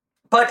sure.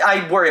 But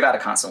I worry about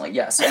it constantly,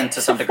 yes. And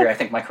to some degree, I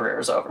think my career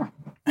is over.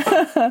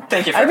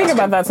 Thank you for I think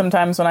about that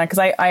sometimes because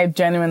I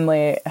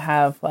genuinely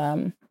have,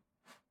 I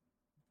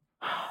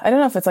don't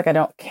know if it's like I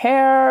don't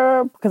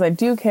care, because I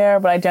do care,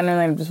 but I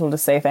genuinely just want to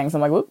say things.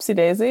 I'm like, whoopsie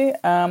daisy.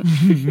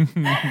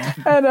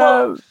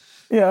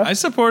 Yeah, I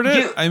support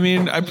it. I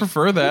mean, I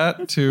prefer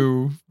that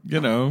to,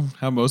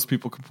 how most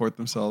people comport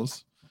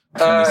themselves.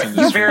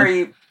 You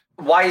very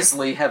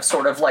wisely have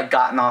sort of like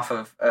gotten off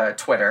of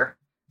Twitter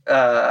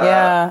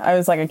I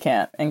was like, I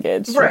can't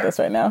engage with this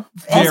right now.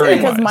 Also Very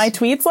because wise. my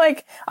tweets,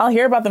 like, I'll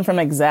hear about them from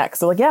execs.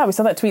 So like, yeah, we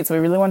saw that tweet, so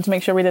we really wanted to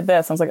make sure we did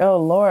this. I was like, oh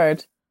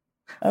Lord.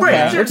 Okay.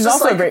 Right, Which is just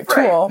also like, a great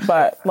right. tool,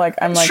 but like,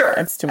 I'm like, Sure.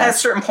 it's too At a much.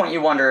 certain point,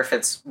 you wonder if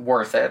it's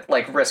worth it,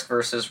 like risk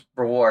versus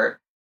reward.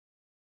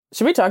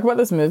 Should we talk about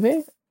this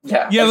movie?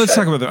 Yeah. Yeah, let's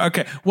okay. talk about that.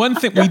 Okay, one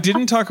thing we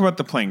didn't talk about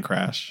the plane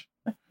crash.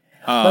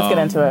 Let's get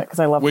into it because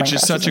I love which plane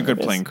is such crashes a in good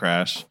movies. plane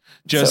crash.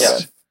 So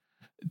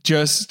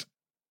Just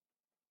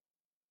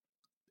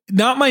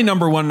not my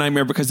number one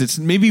nightmare, because it's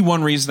maybe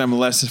one reason I'm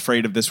less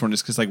afraid of this one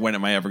is because, like, when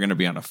am I ever going to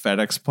be on a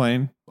FedEx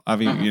plane? I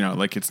mean, you know,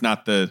 like, it's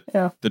not the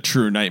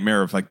true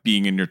nightmare of like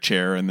being in your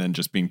chair and then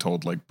just being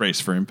told like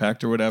brace for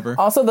impact or whatever.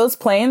 Also, those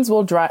planes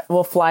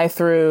will fly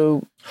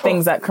through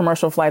things that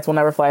commercial flights will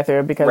never fly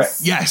through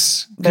because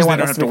Yes, they because they want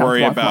don't us have to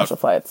worry about commercial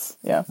flights.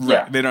 Yeah,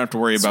 right. They don't have to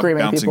worry about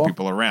Screaming bouncing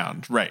people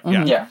around. Right.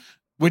 Mhm. Yeah.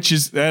 Which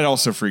is, that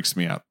also freaks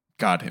me out.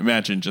 God,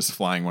 imagine just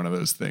flying one of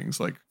those things.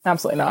 Like,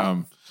 absolutely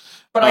not.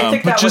 But I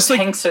think but that just was like-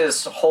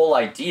 Hanks's whole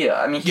idea.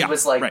 I mean, he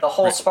was like, the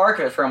whole spark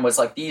of it for him was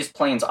like, these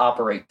planes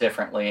operate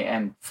differently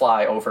and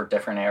fly over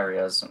different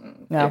areas,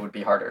 and it would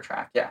be harder to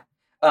track. Yeah.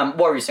 What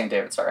were you saying,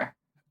 David? Sorry.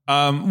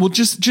 Well,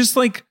 just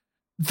like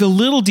the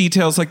little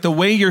details, like the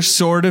way you're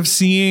sort of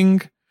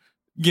seeing,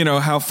 you know,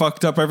 how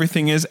fucked up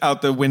everything is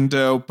out the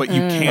window, but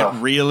you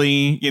can't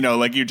really, you know,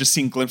 like you're just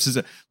seeing glimpses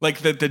of, like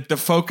the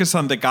focus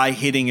on the guy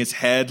hitting his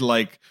head,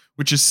 like,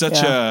 which is such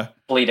a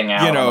bleeding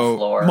out, you know, on the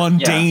floor.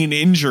 mundane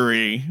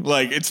injury.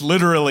 Like, it's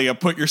literally a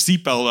put your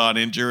seatbelt on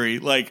injury.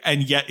 Like,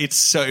 and yet it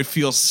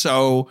feels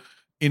so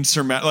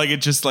insurmountable. Like, it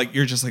just like,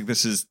 you're just like,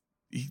 this is,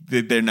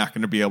 they're not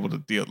going to be able to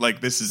deal.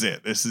 Like, this is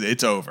it.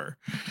 It's over.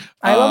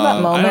 I love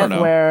that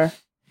moment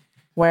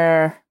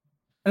where,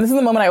 and this is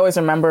the moment I always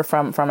remember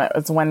from it.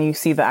 It's when you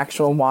see the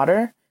actual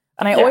water,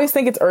 and I always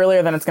think it's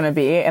earlier than it's going to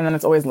be, and then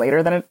it's always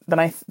later than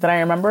I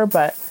remember.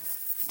 But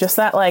just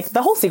that, like,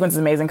 the whole sequence is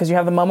amazing because you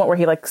have the moment where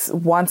he like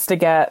wants to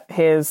get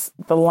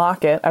the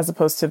locket as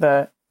opposed to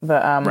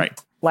the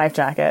life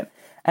jacket,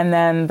 and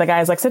then the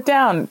guy's like, sit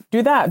down,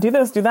 do that, do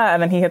this, do that,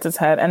 and then he hits his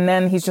head, and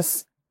then he's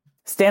just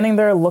standing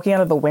there looking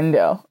out of the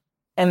window,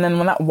 and then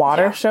when that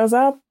water shows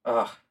up,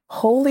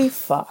 holy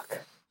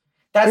fuck!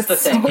 That's the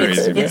thing.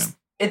 Crazy,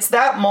 it's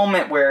that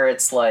moment where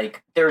it's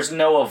like there's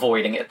no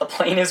avoiding it. The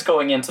plane is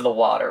going into the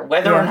water,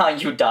 whether or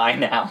not you die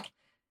now.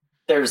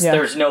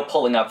 There's no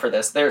pulling up for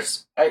this.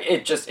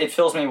 It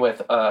fills me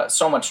with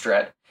so much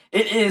dread.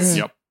 It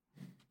is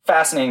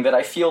fascinating that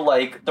I feel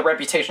like the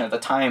reputation at the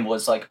time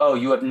was like, oh,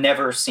 you have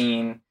never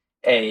seen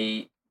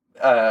a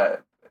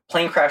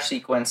plane crash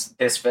sequence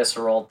this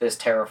visceral, this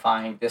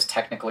terrifying, this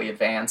technically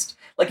advanced.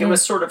 Like, it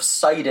was sort of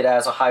cited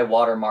as a high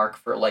watermark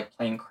for like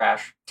plane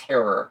crash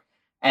terror.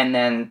 And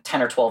then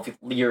 10 or 12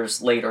 years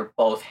later,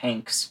 both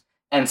Hanks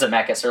and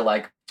Zemeckis are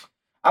like,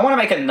 I want to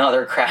make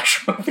another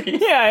crash movie.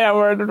 Yeah,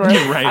 word.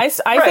 Right.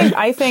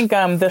 I think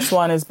this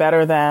one is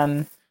better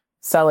than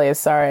Sully's.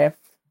 Sorry.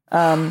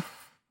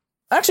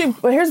 Actually,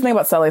 but here's the thing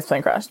about Sully's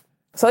plane crash.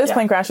 Sully's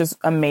plane crash is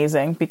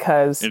amazing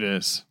because it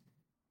is.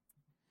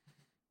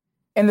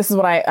 And this is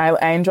what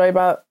I enjoy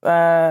about.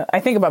 I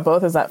think about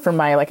both is that for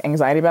my like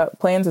anxiety about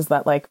planes is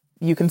that like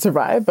you can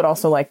survive, but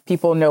also like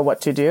people know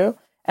what to do.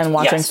 And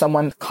watching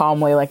someone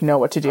calmly like know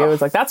what to do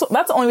is like that's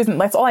the only reason.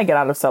 That's all I get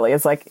out of Sully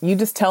is like you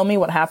just tell me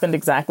what happened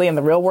exactly in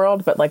the real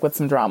world, but like with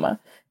some drama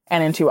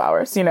and in 2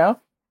 hours, you know.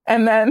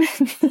 And then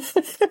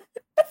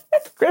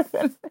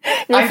Griffin,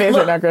 your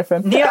favorite now,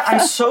 Griffin. Nia,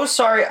 I'm so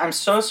sorry.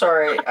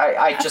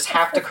 I just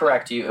have to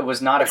correct you. It was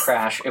not a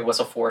crash. It was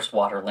a forced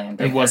water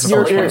landing. It was.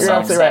 You're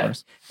absolutely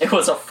right. It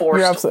was a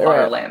forced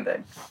water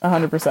landing.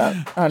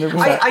 100%.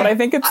 But I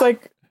think it's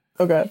like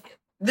okay.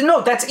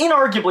 No, that's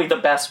inarguably the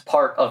best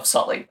part of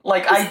Sully.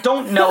 Like, I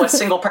don't know a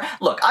single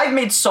Look, I've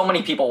made so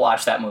many people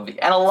watch that movie,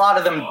 and a lot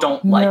of them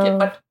don't like it,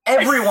 but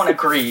everyone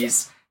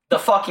agrees the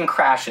fucking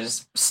crash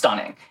is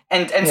stunning.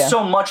 And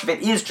so much of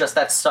it is just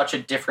that's such a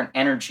different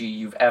energy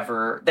you've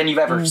ever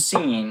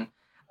seen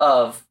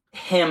of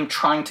him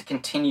trying to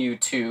continue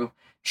to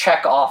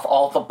check off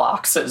all the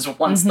boxes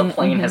once the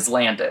plane has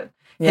landed.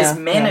 His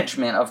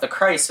management of the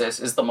crisis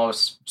is the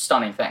most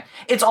stunning thing.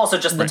 It's also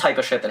just the type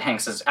of shit that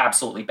Hanks is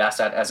absolutely best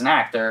at as an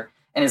actor,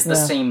 and is the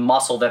same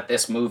muscle that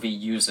this movie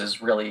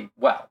uses really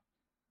well.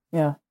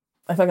 Yeah.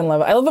 I fucking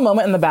love it. I love the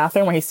moment in the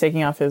bathroom where he's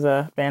taking off his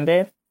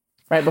Band-Aid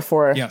right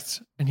before.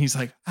 Yes. And he's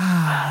like,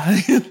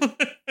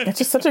 It's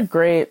just such a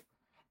great,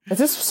 it's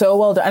just so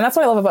well done. And that's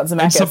what I love about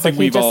Zemeckis. And something like,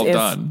 we've all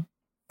done.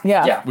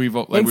 Yeah. We've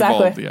all,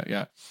 exactly.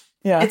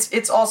 Yeah.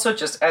 It's also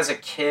just as a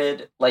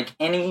kid, like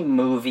any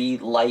movie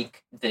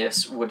like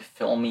this would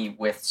fill me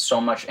with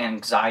so much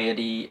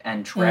anxiety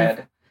and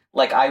dread.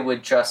 Like I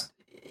would just,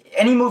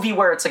 any movie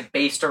where it's like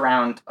based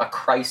around a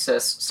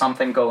crisis,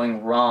 something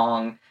going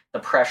wrong, the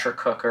pressure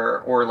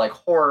cooker, or like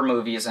horror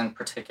movies in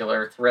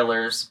particular,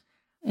 thrillers,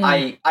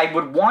 I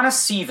would want to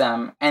see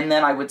them, and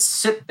then I would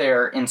sit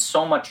there in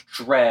so much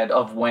dread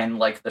of when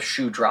like the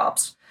shoe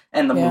drops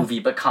and the movie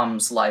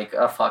becomes like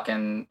a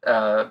fucking,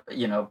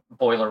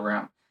 boiler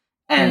room.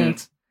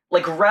 And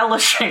like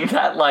relishing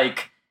that,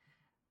 like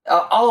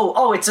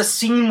It's a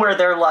scene where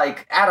they're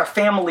like at a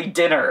family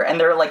dinner and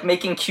they're like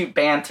making cute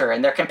banter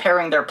and they're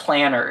comparing their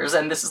planners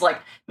and this is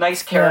like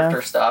nice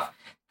character stuff.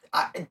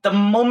 The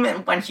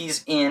moment when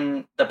he's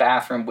in the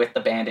bathroom with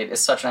the Band-Aid is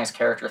such a nice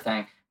character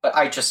thing. But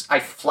I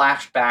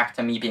flashed back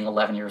to me being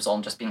 11 years old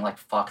and just being like,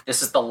 fuck,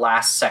 this is the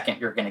last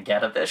second you're going to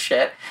get of this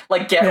shit.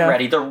 Like, get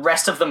ready. The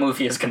rest of the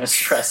movie is going to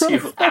stress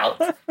you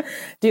out.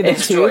 Dude,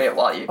 enjoy it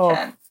while you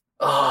can.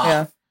 Oh.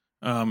 Yeah.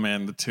 Oh,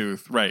 man, the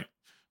tooth. Right.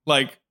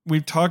 Like,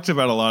 we've talked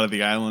about a lot of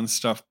the island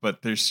stuff,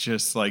 but there's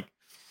just like,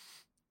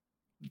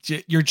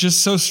 you're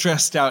just so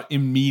stressed out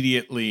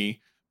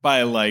immediately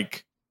by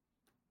like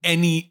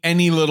any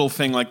little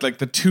thing, like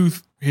the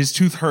tooth. His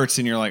tooth hurts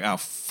and you're like, oh,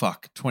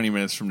 fuck, 20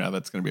 minutes from now,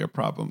 that's going to be a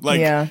problem.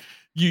 Like,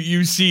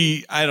 you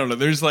see, I don't know,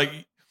 there's like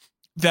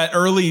that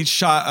early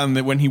shot on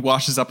when he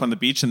washes up on the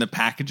beach and the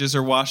packages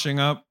are washing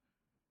up.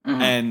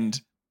 Mm-hmm.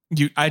 And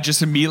I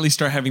just immediately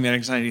start having that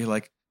anxiety,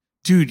 like,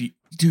 dude, you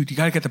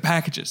got to get the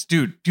packages.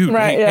 Dude,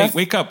 right, hey,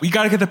 wake up. We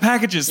got to get the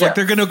packages. Yeah. Like,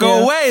 they're going to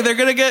go away. They're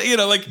going to get,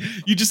 like,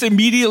 you just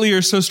immediately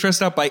are so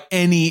stressed out by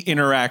any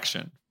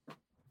interaction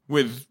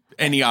with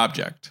any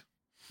object.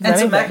 And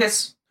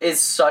Zemeckis is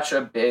such a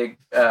big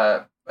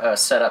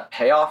setup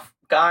payoff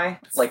guy.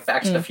 Like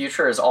Back to the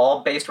Future is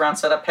all based around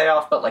setup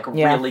payoff, but like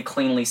really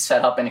cleanly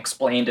set up and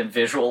explained and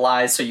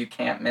visualized so you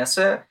can't miss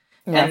it.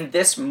 Yeah. And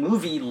this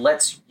movie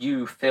lets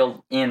you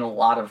fill in a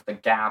lot of the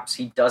gaps.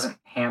 He doesn't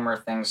hammer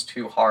things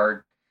too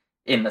hard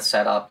in the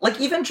setup. Like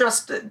even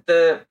just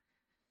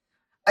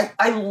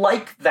I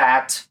like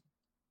that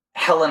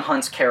Helen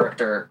Hunt's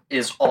character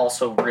is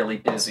also really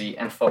busy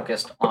and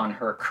focused on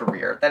her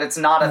career. That it's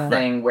not a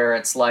thing where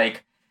it's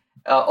like,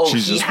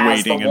 he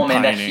has the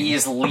woman that he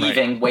is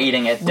leaving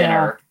waiting at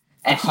dinner,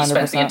 and he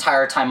spends the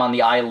entire time on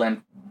the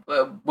island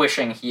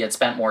wishing he had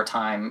spent more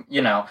time,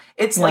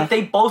 It's like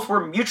they both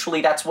were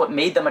mutually, that's what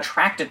made them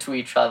attracted to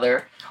each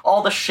other.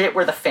 All the shit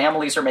where the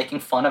families are making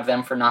fun of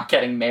them for not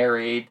getting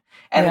married,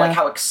 and like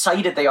how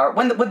excited they are.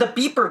 When the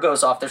beeper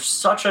goes off, there's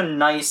such a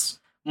nice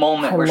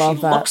moment where she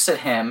looks at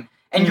him,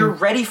 and you're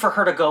ready for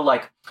her to go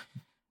like,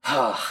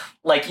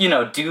 like,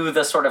 do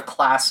the sort of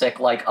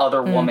classic, like,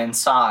 other woman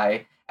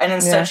sigh. And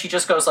instead she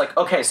just goes like,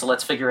 okay, so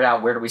let's figure it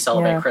out. Where do we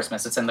celebrate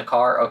Christmas? It's in the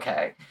car?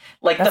 Okay.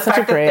 Like, that's the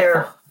fact that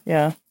they're...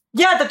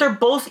 that they're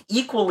both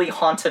equally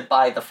haunted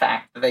by the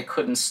fact that they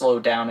couldn't slow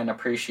down and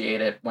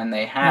appreciate it when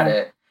they had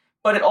it.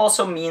 But it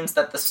also means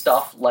that the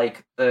stuff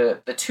like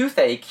the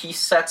toothache, he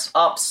sets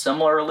up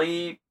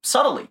similarly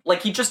subtly.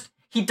 Like, he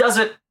does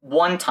it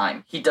one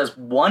time. He does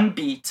one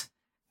beat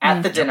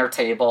at the dinner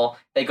table.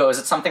 They go, is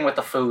it something with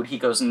the food? He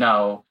goes,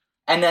 no.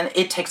 And then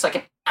it takes like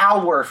an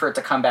hour for it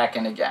to come back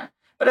in again.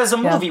 But as a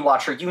movie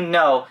watcher,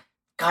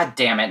 God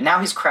damn it, now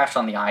he's crashed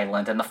on the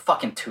island and the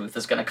fucking tooth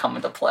is going to come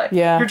into play.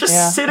 Yeah, you're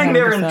just sitting 100%.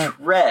 There in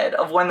dread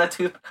of when the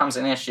tooth becomes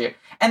an issue.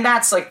 And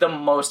that's like the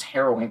most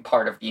harrowing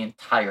part of the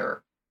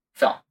entire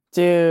film.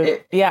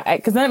 Dude,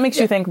 because then it makes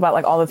you think about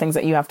like all the things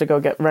that you have to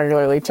go get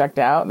regularly checked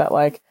out. That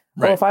like,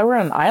 well, if I were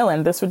on an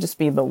island, this would just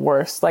be the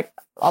worst. Like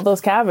all those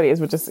cavities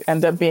would just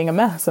end up being a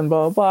mess and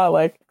blah, blah, blah.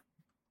 Like,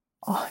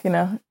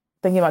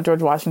 thinking about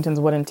George Washington's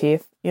wooden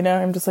teeth,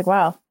 I'm just like,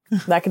 wow.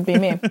 That could be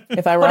me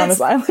if I were on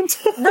this island.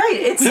 Right.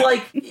 It's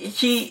like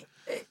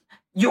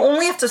you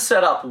only have to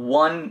set up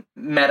one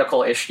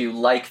medical issue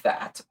like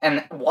that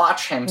and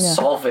watch him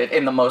solve it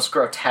in the most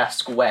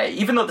grotesque way.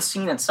 Even though the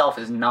scene itself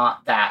is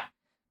not that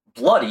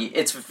bloody,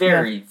 it's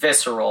very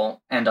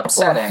visceral and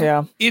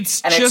upsetting.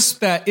 It's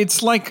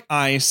it's like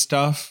eye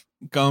stuff,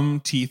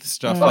 gum, teeth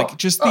stuff. Like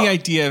just the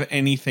idea of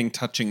anything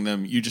touching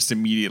them, you just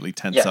immediately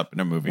tense up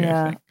in a movie,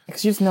 I think.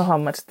 Because you just know how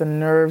much the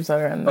nerves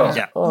are in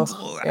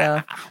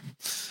there.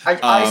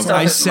 Eye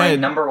stuff is my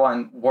number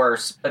one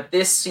worst, but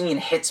this scene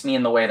hits me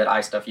in the way that eye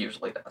stuff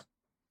usually does.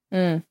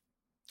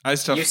 Eye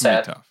stuff is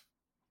really tough.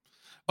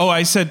 Oh,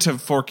 I said to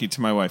Forky,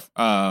 to my wife,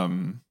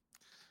 Nia,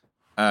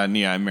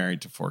 I'm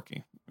married to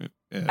Forky.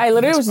 I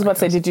literally was just about to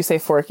say, did you say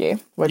Forky?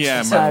 Which,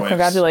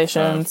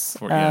 congratulations.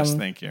 Yes,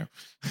 thank you.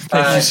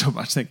 Thank you so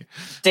much. Thank you.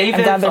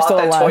 David thought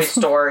that Toy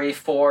Story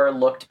 4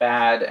 looked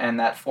bad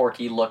and that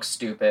Forky looked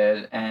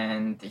stupid,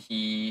 and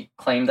he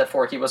claimed that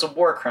Forky was a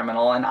war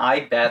criminal, and I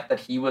bet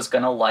that he was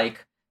going to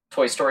like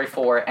Toy Story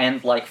 4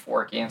 and like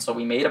Forky, and so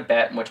we made a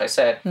bet in which I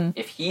said,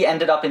 if he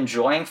ended up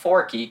enjoying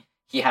Forky,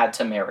 he had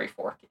to marry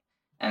Forky.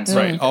 And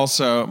so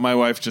Also, my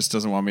wife just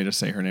doesn't want me to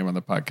say her name on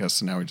the podcast,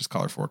 so now we just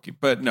call her Forky.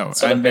 But no,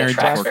 I'm married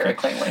to Forky. Very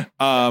cleanly.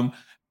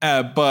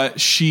 But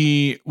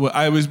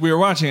we were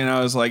watching, and I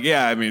was like,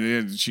 yeah, I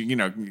mean,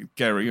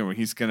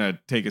 he's gonna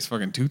take his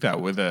fucking tooth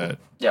out with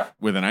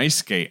an ice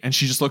skate, and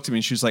she just looked at me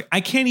and she was like,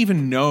 I can't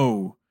even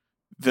know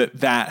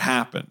that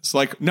happens.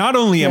 Like, not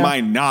only am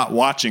I not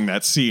watching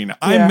that scene,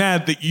 I'm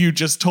mad that you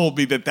just told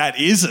me that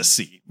is a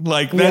scene.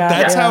 Like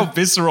that's how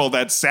visceral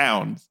that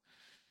sounds.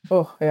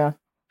 Oh yeah.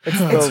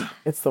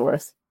 It's the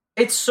worst.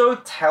 It's so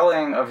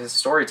telling of his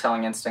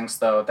storytelling instincts,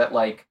 though, that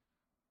like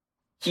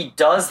he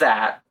does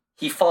that.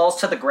 he falls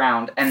to the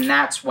ground, and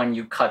that's when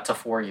you cut to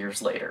 4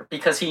 years later,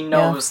 because he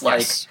knows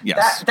that's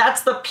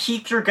the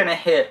peak you're gonna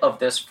hit of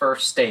this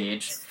first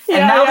stage.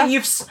 And now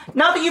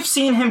that you've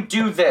seen him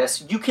do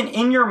this, you can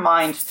in your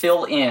mind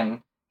fill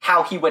in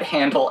how he would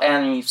handle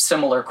any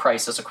similar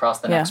crisis across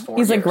the next 4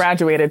 years. He's like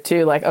graduated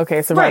too, like,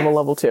 okay, survival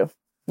level 2.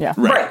 Yeah.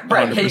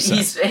 Right.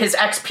 His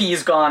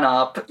XP's gone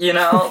up, you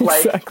know?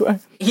 Like, exactly.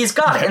 He's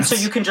got it. And so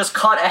you can just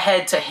cut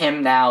ahead to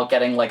him now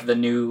getting like the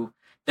new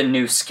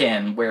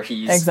skin where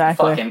he's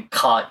fucking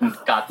cut and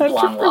got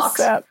blonde locks.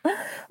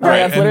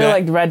 It's literally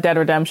like Red Dead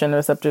Redemption,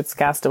 except it's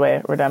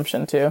Castaway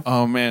Redemption too.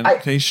 Oh man,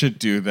 they should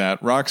do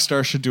that.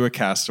 Rockstar should do a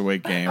Castaway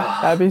game.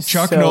 That'd be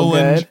Chuck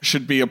Nolan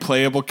should be a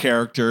playable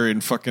character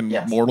in fucking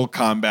Mortal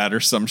Kombat or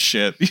some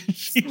shit.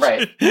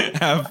 Right.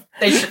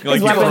 They should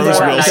like weapons Bruce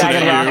are Wilson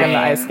Dragon Rock and the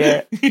Ice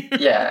Skate.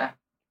 Yeah.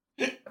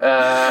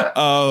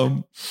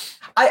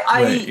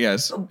 I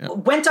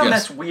went down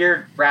this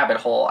weird rabbit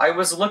hole. I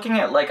was looking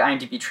at like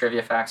IMDb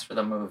trivia facts for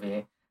the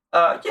movie,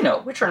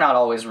 which are not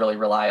always really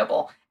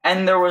reliable.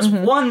 And there was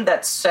one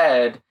that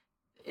said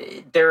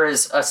there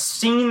is a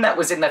scene that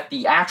was in the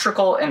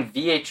theatrical and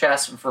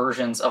VHS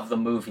versions of the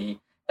movie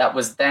that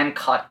was then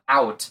cut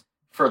out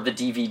for the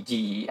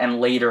DVD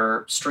and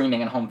later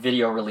streaming and home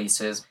video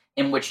releases,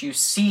 in which you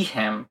see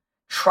him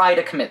try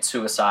to commit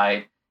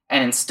suicide,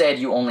 and instead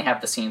you only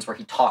have the scenes where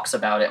he talks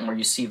about it and where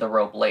you see the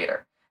rope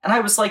later. And I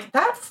was like,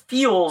 that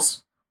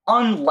feels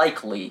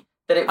unlikely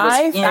that it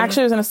was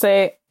actually was going to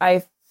say,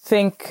 I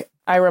think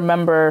I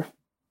remember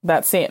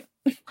that scene.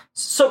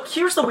 So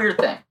here's the weird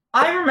thing.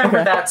 I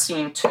remember that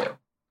scene too.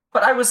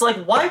 But I was like,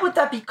 why would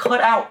that be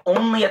cut out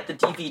only at the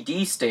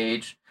DVD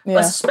stage? Yeah.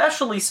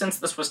 Especially since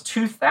this was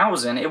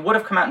 2000. It would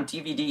have come out in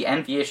DVD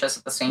and VHS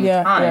at the same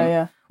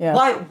time. Yeah.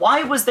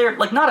 Why was there,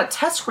 like, not a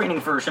test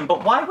screening version,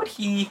 but why would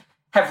he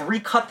have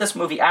recut this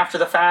movie after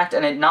the fact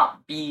and it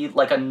not be,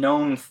 like, a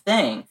known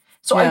thing?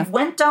 So I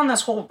went down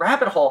this whole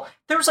rabbit hole.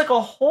 There was, like, a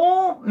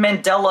whole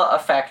Mandela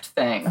effect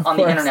thing on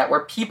the internet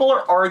where people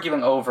are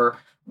arguing over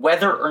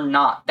whether or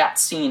not that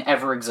scene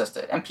ever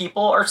existed. And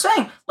people are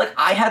saying, like,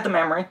 I had the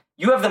memory,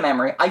 you have the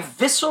memory. I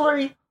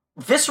viscerally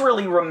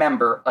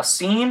remember a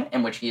scene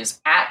in which he is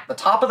at the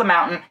top of the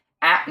mountain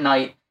at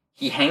night.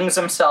 He hangs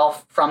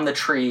himself from the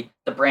tree.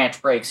 The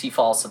branch breaks. He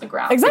falls to the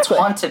ground. Exactly.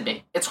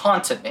 It's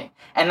haunted me.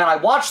 And then I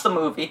watched the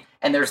movie,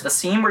 and there's the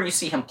scene where you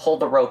see him pull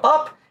the rope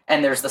up,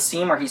 and there's the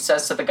scene where he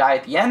says to the guy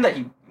at the end that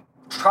he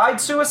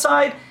tried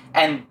suicide,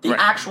 and the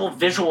actual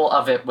visual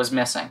of it was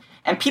missing.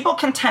 And people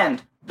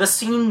contend the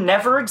scene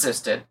never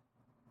existed.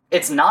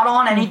 It's not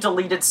on any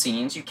deleted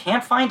scenes. You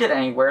can't find it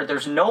anywhere.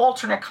 There's no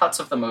alternate cuts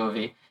of the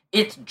movie.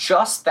 It's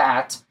just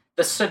that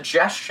the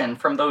suggestion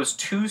from those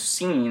two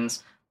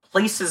scenes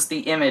places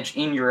the image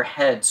in your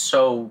head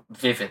so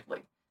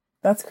vividly.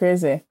 That's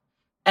crazy.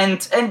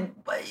 And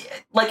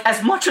like,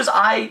 as much as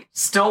I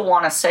still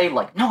want to say,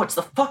 like, no, it's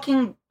the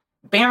fucking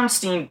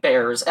Bernstein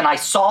Bears, and I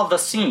saw the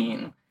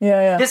scene.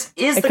 Yeah. This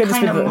is the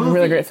kind of movie.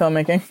 Really great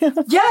filmmaking.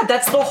 Yeah,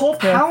 that's the whole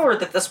power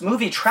that this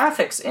movie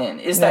traffics in,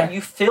 is that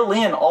you fill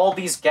in all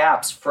these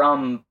gaps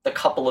from the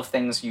couple of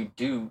things you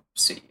do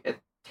see. It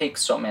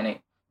takes so many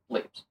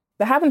leaps.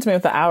 That happened to me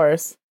with The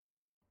Hours,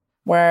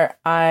 where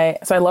I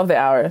love The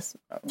Hours.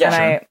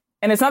 Yeah,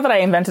 and it's not that I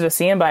invented a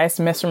scene, but I just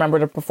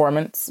misremembered a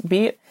performance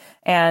beat.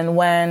 And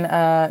when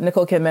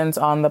Nicole Kidman's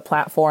on the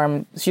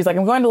platform, she's like,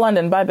 I'm going to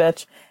London, bye,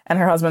 bitch. And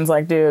her husband's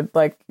like, dude,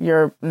 like,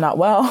 you're not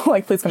well.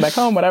 Like, please come back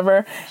home,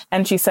 whatever.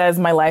 And she says,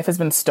 my life has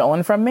been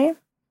stolen from me.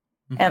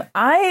 Mm-hmm. And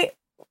I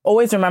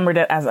always remembered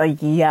it as a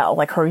yell,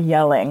 like her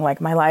yelling,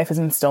 like, my life has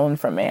been stolen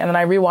from me. And then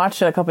I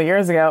rewatched it a couple of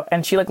years ago,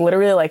 and she, like,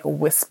 literally, like,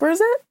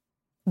 whispers it.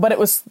 But it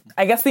was,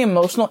 I guess the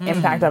emotional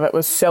impact of it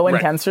was so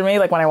intense for me.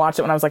 Like, when I watched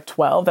it when I was, like,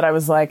 12, that I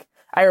was like,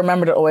 I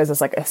remembered it always as,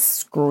 like, a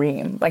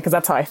scream. Like, because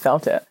that's how I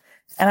felt it.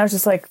 And I was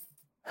just like,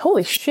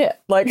 holy shit.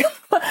 Like,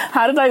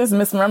 how did I just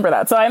misremember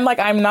that? So I'm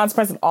not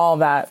surprised at all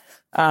that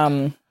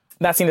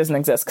that scene doesn't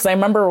exist. Because I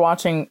remember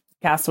watching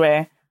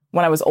Castaway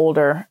when I was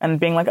older and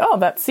being like, oh,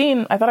 that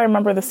scene, I thought I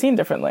remember the scene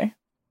differently.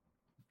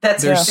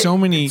 There's so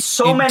many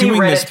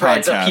Reddit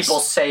threads of people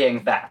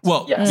saying that.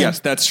 Well, yes,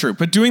 that's true.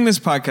 But doing this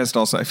podcast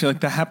also, I feel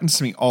like that happens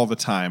to me all the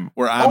time,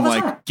 where I'm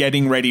like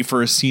getting ready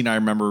for a scene I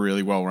remember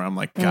really well, where I'm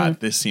like, God,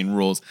 this scene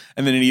rules.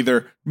 And then it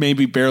either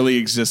maybe barely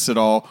exists at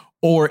all,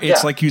 or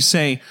it's like you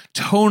say,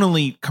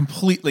 tonally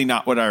completely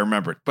not what I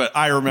remembered. But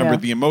I remember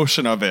the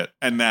emotion of it,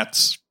 and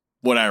that's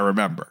what I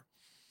remember.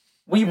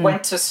 We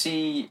went to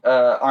see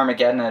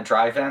Armageddon at a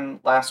drive-in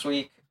last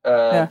week.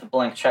 The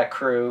Blank Check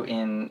crew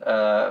in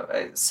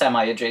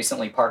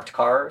semi-adjacently parked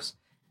cars.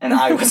 And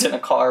I was in a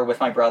car with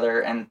my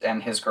brother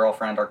and his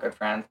girlfriend, our good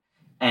friend.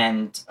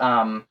 And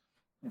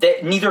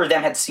neither of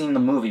them had seen the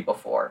movie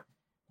before.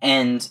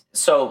 And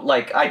so,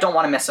 like, I Don't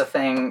Want to Miss a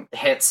Thing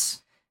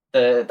hits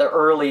the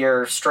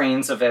earlier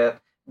strains of it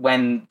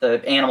when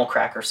the animal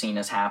cracker scene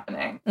is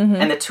happening. Mm-hmm.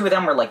 And the two of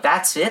them were like,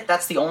 that's it?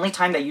 That's the only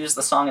time they use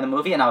the song in the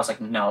movie? And I was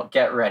like, no,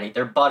 get ready.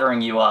 They're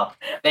buttering you up.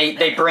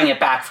 They bring it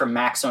back for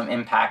maximum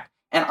impact.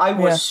 And I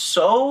was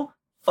so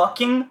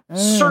fucking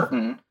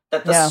certain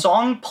that the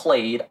song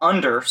played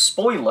under,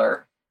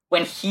 spoiler,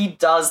 when he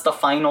does the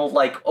final,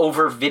 like,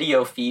 over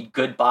video feed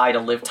goodbye to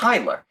Liv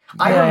Tyler.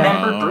 I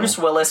remember Bruce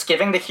Willis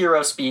giving the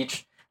hero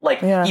speech. Like,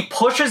 he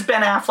pushes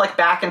Ben Affleck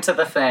back into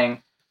the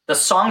thing. The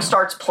song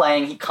starts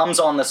playing. He comes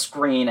on the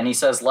screen and he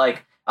says,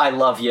 like, I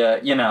love you,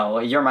 you know,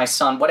 you're my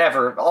son,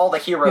 whatever, all the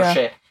hero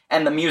shit.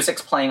 And the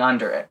music's playing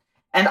under it.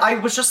 And I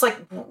was just like,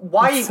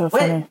 why, so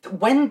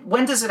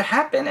when does it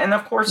happen? And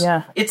of course,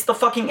 it's the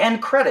fucking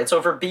end credits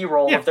over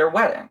B-roll of their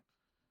wedding.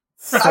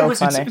 So I was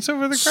funny. It's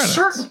over the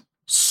credits.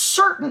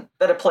 Certain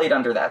that it played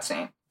under that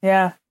scene.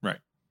 Yeah. Right.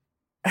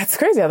 That's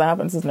crazy how that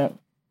happens, isn't it?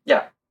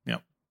 Yeah.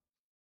 Yep.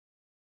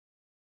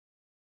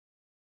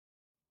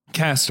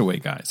 Castaway,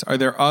 guys. Are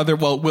there other...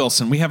 Well,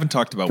 Wilson. We haven't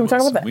talked about Wilson. Can we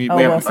talk about that? We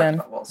haven't Wilson. talked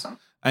about Wilson.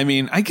 I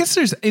mean, I guess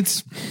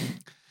it's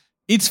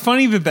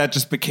funny that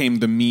just became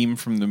the meme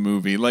from the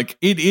movie. Like,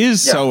 it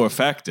is so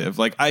effective.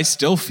 Like, I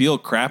still feel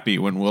crappy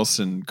when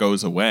Wilson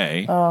goes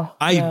away.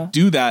 I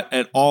do that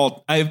at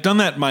all. I have done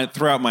that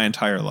throughout my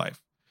entire life.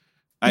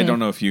 I don't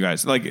know if you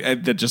guys like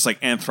that. Just like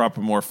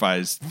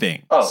anthropomorphize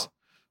things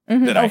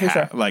that I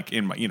have, like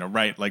in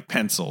my, like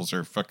pencils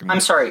or fucking. I'm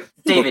sorry,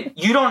 David.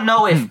 You don't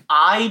know if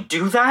I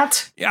do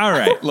that. All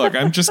right, look,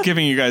 I'm just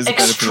giving you guys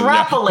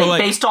extrapolate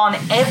based on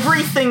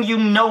everything you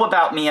know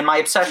about me and my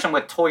obsession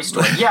with Toy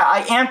Story. Yeah,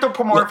 I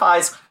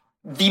anthropomorphize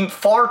the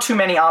far too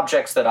many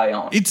objects that I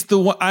own. It's the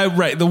one.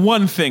 The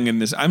one thing in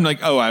this, I'm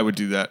like, I would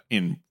do that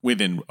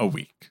within a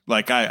week.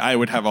 Like I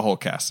would have a whole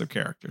cast of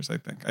characters. I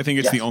think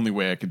it's the only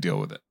way I could deal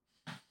with it.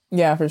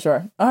 Yeah, for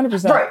sure.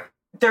 100%. Right.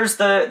 There's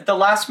the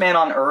Last Man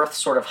on Earth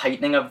sort of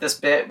heightening of this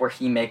bit where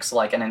he makes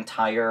like an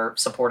entire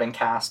supporting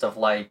cast of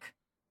like,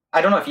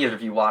 I don't know if either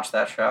of you watched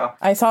that show.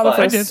 I saw the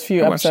first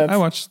few episodes. I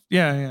watched.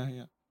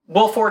 Yeah.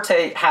 Will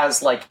Forte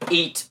has like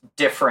 8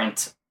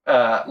 different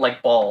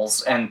like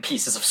balls and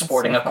pieces of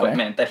sporting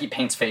equipment that he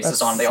paints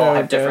faces on. They all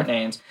have different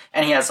names.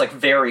 And he has like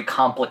very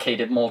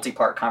complicated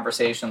multi-part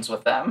conversations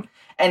with them.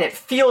 And it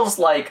feels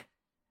like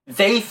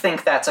they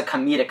think that's a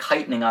comedic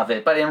heightening of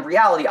it, but in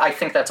reality, I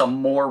think that's a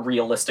more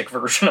realistic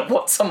version of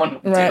what someone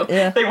would do.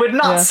 Yeah. They would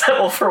not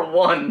settle for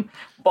one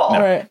ball.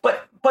 Right.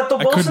 But the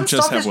Wilson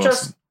stuff is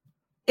just,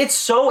 it's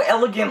so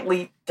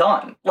elegantly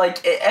done.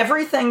 Like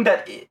everything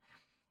that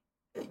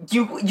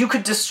you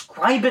could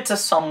describe it to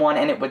someone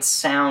and it would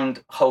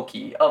sound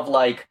hokey of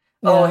like,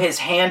 his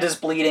hand is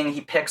bleeding.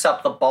 He picks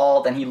up the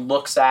ball, then he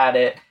looks at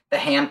it. The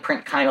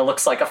handprint kind of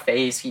looks like a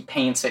face. He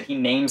paints it. He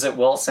names it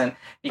Wilson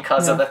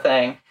because of the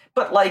thing.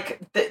 But, like,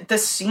 the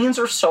scenes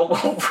are so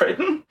well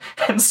written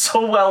and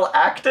so well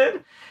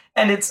acted.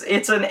 And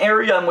it's an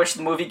area in which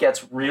the movie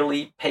gets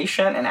really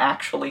patient and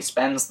actually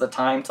spends the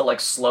time to, like,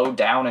 slow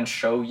down and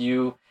show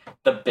you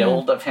the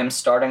build of him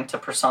starting to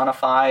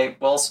personify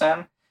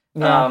Wilson.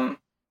 Yeah.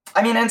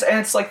 I mean, and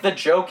it's like the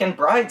joke in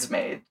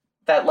Bridesmaid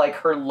that, like,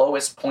 her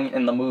lowest point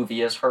in the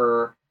movie is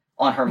her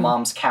on her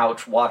mom's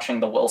couch watching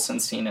the Wilson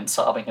scene and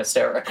sobbing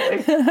hysterically.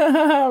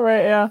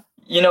 Right, yeah.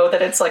 You know,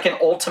 that it's like an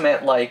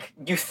ultimate, like,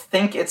 you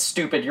think it's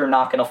stupid, you're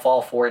not going to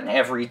fall for it, and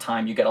every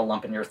time you get a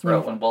lump in your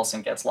throat when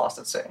Wilson gets lost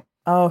at sea.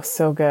 Oh,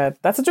 so good.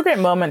 That's such a great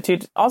moment, too.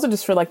 Also,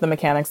 just for, like, the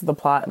mechanics of the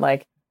plot,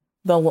 like,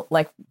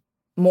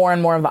 more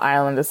and more of the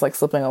island is, like,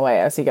 slipping away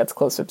as he gets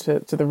closer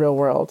to the real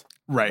world.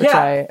 Right.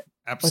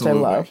 Absolutely. Which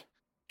I love.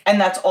 And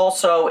that's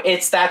also,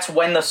 that's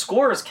when the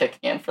score is kicking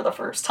in for the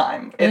first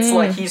time. It's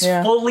like he's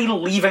fully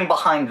leaving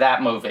behind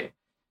that movie.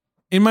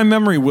 In my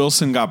memory,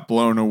 Wilson got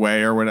blown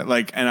away or whatever.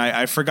 Like, and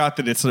I forgot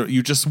that it's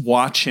you just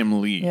watch him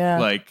leave. Yeah.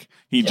 Like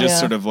he just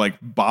sort of like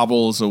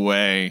bobbles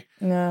away,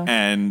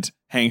 and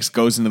Hanks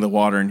goes into the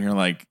water, and you're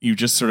like, you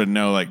just sort of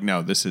know, like,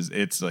 no,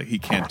 it's like he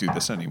can't do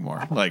this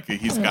anymore. Like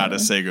he's got to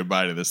say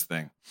goodbye to this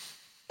thing.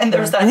 And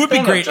there's that. It would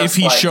be great if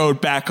he showed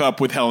back up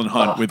with Helen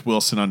Hunt with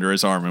Wilson under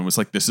his arm and was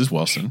like, "This is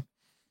Wilson."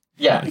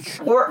 Yeah,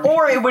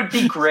 or it would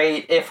be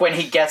great if when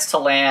he gets to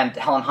land,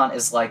 Helen Hunt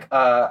is like,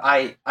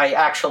 I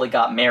actually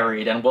got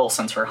married and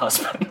Wilson's her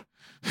husband.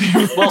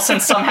 Wilson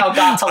somehow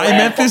got to land. I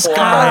met this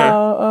guy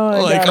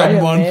like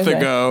a month amazing.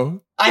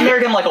 ago. I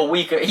married him like a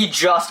week ago. He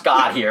just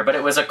got here, but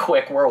it was a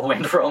quick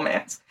whirlwind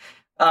romance.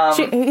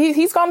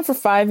 He's gone for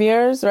 5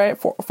 years,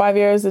 right? 5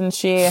 years, and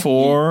she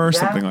 4 or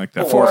something like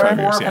that. 4 or 5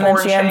 years. And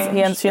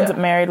then she ends up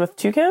married with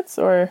 2 kids,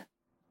 or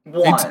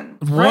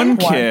one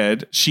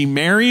kid. She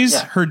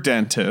marries her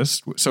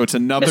dentist, so it's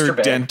another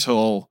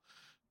dental,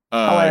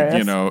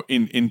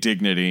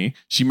 indignity.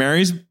 She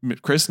marries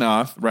Chris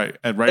Noth, right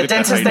the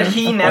dentist that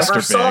he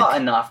never saw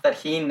enough, that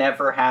he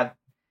never had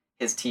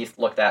his teeth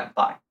looked at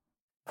by.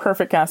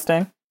 Perfect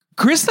casting.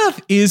 Chris Noth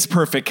is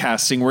perfect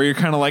casting, where you're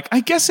kind of like, I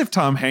guess if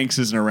Tom Hanks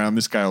isn't around,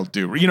 this guy will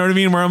do. You know what I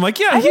mean? Where I'm like,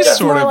 yeah, he's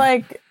sort of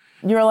like,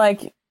 you're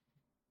like,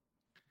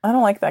 I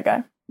don't like that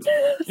guy.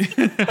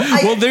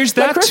 Well, there's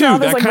that Chris too.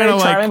 Noth that is, kind of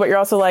like, charming, but you're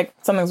also like,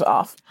 something's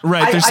off.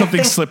 Right. There's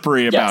something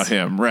slippery about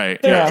him.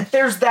 Right.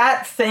 There's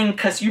that thing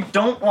because you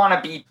don't want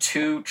to be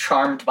too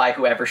charmed by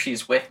whoever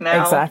she's with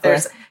now. Exactly.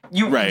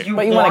 You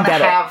want to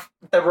have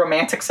the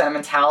romantic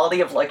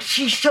sentimentality of like,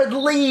 she should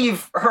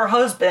leave her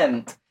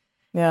husband.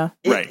 Yeah.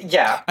 Right.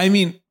 Yeah. I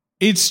mean,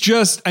 It's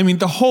just, I mean,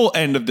 the whole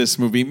end of this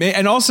movie,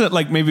 and also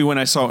like maybe when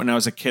I saw it when I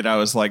was a kid, I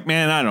was like,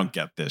 man, I don't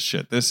get this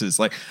shit. This is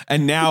like,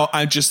 and now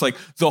I'm just like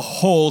the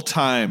whole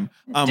time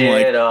I'm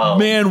Ditto. like,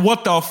 man,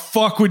 what the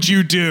fuck would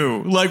you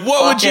do? Like,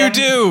 what would you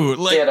do?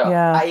 Like,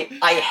 Yeah.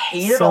 I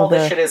hated all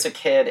this shit as a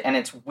kid, and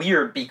it's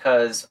weird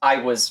because I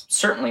was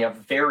certainly a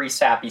very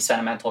sappy,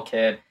 sentimental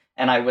kid,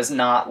 and I was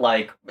not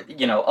like,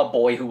 you know, a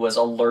boy who was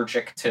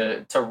allergic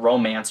to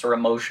romance or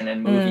emotion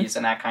in movies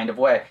in that kind of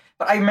way.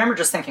 But I remember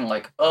just thinking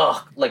like,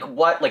 ugh, like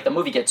what? Like the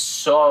movie gets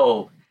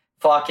so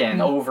fucking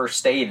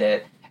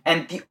overstated.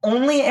 And the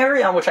only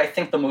area in which I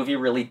think the movie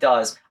really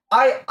does,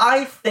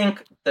 I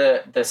think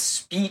the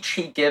speech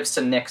he gives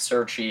to Nick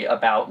Searchy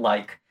about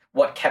like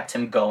what kept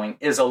him going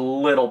is a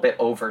little bit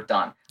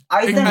overdone.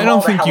 I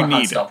don't think Helen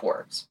Hunt stuff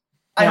works.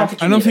 I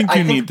don't think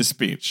you need the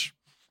speech.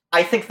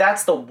 I think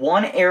that's the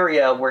one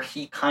area where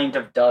he kind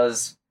of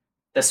does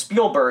the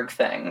Spielberg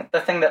thing, the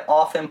thing that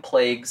often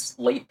plagues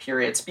late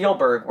period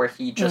Spielberg, where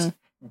he just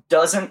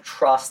doesn't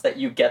trust that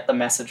you get the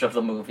message of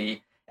the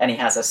movie, and he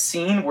has a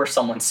scene where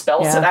someone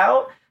spells it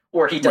out,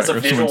 or he does a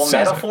visual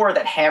metaphor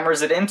that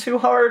hammers it in too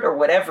hard, or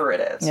whatever it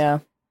is. Yeah.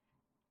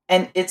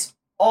 And it's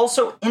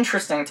also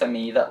interesting to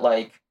me that,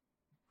 like,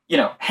 you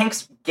know,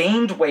 Hanks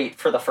gained weight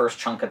for the first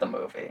chunk of the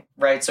movie,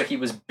 right? So he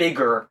was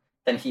bigger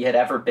than he had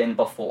ever been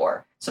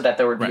before, so that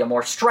there would be a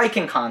more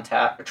striking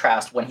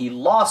contrast when he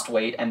lost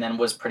weight and then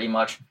was pretty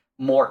much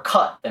more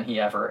cut than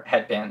he ever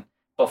had been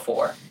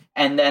before.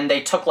 And then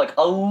they took like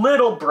a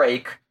little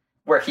break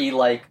where he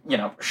like, you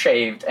know,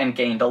 shaved and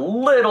gained a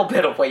little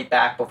bit of weight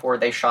back before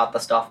they shot the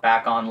stuff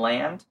back on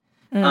land.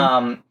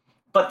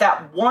 But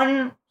that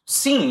one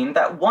scene,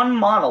 that one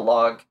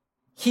monologue,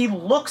 he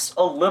looks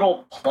a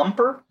little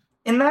plumper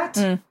in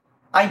that.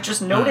 I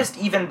just noticed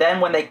even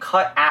then when they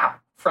cut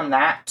from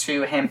that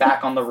to him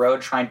back on the road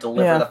trying to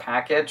deliver the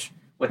package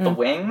with the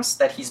wings,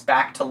 that he's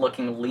back to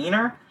looking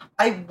leaner.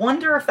 I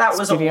wonder if that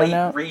was a late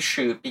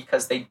reshoot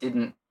because they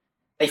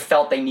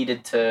felt they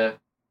needed to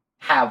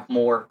have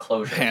more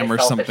closure. Hammer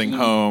something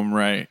home,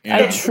 right? Yeah.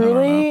 I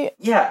truly,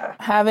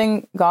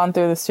 having gone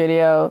through the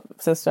studio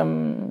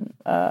system,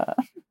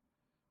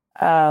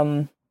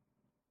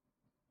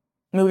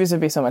 movies would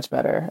be so much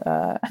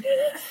better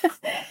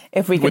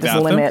if we could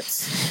just limit.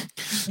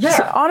 Yeah.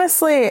 So,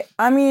 honestly,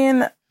 I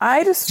mean,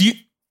 I just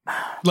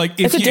like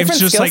if it's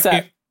just like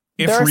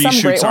if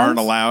reshoots aren't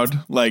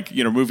allowed, like,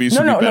 you know, movies.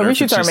 No,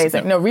 reshoots are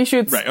amazing. No,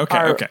 reshoots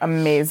are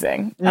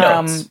amazing.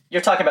 Notes.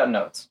 You're talking about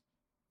notes.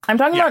 I'm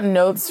talking about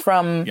notes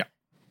from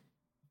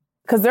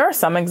because there are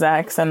some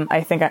execs, and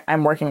I think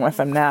I'm working with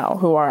them now,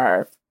 who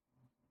are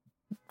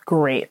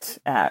great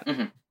at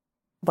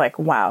like,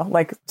 wow,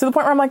 like to the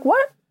point where I'm like,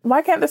 what?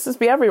 Why can't this just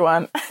be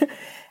everyone?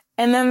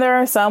 And then there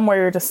are some where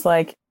you're just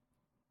like,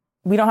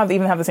 we don't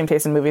even have the same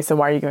taste in movies, so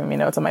why are you giving me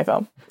notes on my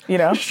film? You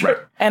know?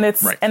 And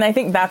it's and I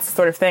think that's the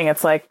sort of thing.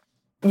 It's like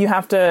you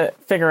have to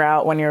figure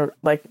out when you're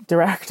like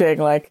directing,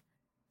 like,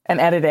 and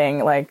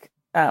editing, like,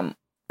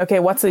 okay,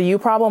 what's a you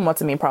problem?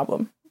 What's a me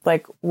problem?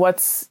 Like,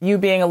 what's you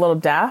being a little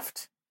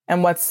daft,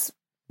 and what's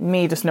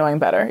me just knowing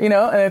better? You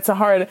know? And it's a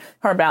hard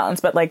balance.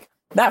 But like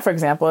that, for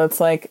example,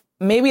 it's like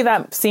maybe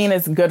that scene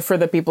is good for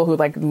the people who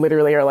like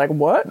literally are like,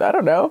 what? I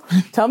don't know.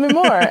 Tell me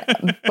more.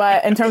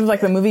 But in terms of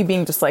like the movie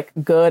being just like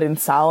good and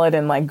solid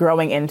and like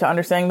growing into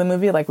understanding the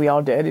movie, like we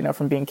all did, you know,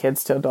 from being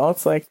kids to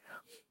adults, like,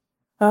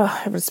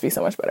 it would just be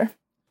so much better.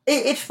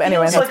 It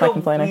feels like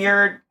a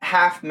weird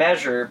half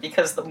measure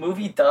because the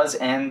movie does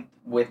end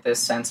with this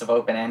sense of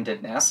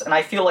open-endedness. And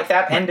I feel like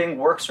that ending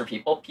works for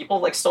people.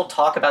 People like still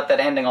talk about that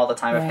ending all the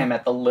time of him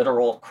at the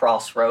literal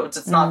crossroads.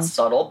 It's not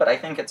subtle, but I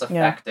think it's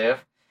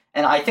effective.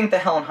 And I think the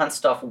Helen Hunt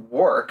stuff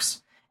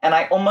works. And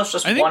I almost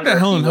just wonder. I think the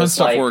Helen Hunt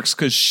stuff works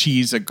because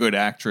she's a good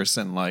actress,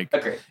 and like,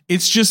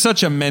 it's just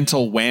such a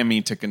mental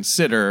whammy to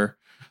consider.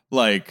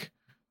 Like,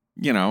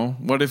 you know,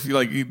 what if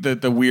like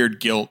the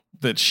weird guilt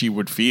that she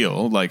would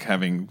feel like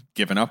having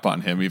given up on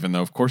him, even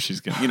though of course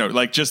she's gonna, you know,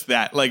 like just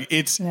that, like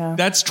it's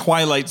that's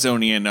Twilight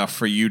Zone-y enough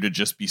for you to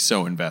just be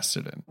so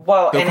invested in.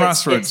 Well, the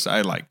Crossroads,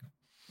 I like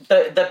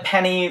the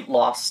Penny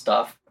Lost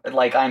stuff.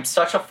 Like, I'm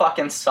such a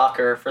fucking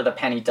sucker for the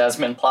Penny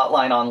Desmond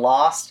plotline on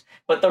Lost,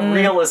 but the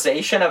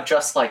realization of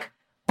just like,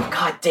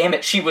 God damn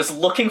it, she was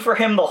looking for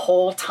him the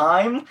whole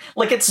time.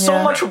 Like, it's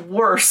so much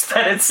worse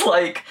that it's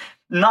like,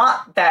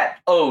 not that,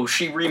 oh,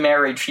 she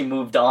remarried, she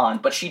moved on,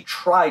 but she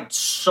tried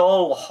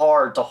so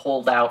hard to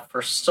hold out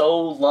for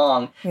so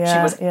long. She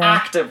was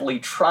actively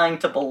trying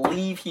to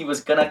believe he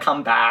was gonna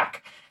come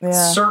back,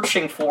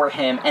 searching for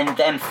him, and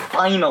then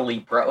finally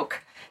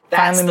broke.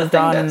 That's the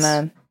thing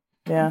that's...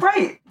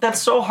 Right. That's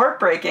so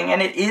heartbreaking,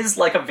 and it is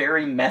like a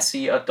very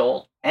messy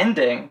adult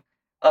ending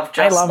of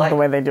just I love the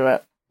way they do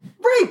it.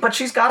 Right, but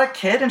she's got a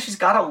kid and she's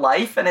got a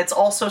life, and it's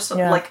also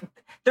like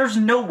there's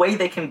no way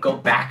they can go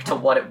back to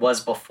what it was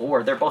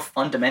before. They're both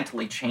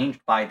fundamentally changed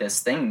by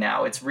this thing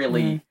now. It's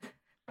really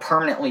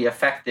permanently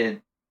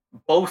affected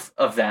both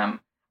of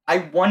them. I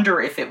wonder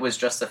if it was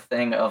just a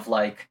thing of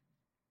like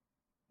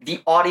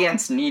the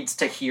audience needs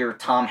to hear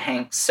Tom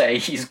Hanks say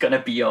he's going to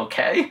be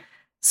okay.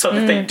 so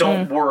that they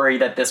don't worry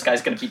that this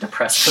guy's going to be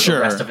depressed for the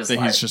rest of his life.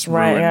 He's just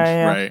ruined.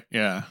 Right,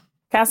 yeah.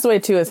 Castaway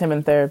 2 is him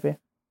in therapy.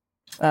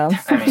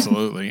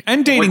 Absolutely.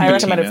 And dating I Bettina,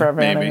 recommend it for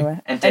everyone maybe.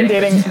 anyway. And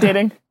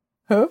dating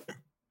who?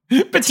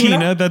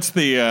 Bettina, that's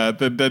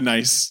the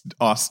nice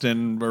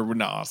Austin, or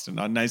not Austin,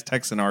 a nice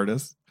Texan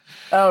artist.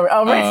 Oh,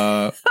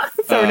 right.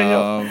 So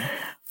ridiculous.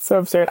 So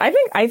absurd.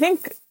 I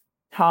think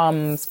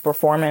Tom's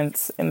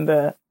performance in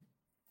the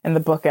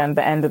bookend,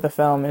 the end of the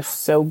film, is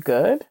so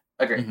good.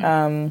 Agree.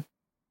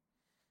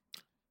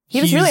 He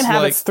just really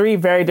inhabits three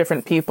very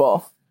different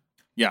people.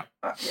 Yeah.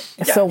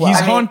 So well. He's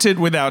haunted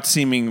without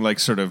seeming like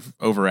sort of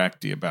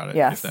overacty about it,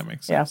 Yes. if that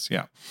makes sense.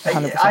 Yeah.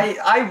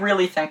 I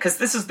really think, because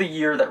this is the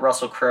year that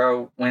Russell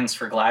Crowe wins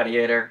for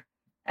Gladiator,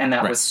 and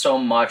that was so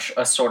much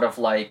a sort of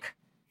like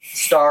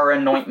star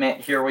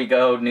anointment, here we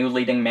go, new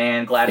leading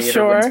man,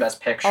 Gladiator wins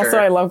Best Picture. Also,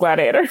 I love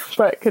Gladiator,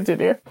 but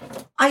continue.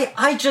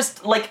 I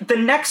just, like, the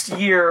next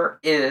year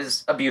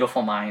is A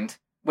Beautiful Mind,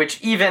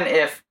 which even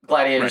if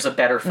Gladiator's a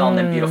better film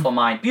than Beautiful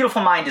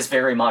Mind is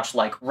very much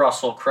like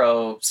Russell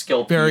Crowe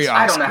skill piece.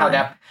 I don't know how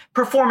that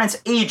performance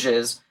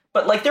ages,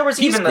 but like there was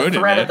even the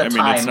threat at the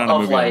time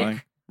of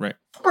like,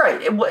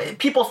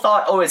 people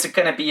thought, oh, is it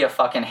going to be a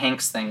fucking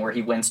Hanks thing where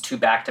he wins 2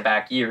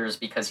 back-to-back years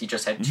because he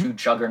just had 2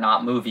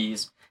 juggernaut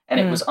movies and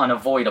it was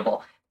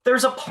unavoidable.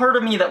 There's a part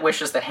of me that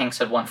wishes that Hanks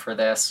had won for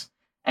this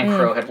and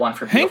Crowe had won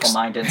for Beautiful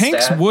Mind instead.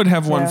 Hanks would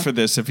have won for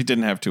this if he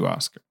didn't have 2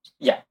 Oscars.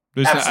 Yeah.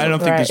 I don't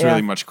think there's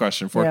really much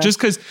question for it. Just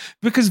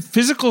because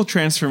physical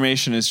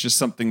transformation is just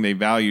something they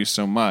value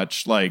so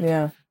much. Like,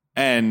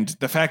 and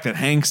the fact that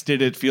Hanks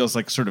did it feels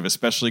like sort of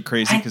especially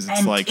crazy because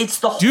it's like, it's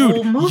the dude,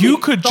 whole movie. you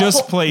could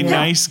just play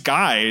nice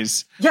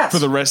guys for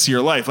the rest of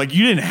your life. Like,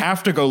 you didn't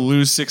have to go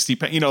lose 60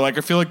 pounds. You know, like,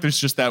 I feel like there's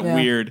just that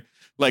weird,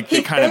 like,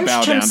 they kind of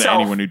bow down to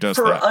anyone who does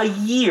for that. For a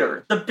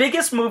year, the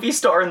biggest movie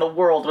star in the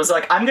world was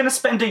like, I'm going to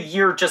spend a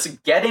year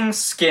just getting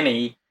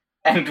skinny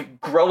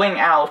and growing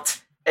out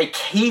a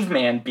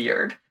caveman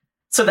beard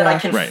so that I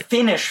can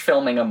finish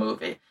filming a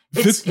movie.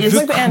 It's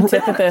like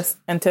the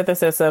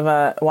antithesis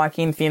of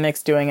Joaquin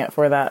Phoenix doing it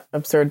for that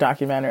absurd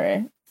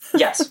documentary.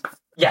 Yes.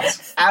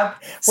 Absolutely.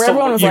 Where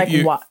everyone was like,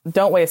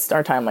 don't waste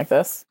our time like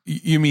this.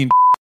 You mean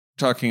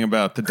talking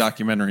about the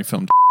documentary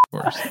film, of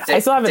course. I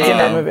still haven't seen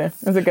that movie.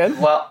 Is it good?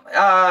 Well,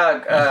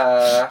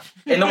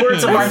 in the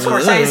words of Martin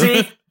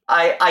Scorsese,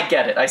 I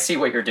get it. I see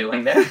what you're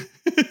doing there.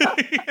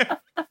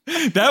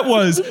 That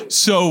was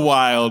so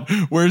wild.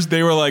 Whereas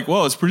they were like,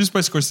 well, it's produced by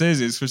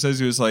Scorsese.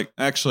 Scorsese was like,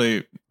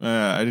 actually,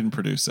 I didn't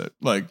produce it.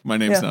 Like, my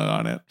name's not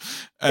on it.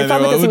 And they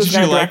were like, well, did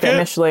you like it?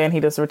 Initially, and he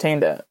just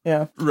retained it.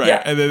 Yeah. Right.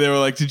 Yeah. And then they were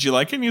like, did you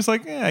like it? And he was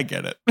like, I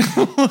get it.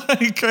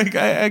 Like,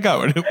 I got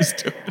what it was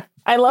doing.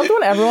 I loved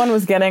when everyone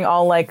was getting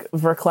all like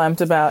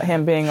verklempt about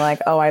him being like,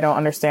 oh, I don't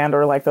understand,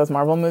 or like those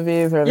Marvel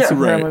movies or the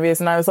superhero movies.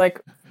 And I was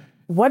like,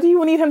 what do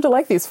you need him to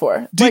like these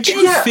for? Did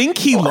you think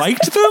he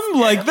liked them?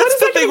 Like, that's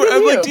the thing.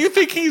 I'm like, do you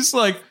think he's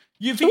like,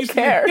 you think he's,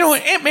 you know,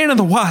 Ant-Man and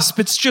the Wasp?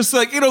 It's just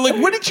like, you know, like,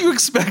 what did you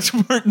expect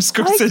Martin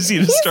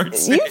Scorsese to start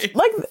saying?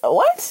 Like,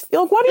 what?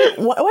 Like,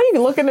 why are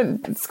you looking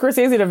at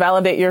Scorsese to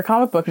validate your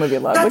comic book movie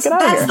love? Get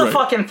out of here. That's the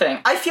fucking thing.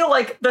 I feel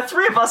like the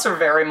three of us are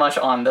very much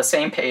on the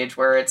same page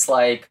where it's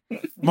like,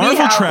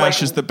 Marvel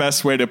trash is the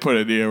best way to put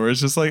it, where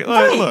it's just like,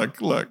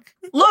 look.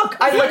 Look,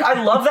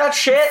 I love that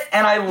shit,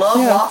 and I love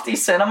lofty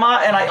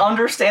cinema, and I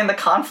understand the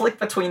conflict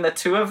between the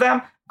two of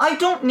them. I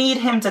don't need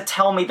him to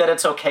tell me that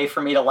it's okay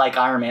for me to like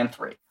Iron Man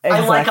 3.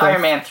 Exactly. I like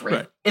Iron Man 3.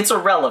 Right. It's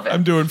irrelevant.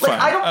 I'm doing fine.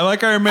 I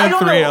like Iron Man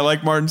 3. I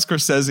like Martin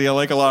Scorsese. I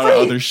like a lot of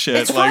other shit.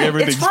 It's like, fine.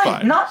 everything's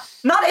fine. Not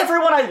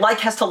everyone I like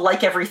has to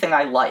like everything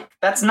I like.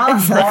 That's not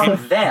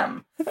on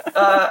them.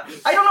 I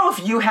don't know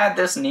if you had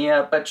this,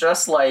 Nia, but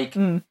just like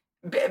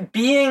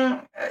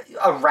being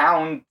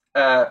around...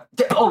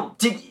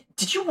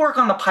 Did you work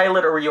on the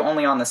pilot, or were you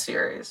only on the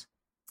series?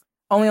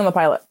 Only on the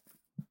pilot.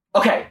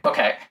 Okay.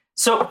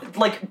 So,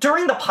 like,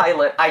 during the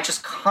pilot, I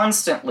just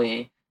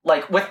constantly,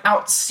 like,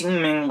 without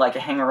seeming like a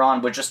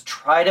hanger-on, would just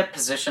try to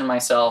position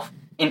myself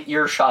in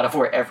earshot of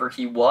wherever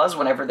he was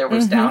whenever there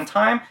was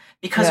downtime,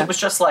 because it was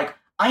just like,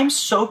 I'm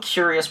so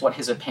curious what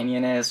his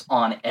opinion is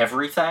on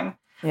everything.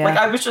 Yeah. Like,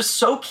 I was just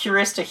so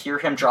curious to hear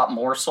him drop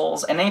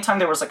morsels, and anytime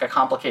there was, like, a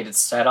complicated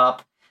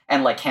setup,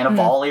 and, like,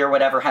 Cannavale or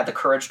whatever had the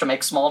courage to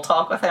make small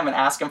talk with him and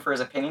ask him for his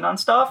opinion on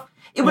stuff,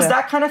 it was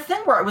that kind of thing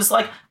where I was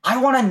like, I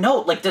want to know,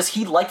 like, does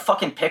he like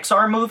fucking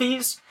Pixar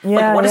movies?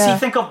 Like, what does he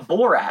think of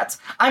Borat?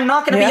 I'm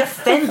not going to be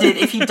offended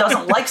if he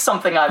doesn't like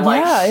something I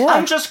like.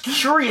 I'm just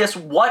curious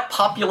what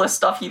populist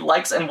stuff he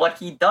likes and what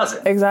he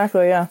doesn't.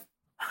 Exactly, yeah.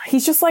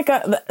 He's just like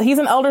he's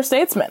an elder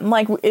statesman.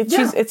 Like,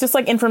 it's just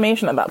like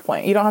information at that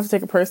point. You don't have to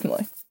take it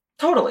personally.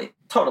 Totally.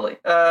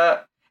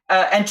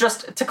 And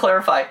just to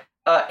clarify,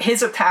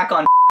 his attack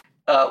on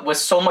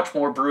was so much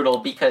more brutal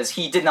because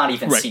he did not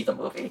even see the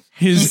movie.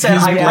 He said,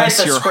 I read the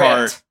script.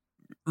 Heart.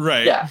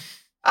 Right. Yeah.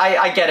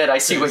 I get it. I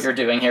see what you're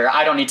doing here.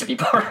 I don't need to be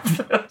part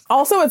of this.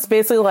 Also, it's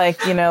basically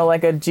like, you know,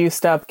 like a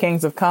juiced up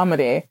Kings of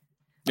Comedy.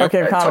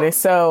 Okay, comedy.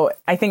 So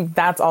I think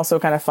that's also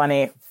kind of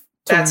funny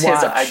to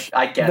watch.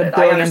 I get it.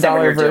 I understand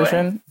what you're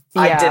version. doing.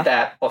 I did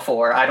that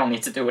before. I don't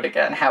need to do it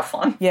again. Have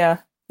fun. Yeah.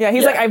 Yeah,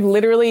 he's like, I've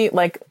literally,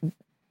 like...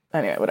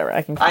 Anyway, whatever.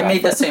 I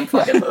made the same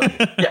fucking movie.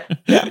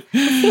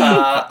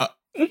 Yeah.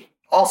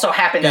 Also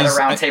happened at a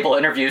roundtable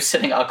interview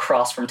sitting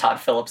across from Todd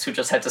Phillips, who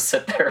just had to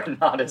sit there and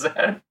nod his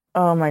head.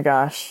 Oh my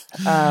gosh.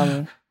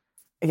 So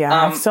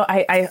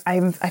I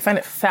find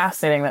it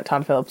fascinating that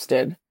Todd Phillips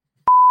did.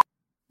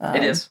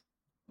 It is.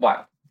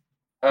 Wow.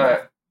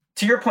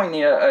 To your point,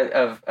 Nia,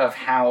 of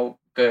how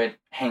good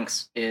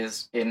Hanks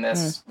is in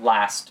this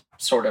last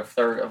sort of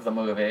third of the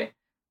movie,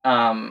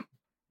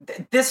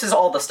 this is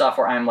all the stuff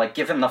where I'm like,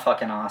 give him the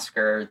fucking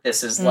Oscar.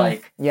 This is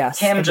like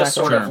him just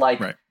sort of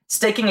like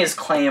staking his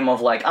claim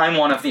of like, I'm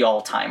one of the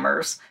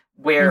all-timers,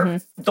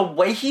 where the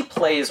way he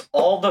plays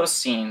all those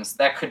scenes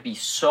that could be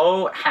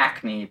so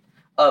hackneyed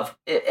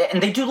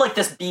and they do like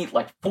this beat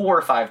like 4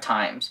 or 5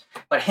 times,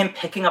 but him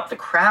picking up the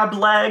crab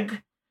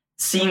leg,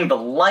 seeing the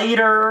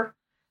lighter,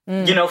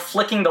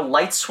 flicking the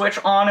light switch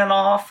on and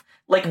off,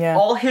 like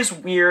all his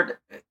weird,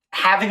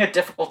 having a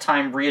difficult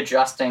time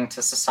readjusting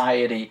to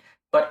society,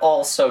 but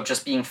also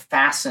just being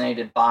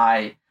fascinated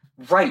by,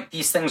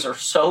 these things are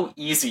so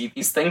easy.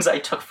 These things I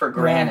took for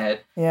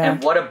granted. Yeah.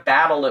 And what a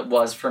battle it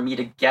was for me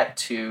to get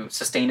to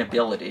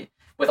sustainability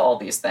with all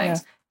these things.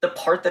 Yeah. The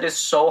part that is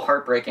so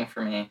heartbreaking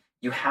for me,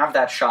 you have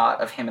that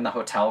shot of him in the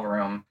hotel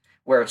room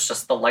where it's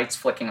just the lights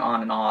flicking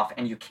on and off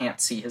and you can't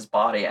see his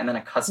body. And then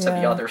it cuts to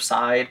the other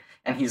side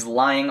and he's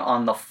lying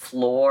on the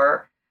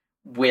floor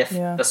with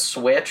the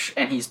switch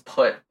and he's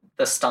put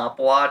the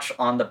stopwatch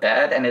on the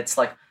bed. And it's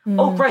like,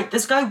 oh, right,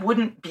 this guy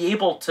wouldn't be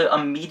able to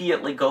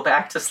immediately go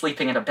back to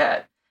sleeping in a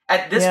bed.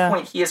 At this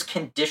point, he is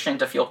conditioned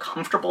to feel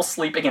comfortable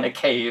sleeping in a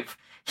cave.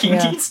 He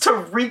needs to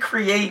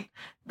recreate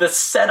the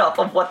setup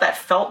of what that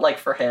felt like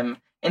for him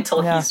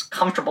until he's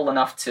comfortable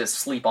enough to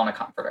sleep on a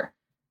comforter.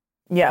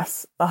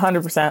 Yes,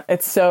 100%.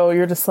 It's so,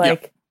 you're just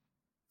like,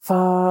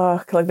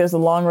 fuck, like there's a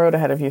long road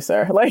ahead of you,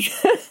 sir. Like,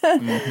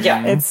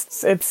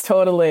 it's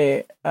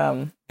totally,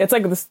 it's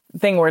like this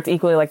thing where it's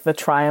equally like the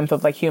triumph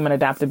of like human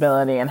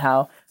adaptability and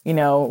how,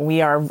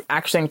 we are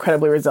actually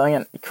incredibly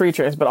resilient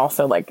creatures, but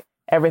also like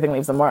everything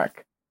leaves a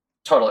mark.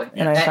 Totally.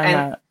 And I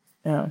find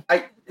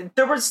that,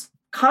 there was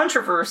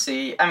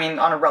controversy, I mean,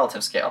 on a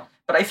relative scale,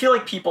 but I feel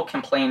like people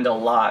complained a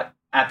lot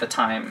at the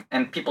time,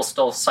 and people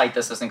still cite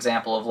this as an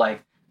example of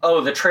like, oh,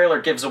 the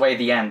trailer gives away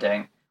the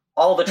ending.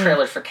 All the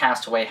trailers for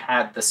Castaway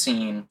had the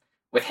scene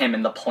with him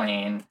in the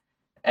plane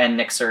and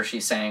Nick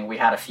Searcy saying, we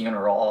had a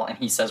funeral, and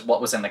he says,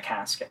 what was in the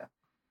casket?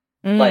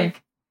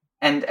 Like,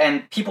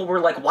 and people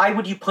were like, why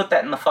would you put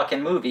that in the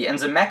fucking movie? And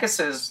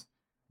Zemeckis's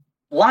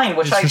line,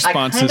 which his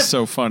response is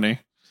so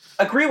funny,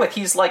 agree with.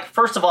 He's like,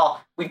 first of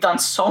all, we've done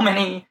so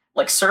many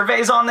like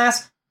surveys on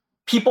this.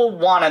 People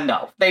want to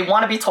know. They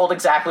want to be told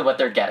exactly what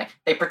they're getting.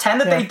 They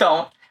pretend that they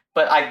don't,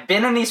 but I've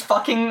been in these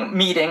fucking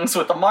meetings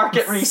with the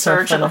market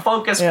research and the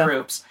focus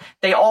groups.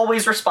 They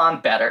always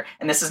respond better.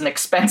 And this is an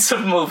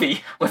expensive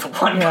movie with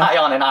one guy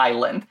on an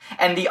island.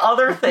 And the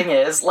other thing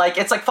is, like,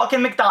 it's like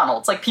fucking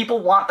McDonald's. Like, people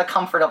want the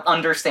comfort of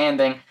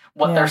understanding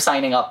what they're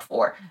signing up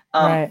for.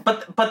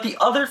 But the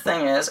other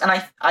thing is, and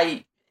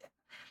I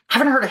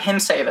haven't heard him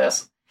say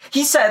this.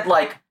 He said,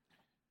 like,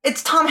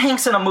 it's Tom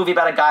Hanks in a movie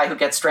about a guy who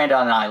gets stranded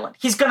on an island.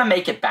 He's going to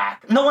make it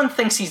back. No one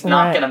thinks he's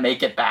not going to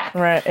make it back.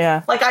 Right,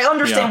 yeah. Like, I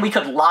understand we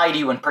could lie to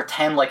you and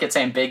pretend like it's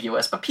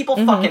ambiguous, but people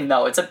fucking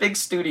know. It's a big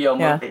studio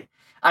movie.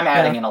 I'm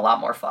adding in a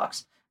lot more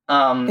fucks.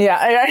 I'm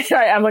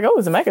like, oh,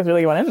 Zemeckis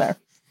really went in there.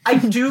 I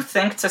do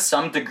think to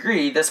some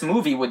degree this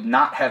movie would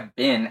not have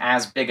been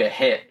as big a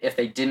hit if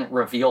they didn't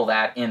reveal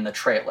that in the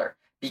trailer.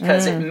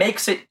 Because it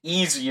makes it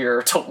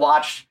easier to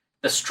watch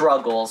the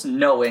struggles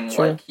knowing,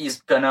 like, he's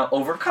going to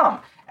overcome.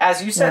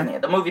 As you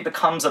said, the movie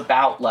becomes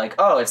about, like,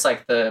 oh, it's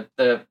like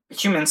the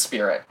human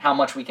spirit, how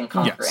much we can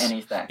conquer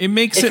anything. It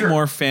makes it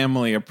more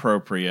family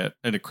appropriate.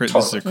 This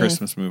is a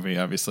Christmas movie,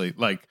 obviously,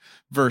 like,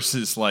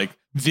 versus, like,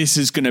 this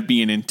is going to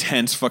be an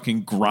intense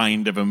fucking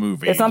grind of a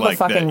movie. It's not like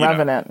the fucking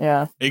Revenant,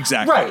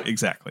 Exactly.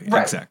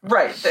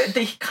 Right.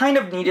 They kind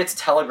of needed to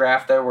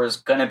telegraph there was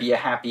going to be a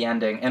happy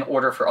ending in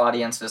order for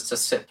audiences to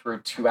sit through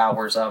 2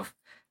 hours of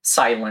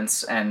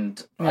silence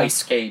and ice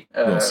skate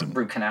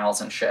root canals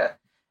and shit.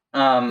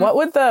 What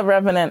would the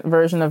Revenant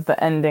version of the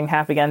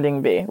happy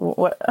ending be?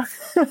 What?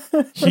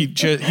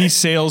 He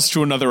sails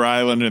to another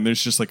island and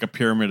there's just like a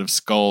pyramid of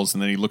skulls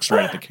and then he looks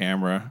right at the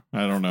camera.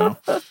 I don't know.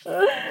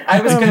 I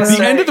was gonna say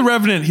the end of the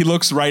Revenant, he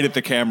looks right at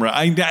the camera.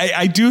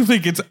 I do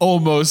think it's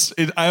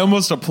I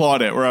almost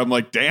applaud it where I'm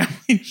like, damn,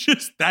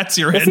 that's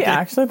your ending. Is he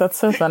actually? That's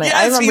so funny. Yes,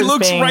 I remember he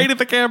looks right at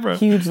the camera.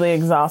 Hugely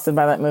exhausted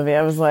by that movie.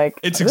 I was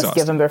like, just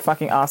give them their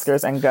fucking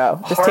Oscars and go.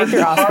 Just take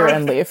your Oscar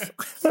and leave.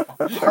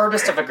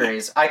 Hardest of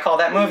agrees. I call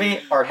that movie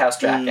art house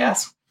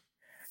jackass.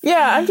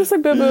 Yeah, I'm just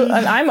like boo boo,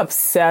 and I'm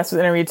obsessed with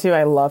Interview 2.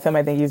 I love him.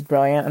 I think he's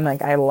brilliant, and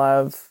like I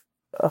love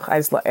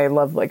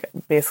like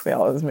basically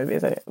all of his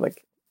movies. I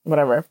like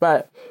whatever,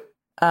 but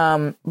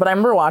I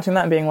remember watching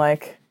that and being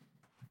like,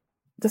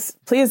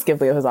 just please give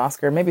Leo his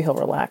Oscar. Maybe he'll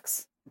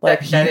relax.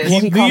 Like That is-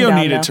 will he calm Leo down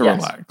needed now? to Yes.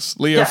 relax.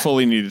 Leo Yeah.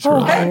 fully needed to Oh,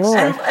 relax. And,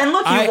 Lord. and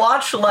look, you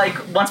watch like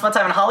Once Upon a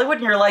Time in Hollywood,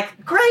 and you're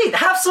like, great,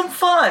 have some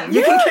fun.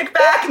 You can kick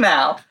back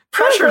now.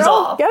 Pressure's girl.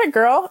 off. Get it,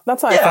 girl.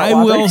 That's how Yeah. I I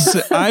felt. will.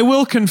 watching. I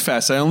will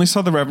confess. I only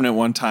saw The Revenant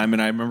one time,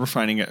 and I remember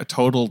finding it a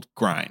total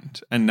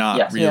grind and not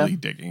Yes. really Yeah.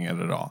 digging it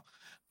at all.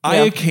 I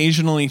Yeah.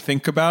 occasionally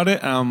think about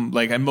it.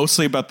 Like I'm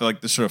mostly about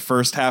the sort of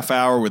first half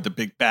hour with the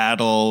big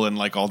battle and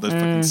like all this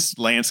fucking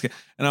landscape,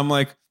 and I'm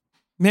like,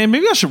 man,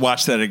 maybe I should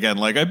watch that again.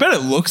 Like I bet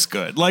it looks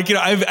good. Like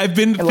I've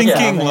been looks thinking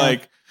amazing.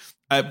 like.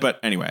 But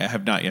anyway, I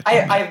have not yet. I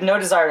done that. have no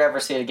desire to ever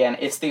see it again.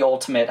 It's the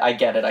ultimate, I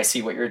get it, I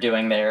see what you're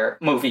doing there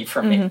movie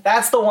for me.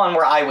 That's the one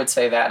where I would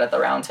say that at the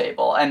round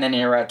table. And then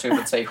Iratu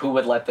would say, who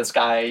would let this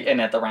guy in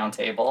at the round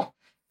table?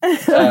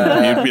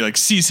 You'd be like,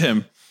 seize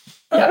him.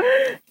 Yeah.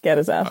 Get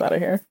his ass out of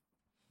here.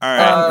 All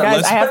right, Guys,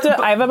 let's-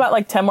 I have about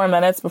like 10 more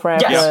minutes before I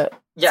have Yes. to.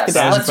 Yes,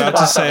 Skedaddle. I was let's do the about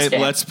to box office say,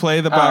 game. let's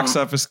play the box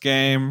office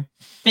game.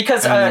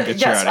 Because, and then get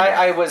you yes, out of here.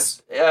 I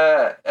was,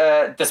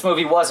 this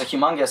movie was a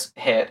humongous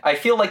hit. I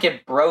feel like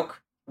it broke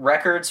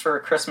records for a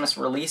Christmas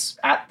release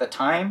at the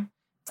time.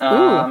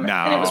 And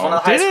it was one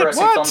of the Did highest it? grossing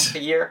What? films of the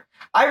year.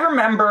 I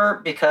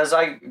remember, because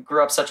I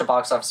grew up such a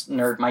box office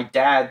nerd, my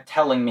dad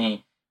telling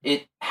me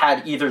it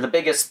had either the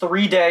biggest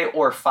 3-day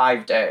or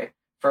 5-day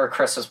for a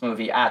Christmas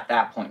movie at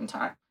that point in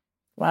time.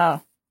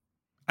 Wow.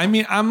 I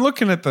mean, I'm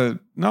looking at the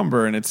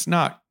number and it's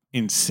not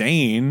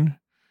insane.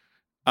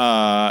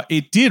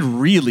 It did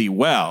really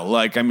well.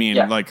 Like, I mean,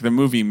 Yeah. like the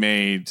movie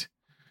made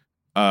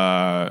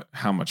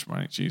how much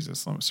money?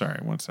 Jesus, I'm sorry,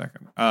 1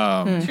 second.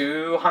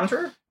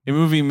 200? The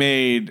movie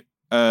made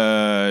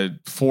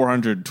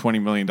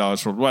 $420 million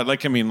worldwide.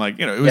 Like, I mean, like,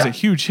 you know, it was Yeah. a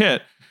huge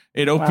hit.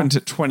 It opened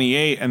at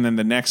 28, and then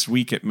the next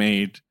week it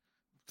made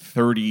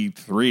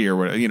 33 or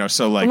whatever, you know,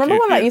 so like Remember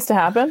when that used to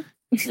happen?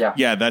 Yeah.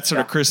 yeah, that sort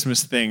of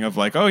Christmas thing of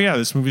like, oh yeah,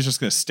 this movie's just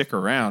going to stick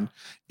around.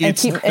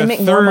 It's And make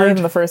more money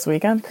than the first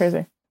weekend?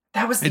 Crazy.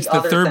 That was the it's the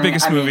other third thing.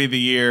 biggest I mean, movie of the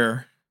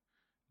year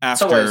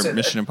after So wait, so,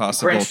 Mission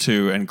Impossible Grinch-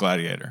 2 and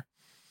Gladiator.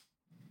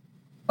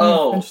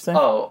 Interesting.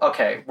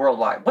 Okay,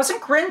 worldwide.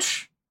 Wasn't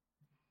Grinch?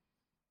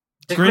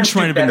 Did Grinch do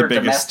might have been the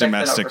better biggest domestic than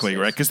domestically,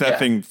 overseas? right? Because that Yeah.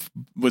 thing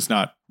was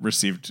not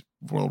received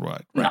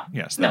worldwide. Right? No.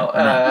 Yes. No,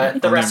 right.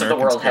 the Only rest of the Americans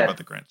world care had- about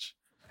the Grinch.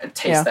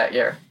 Taste Yeah. that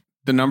year.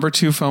 The number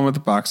 2 film at the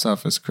box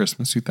office,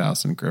 Christmas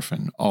 2000,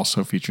 Griffin,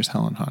 also features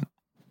Helen Hunt.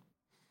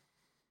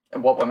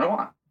 What women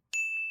want.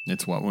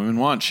 It's What Women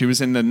Want. She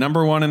was in the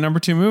number 1 and number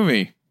 2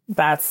 movie.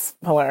 That's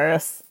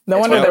hilarious. No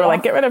It's wonder what they I were want.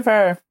 like, get rid of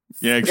her.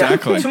 Yeah,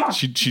 exactly. too much.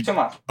 She Too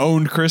much.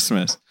 owned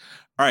Christmas.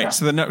 All right,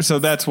 Yeah. so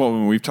that's what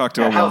we've talked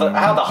about. How the on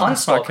Hunt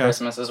this stole podcast.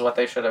 Christmas is what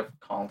they should have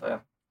called it.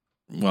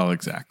 Well,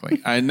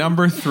 exactly.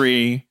 Number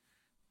 3,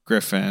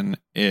 Griffin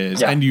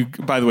is, Yeah. and you.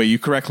 By the way, you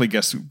correctly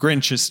guessed.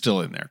 Grinch is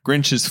still in there.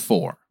 Grinch is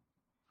 4.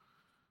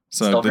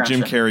 So Still the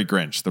Jim Grinch. Carrey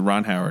Grinch, the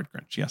Ron Howard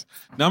Grinch. Yes.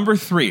 Number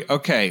 3.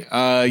 Okay.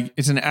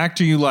 It's an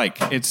actor you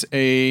like. It's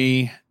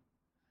a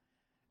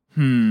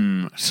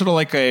sort of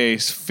like a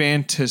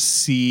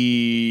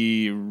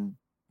fantasy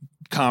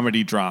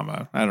comedy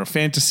drama. I don't know,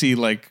 fantasy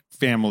like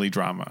family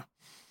drama.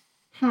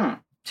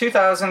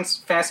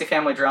 2000s fantasy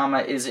family drama.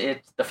 Is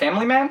it The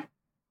Family Man?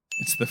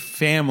 It's The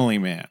Family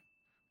Man,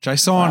 which I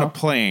saw on a Wow.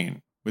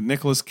 plane with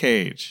Nicolas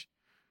Cage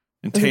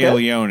and Is it Taya good?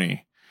 Leone.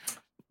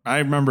 I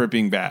remember it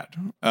being bad.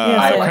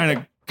 I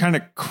like Kind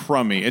of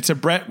crummy. It's a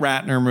Brett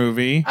Ratner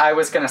movie. I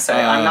was going to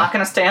say, I'm not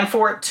going to stand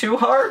for it too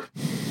hard,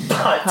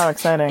 but How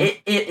exciting.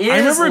 it I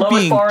is remember it lowest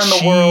being bar in the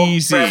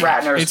cheesy. world.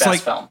 Brett Ratner's It's best like-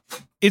 film.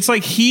 It's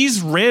like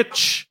he's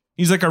rich.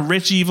 He's like a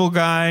rich evil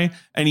guy,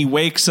 and he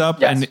wakes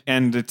up Yes.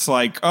 and it's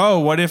like, oh,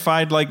 what if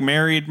I'd like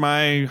married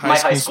my high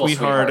school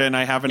sweetheart and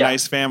I have a Yeah.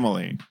 nice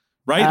family,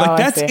 right? Oh, like I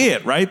that's see.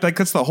 it, right? Like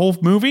that's the whole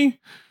movie.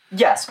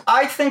 Yes,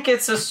 I think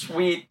it's a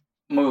sweet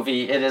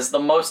movie. It is the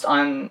most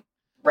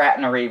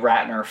un-Ratnery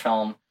Ratner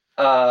film.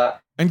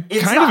 And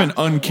It's kind of not- an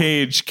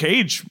uncaged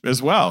Cage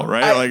as well,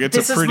 right? like it's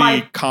this a is pretty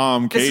my-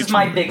 calm Cage. This is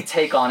my movie. big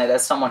take on it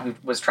as someone who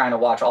was trying to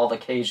watch all the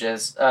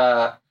Cages.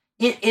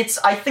 It's,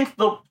 I think,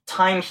 the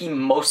time he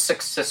most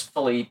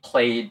successfully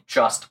played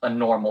just a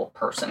normal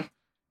person.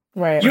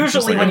 right.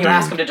 Usually like when a you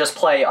ask dude. him to just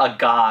play a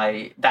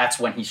guy, that's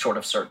when he sort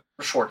of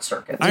short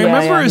circuits. I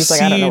remember a He's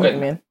like, I don't know scene- what you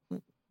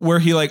mean. where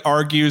he like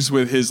argues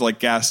with his like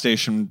gas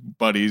station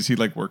buddies. He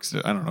like works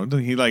at, I don't know,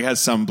 he like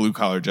has some blue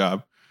collar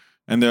job,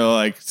 and they're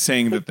like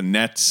saying that the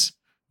Nets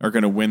are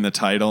going to win the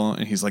title,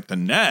 and he's like, the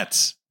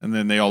Nets, and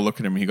then they all look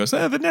at him and he goes,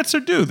 the Nets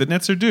are due, the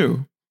Nets are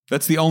due.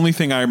 That's the only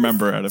thing I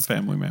remember out of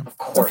Family Man. Of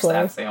course,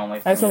 Hilarious. that's the only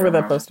thing I just remember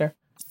you that poster.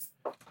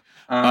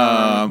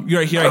 You're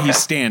right here. Okay. He's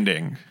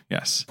standing.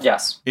 Yes,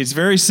 Yes, it's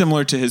very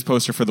similar to his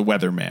poster for The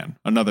Weatherman,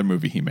 another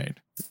movie he made.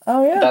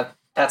 Oh, yeah.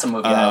 that's a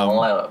movie I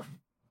love.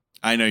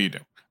 I know you do.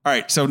 All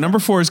right, so number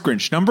 4 is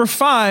Grinch. Number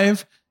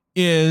 5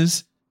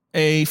 is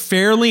a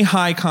fairly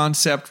high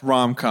concept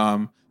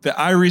rom-com that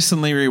I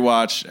recently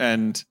rewatched,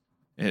 and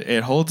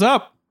it holds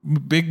up.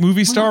 Big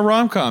movie star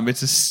rom-com.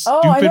 It's a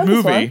Oh, I stupid know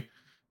this movie. one.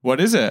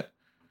 What is it?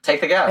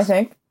 Take the I guess.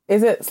 think.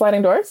 Is it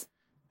Sliding Doors?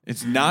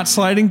 It's not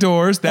Sliding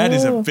Doors. That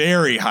is a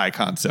very high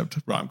concept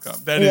rom-com.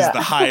 That is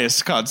the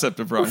highest concept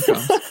of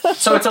rom-coms.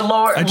 So it's a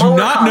lower. I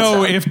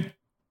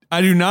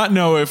do not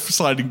know if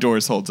Sliding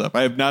Doors holds up.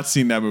 I have not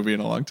seen that movie in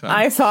a long time.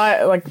 I saw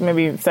it like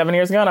maybe 7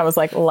 years ago, and I was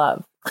like,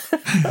 love.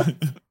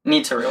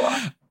 Need to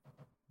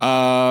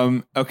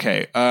rewatch.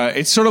 Okay.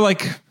 It's sort of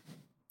like,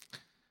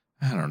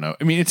 I don't know.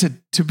 I mean,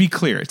 to be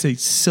clear, it's a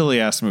silly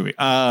ass movie.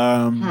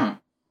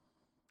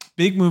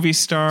 Big movie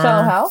star.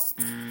 Shallow Hal?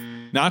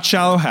 Not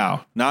Shallow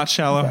Hal. Not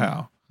Shallow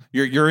Hal.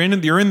 You're in the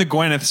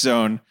Gwyneth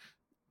zone.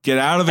 Get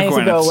out of the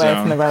Gwyneth go away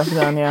zone. from the Gwyneth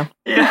zone,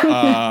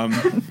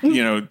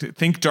 yeah.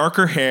 Think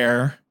darker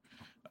hair.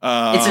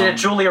 Is it a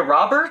Julia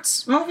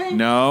Roberts movie?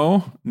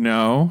 No.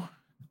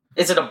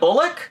 Is it a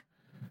Bullock?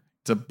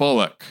 It's a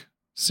Bullock.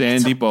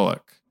 Sandy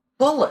Bullock.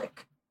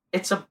 Bullock.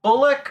 It's a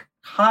Bullock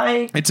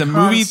high. It's a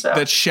movie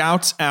that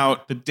shouts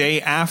out the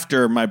day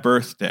after my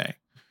birthday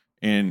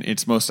in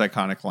its most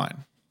iconic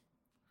line.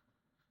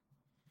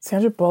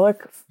 Sandra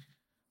Bullock,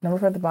 number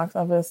 4 at the box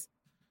office.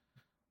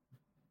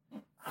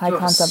 High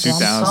concept.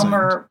 2000.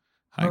 Summer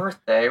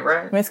birthday,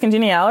 right? Miss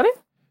Congeniality?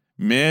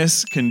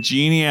 Miss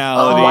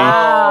Congeniality. Oh,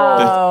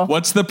 wow.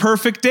 What's the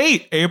perfect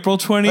date? April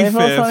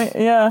 25th.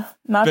 Yeah.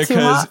 Not too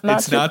hot.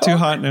 It's not too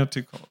hot, not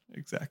too cold.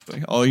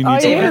 Exactly. All you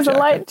need is a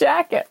light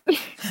jacket.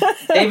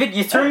 David,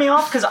 you threw me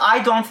off because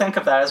I don't think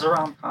of that as a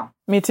rom-com.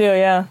 Me too,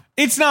 yeah.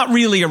 It's not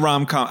really a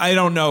rom-com. I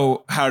don't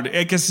know how to,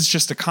 I guess it's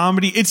just a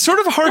comedy. It's sort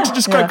of hard to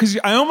describe because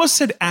I almost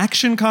said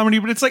action comedy,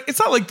 but it's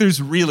not like there's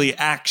really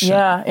action.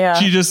 Yeah.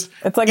 She just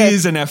an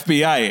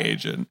FBI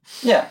agent.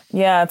 Yeah.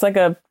 Yeah, it's like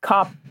a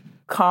cop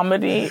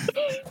comedy.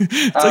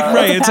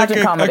 It's like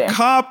a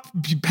cop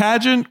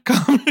pageant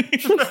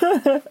comedy.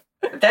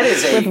 That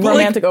is with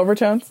romantic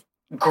overtones.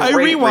 I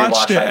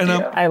rewatched it and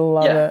I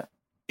love it.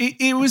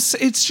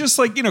 It's just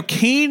like,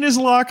 Kane is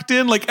locked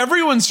in. Like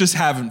everyone's just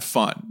having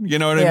fun. You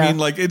know what I mean?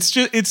 Like it's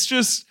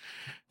just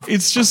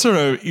sort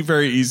of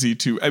very easy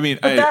to, I mean,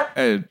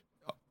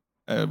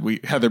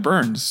 Heather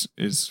Burns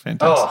is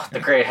fantastic. Oh,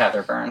 the great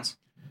Heather Burns.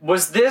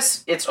 Was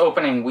this its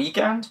opening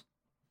weekend?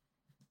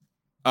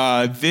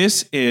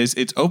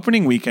 It's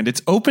opening weekend.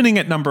 It's opening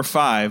at number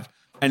 5.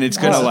 And it's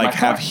going to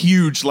have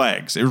huge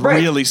legs. It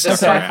really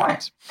stuck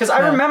around. Because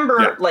I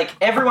remember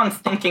everyone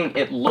thinking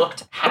it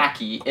looked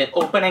hacky, it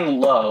opening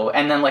low.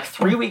 And then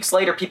 3 weeks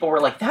later, people were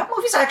like, that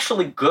movie's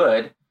actually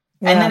good.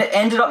 Yeah. And then it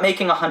ended up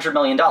making $100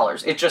 million.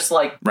 It just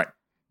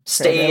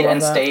stayed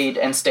and stayed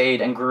and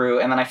stayed and grew.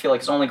 And then I feel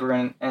like it's only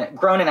grown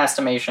in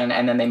estimation.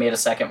 And then they made a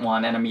second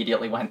one and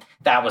immediately went,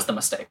 that was the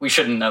mistake. We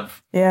shouldn't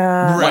have.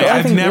 Yeah. Right.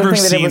 I've never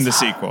seen the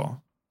sequel.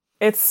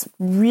 It's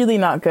really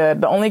not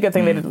good. The only good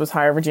thing they did was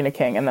hire Regina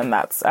King, and then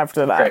that's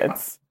after that.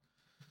 It's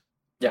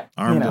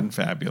Armed and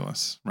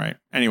Fabulous, right?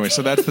 Anyway,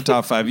 so that's the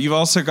top 5. You've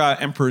also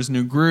got Emperor's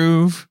New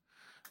Groove.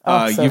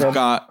 You've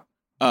got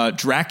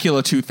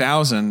Dracula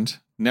 2000.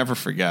 Never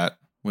forget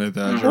with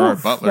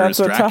Gerard Butler as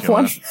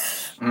Dracula. That's a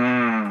tough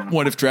one.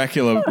 What if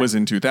Dracula was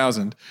in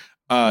 2000?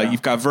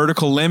 You've got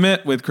Vertical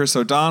Limit with Chris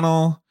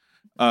O'Donnell.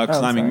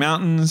 Climbing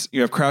Mountains.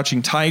 You have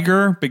Crouching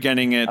Tiger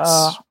beginning its,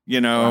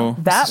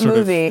 that sort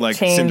movie of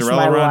changed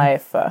Cinderella my run.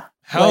 life.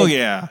 Hell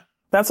yeah.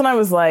 That's when I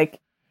was like,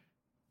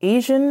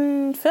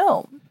 Asian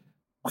film.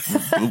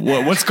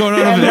 What's going on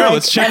over there?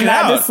 Let's check it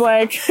out. I was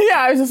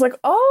just like,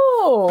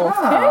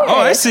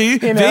 I see.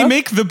 They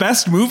make the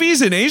best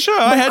movies in Asia?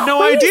 I had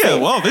no idea.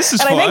 Well, this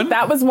is fun. I think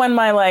that was when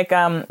my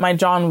my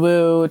John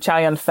Woo, Chow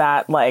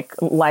Yun-fat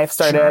life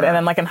started. Sure. And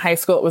then in high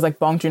school it was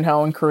Bong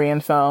Joon-ho and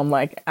Korean film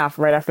right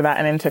after that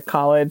and into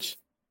college.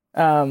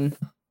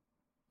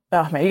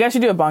 Oh man, you guys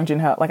should do a Bong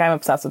Joon-ho. I'm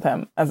obsessed with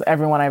him, as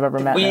everyone I've ever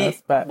met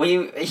knows. But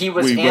he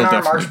was in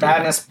our March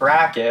Madness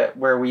bracket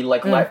where we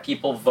let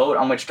people vote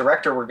on which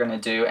director we're going to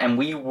do, and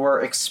we were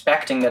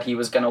expecting that he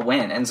was going to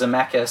win, and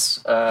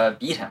Zemeckis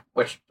beat him,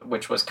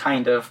 which was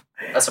kind of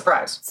a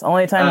surprise. It's the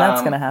only time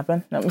that's going to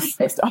happen. No,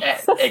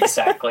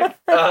 exactly.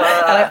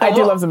 I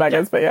do love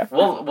Zemeckis, but yeah,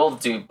 we'll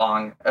do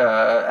Bong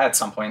at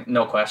some point,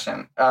 no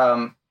question.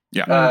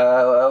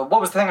 Yeah.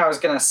 What was the thing I was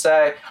going to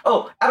say?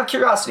 Oh, out of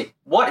curiosity,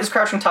 what is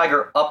Crouching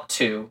Tiger up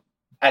to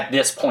at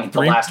this point,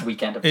 the last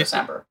weekend of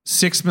December?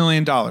 $6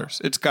 million.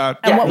 It's got.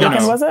 And what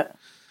weekend was it?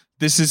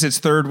 This is its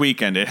third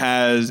weekend. It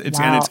has. And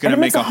it's going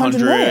to make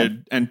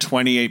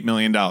 $128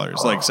 million.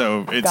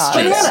 So it's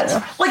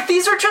just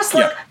these are just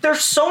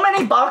there's so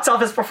many box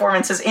office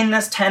performances in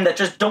this 10 that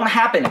just don't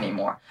happen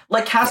anymore.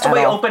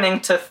 Castaway opening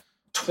to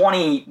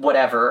 20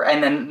 whatever,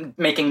 and then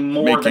making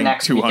the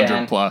next 200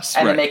 weekend, plus,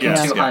 and then making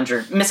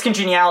 200. Miss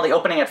Congeniality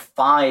opening at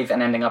 5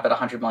 and ending up at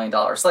 $100 million.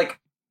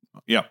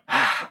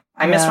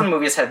 I miss when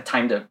movies had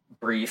time to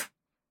breathe.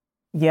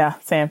 Yeah,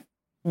 same.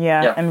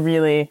 Yeah. And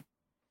really,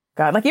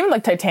 God,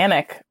 even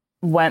Titanic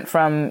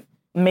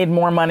made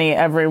more money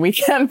every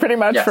weekend pretty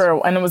much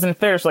and it was in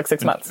theaters for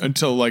 6 months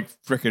until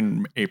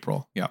frickin'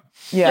 April. Yeah.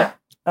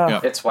 Oh,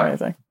 it's wild.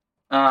 Amazing.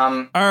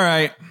 All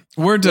right,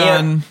 we're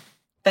done. Yeah.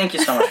 Thank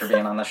you so much for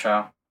being on the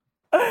show.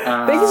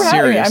 Thank you for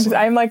having me.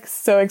 I'm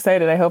so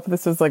excited. I hope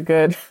this was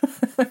good.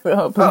 I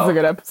hope this was a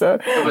good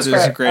episode. It was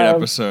a great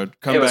episode.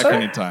 Come back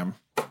anytime.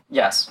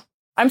 Yes.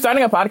 I'm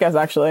starting a podcast,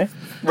 actually.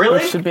 Really?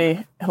 Which should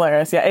be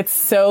hilarious. Yeah, it's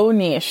so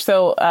niche.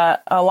 So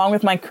along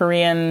with my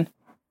Korean,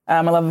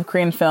 my love of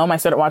Korean film, I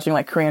started watching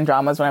like Korean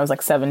dramas when I was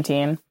like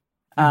 17.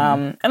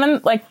 And then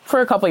like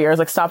for a couple of years,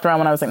 like stopped around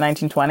when I was like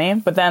 19, 20.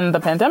 But then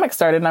the pandemic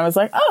started and I was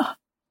like, oh,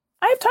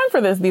 I have time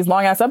for these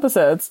long ass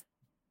episodes.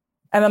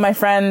 And then my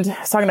friend,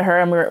 I was talking to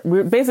her, and we were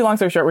basically, long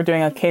story short, we're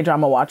doing a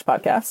K-drama watch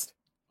podcast.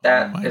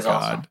 That is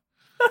awesome.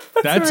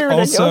 That's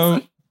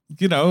also,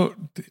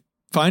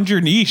 find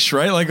your niche,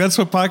 right? Like that's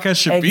what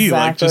podcasts should be.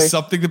 Like just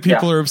something that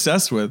people are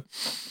obsessed with.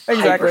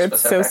 Exactly.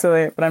 It's so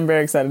silly, but I'm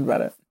very excited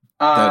about it.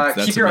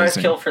 That's keep your amazing.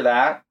 eyes peeled for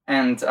that.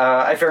 And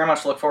I very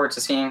much look forward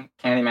to seeing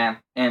Candyman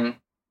in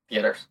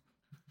theaters.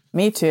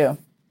 Me too.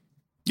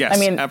 Yes, I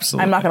mean,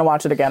 absolutely. I'm not going to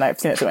watch it again. I've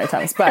seen it too many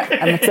times, but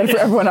I'm excited for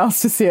everyone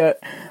else to see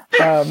it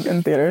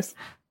in theaters.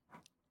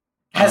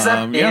 Has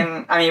that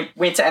been, I mean,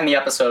 we need to end the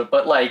episode,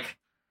 but like,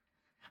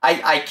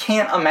 I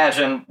can't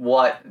imagine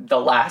what the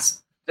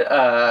last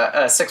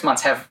 6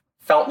 months have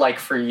felt like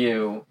for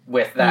you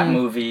with that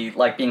movie,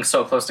 like being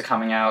so close to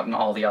coming out and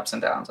all the ups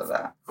and downs of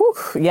that. Whew,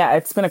 yeah,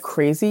 it's been a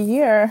crazy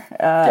year.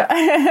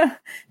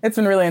 It's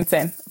been really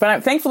insane.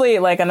 But thankfully,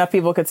 like enough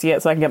people could see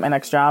it so I can get my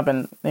next job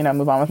and,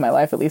 move on with my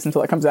life at least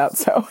until it comes out.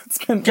 So it's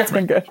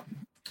been good.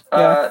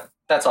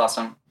 That's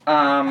awesome.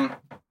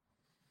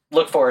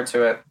 Look forward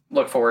to it.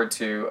 Look forward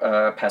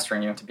to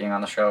pestering you into being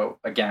on the show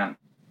again.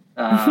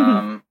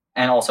 And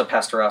also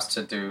pester us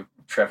to do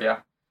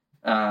trivia.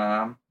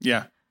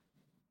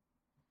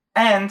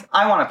 And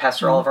I want to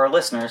pester all of our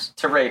listeners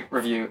to rate,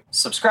 review,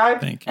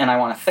 subscribe. And I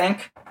want to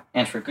thank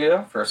Andrew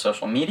Guido for our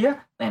social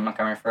media, Lane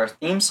Montgomery for our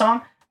theme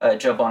song,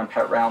 Joe Bone and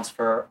Pet Rounds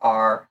for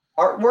our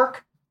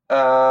artwork.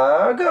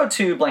 Go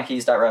to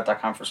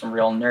blankies.reddit.com for some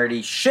real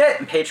nerdy shit,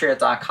 and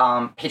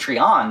patreon.com.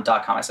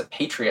 I said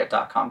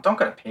patriot.com. Don't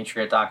go to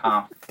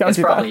patriot.com. It's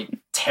probably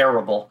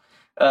terrible.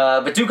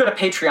 But do go to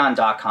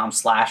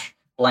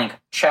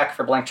patreon.com/blankcheck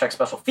for Blank Check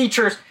special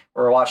features.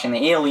 We're watching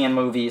the Alien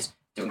movies,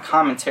 doing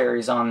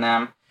commentaries on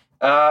them.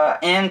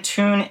 And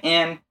tune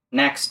in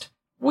next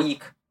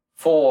week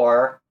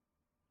for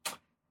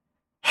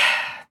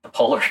the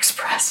Polar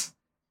Express.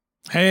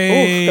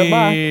 Hey, good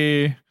luck.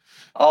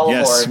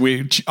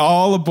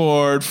 All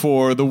aboard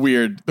for the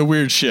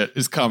weird shit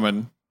is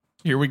coming.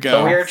 Here we go.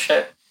 The weird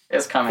shit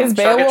is coming. Is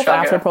Beowulf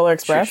after Polar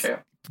Express?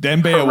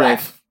 Then Beowulf.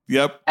 Correct.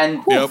 Yep.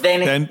 And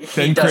then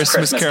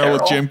Christmas Carol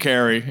with Jim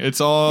Carrey.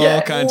 It's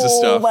all kinds of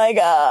stuff. Oh my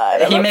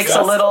god. He makes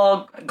a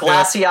little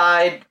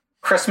glassy-eyed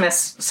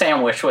Christmas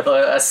sandwich with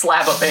a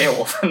slab of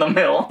Beowulf in the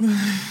middle.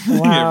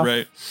 Wow. Yeah,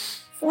 right.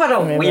 What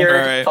a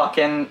weird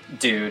fucking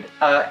dude.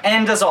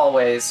 And as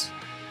always,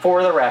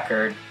 for the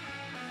record,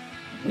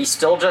 we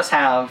still just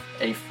have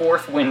a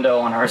fourth window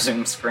on our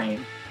Zoom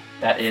screen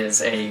that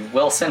is a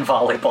Wilson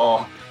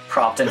volleyball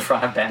propped in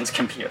front of Ben's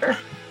computer.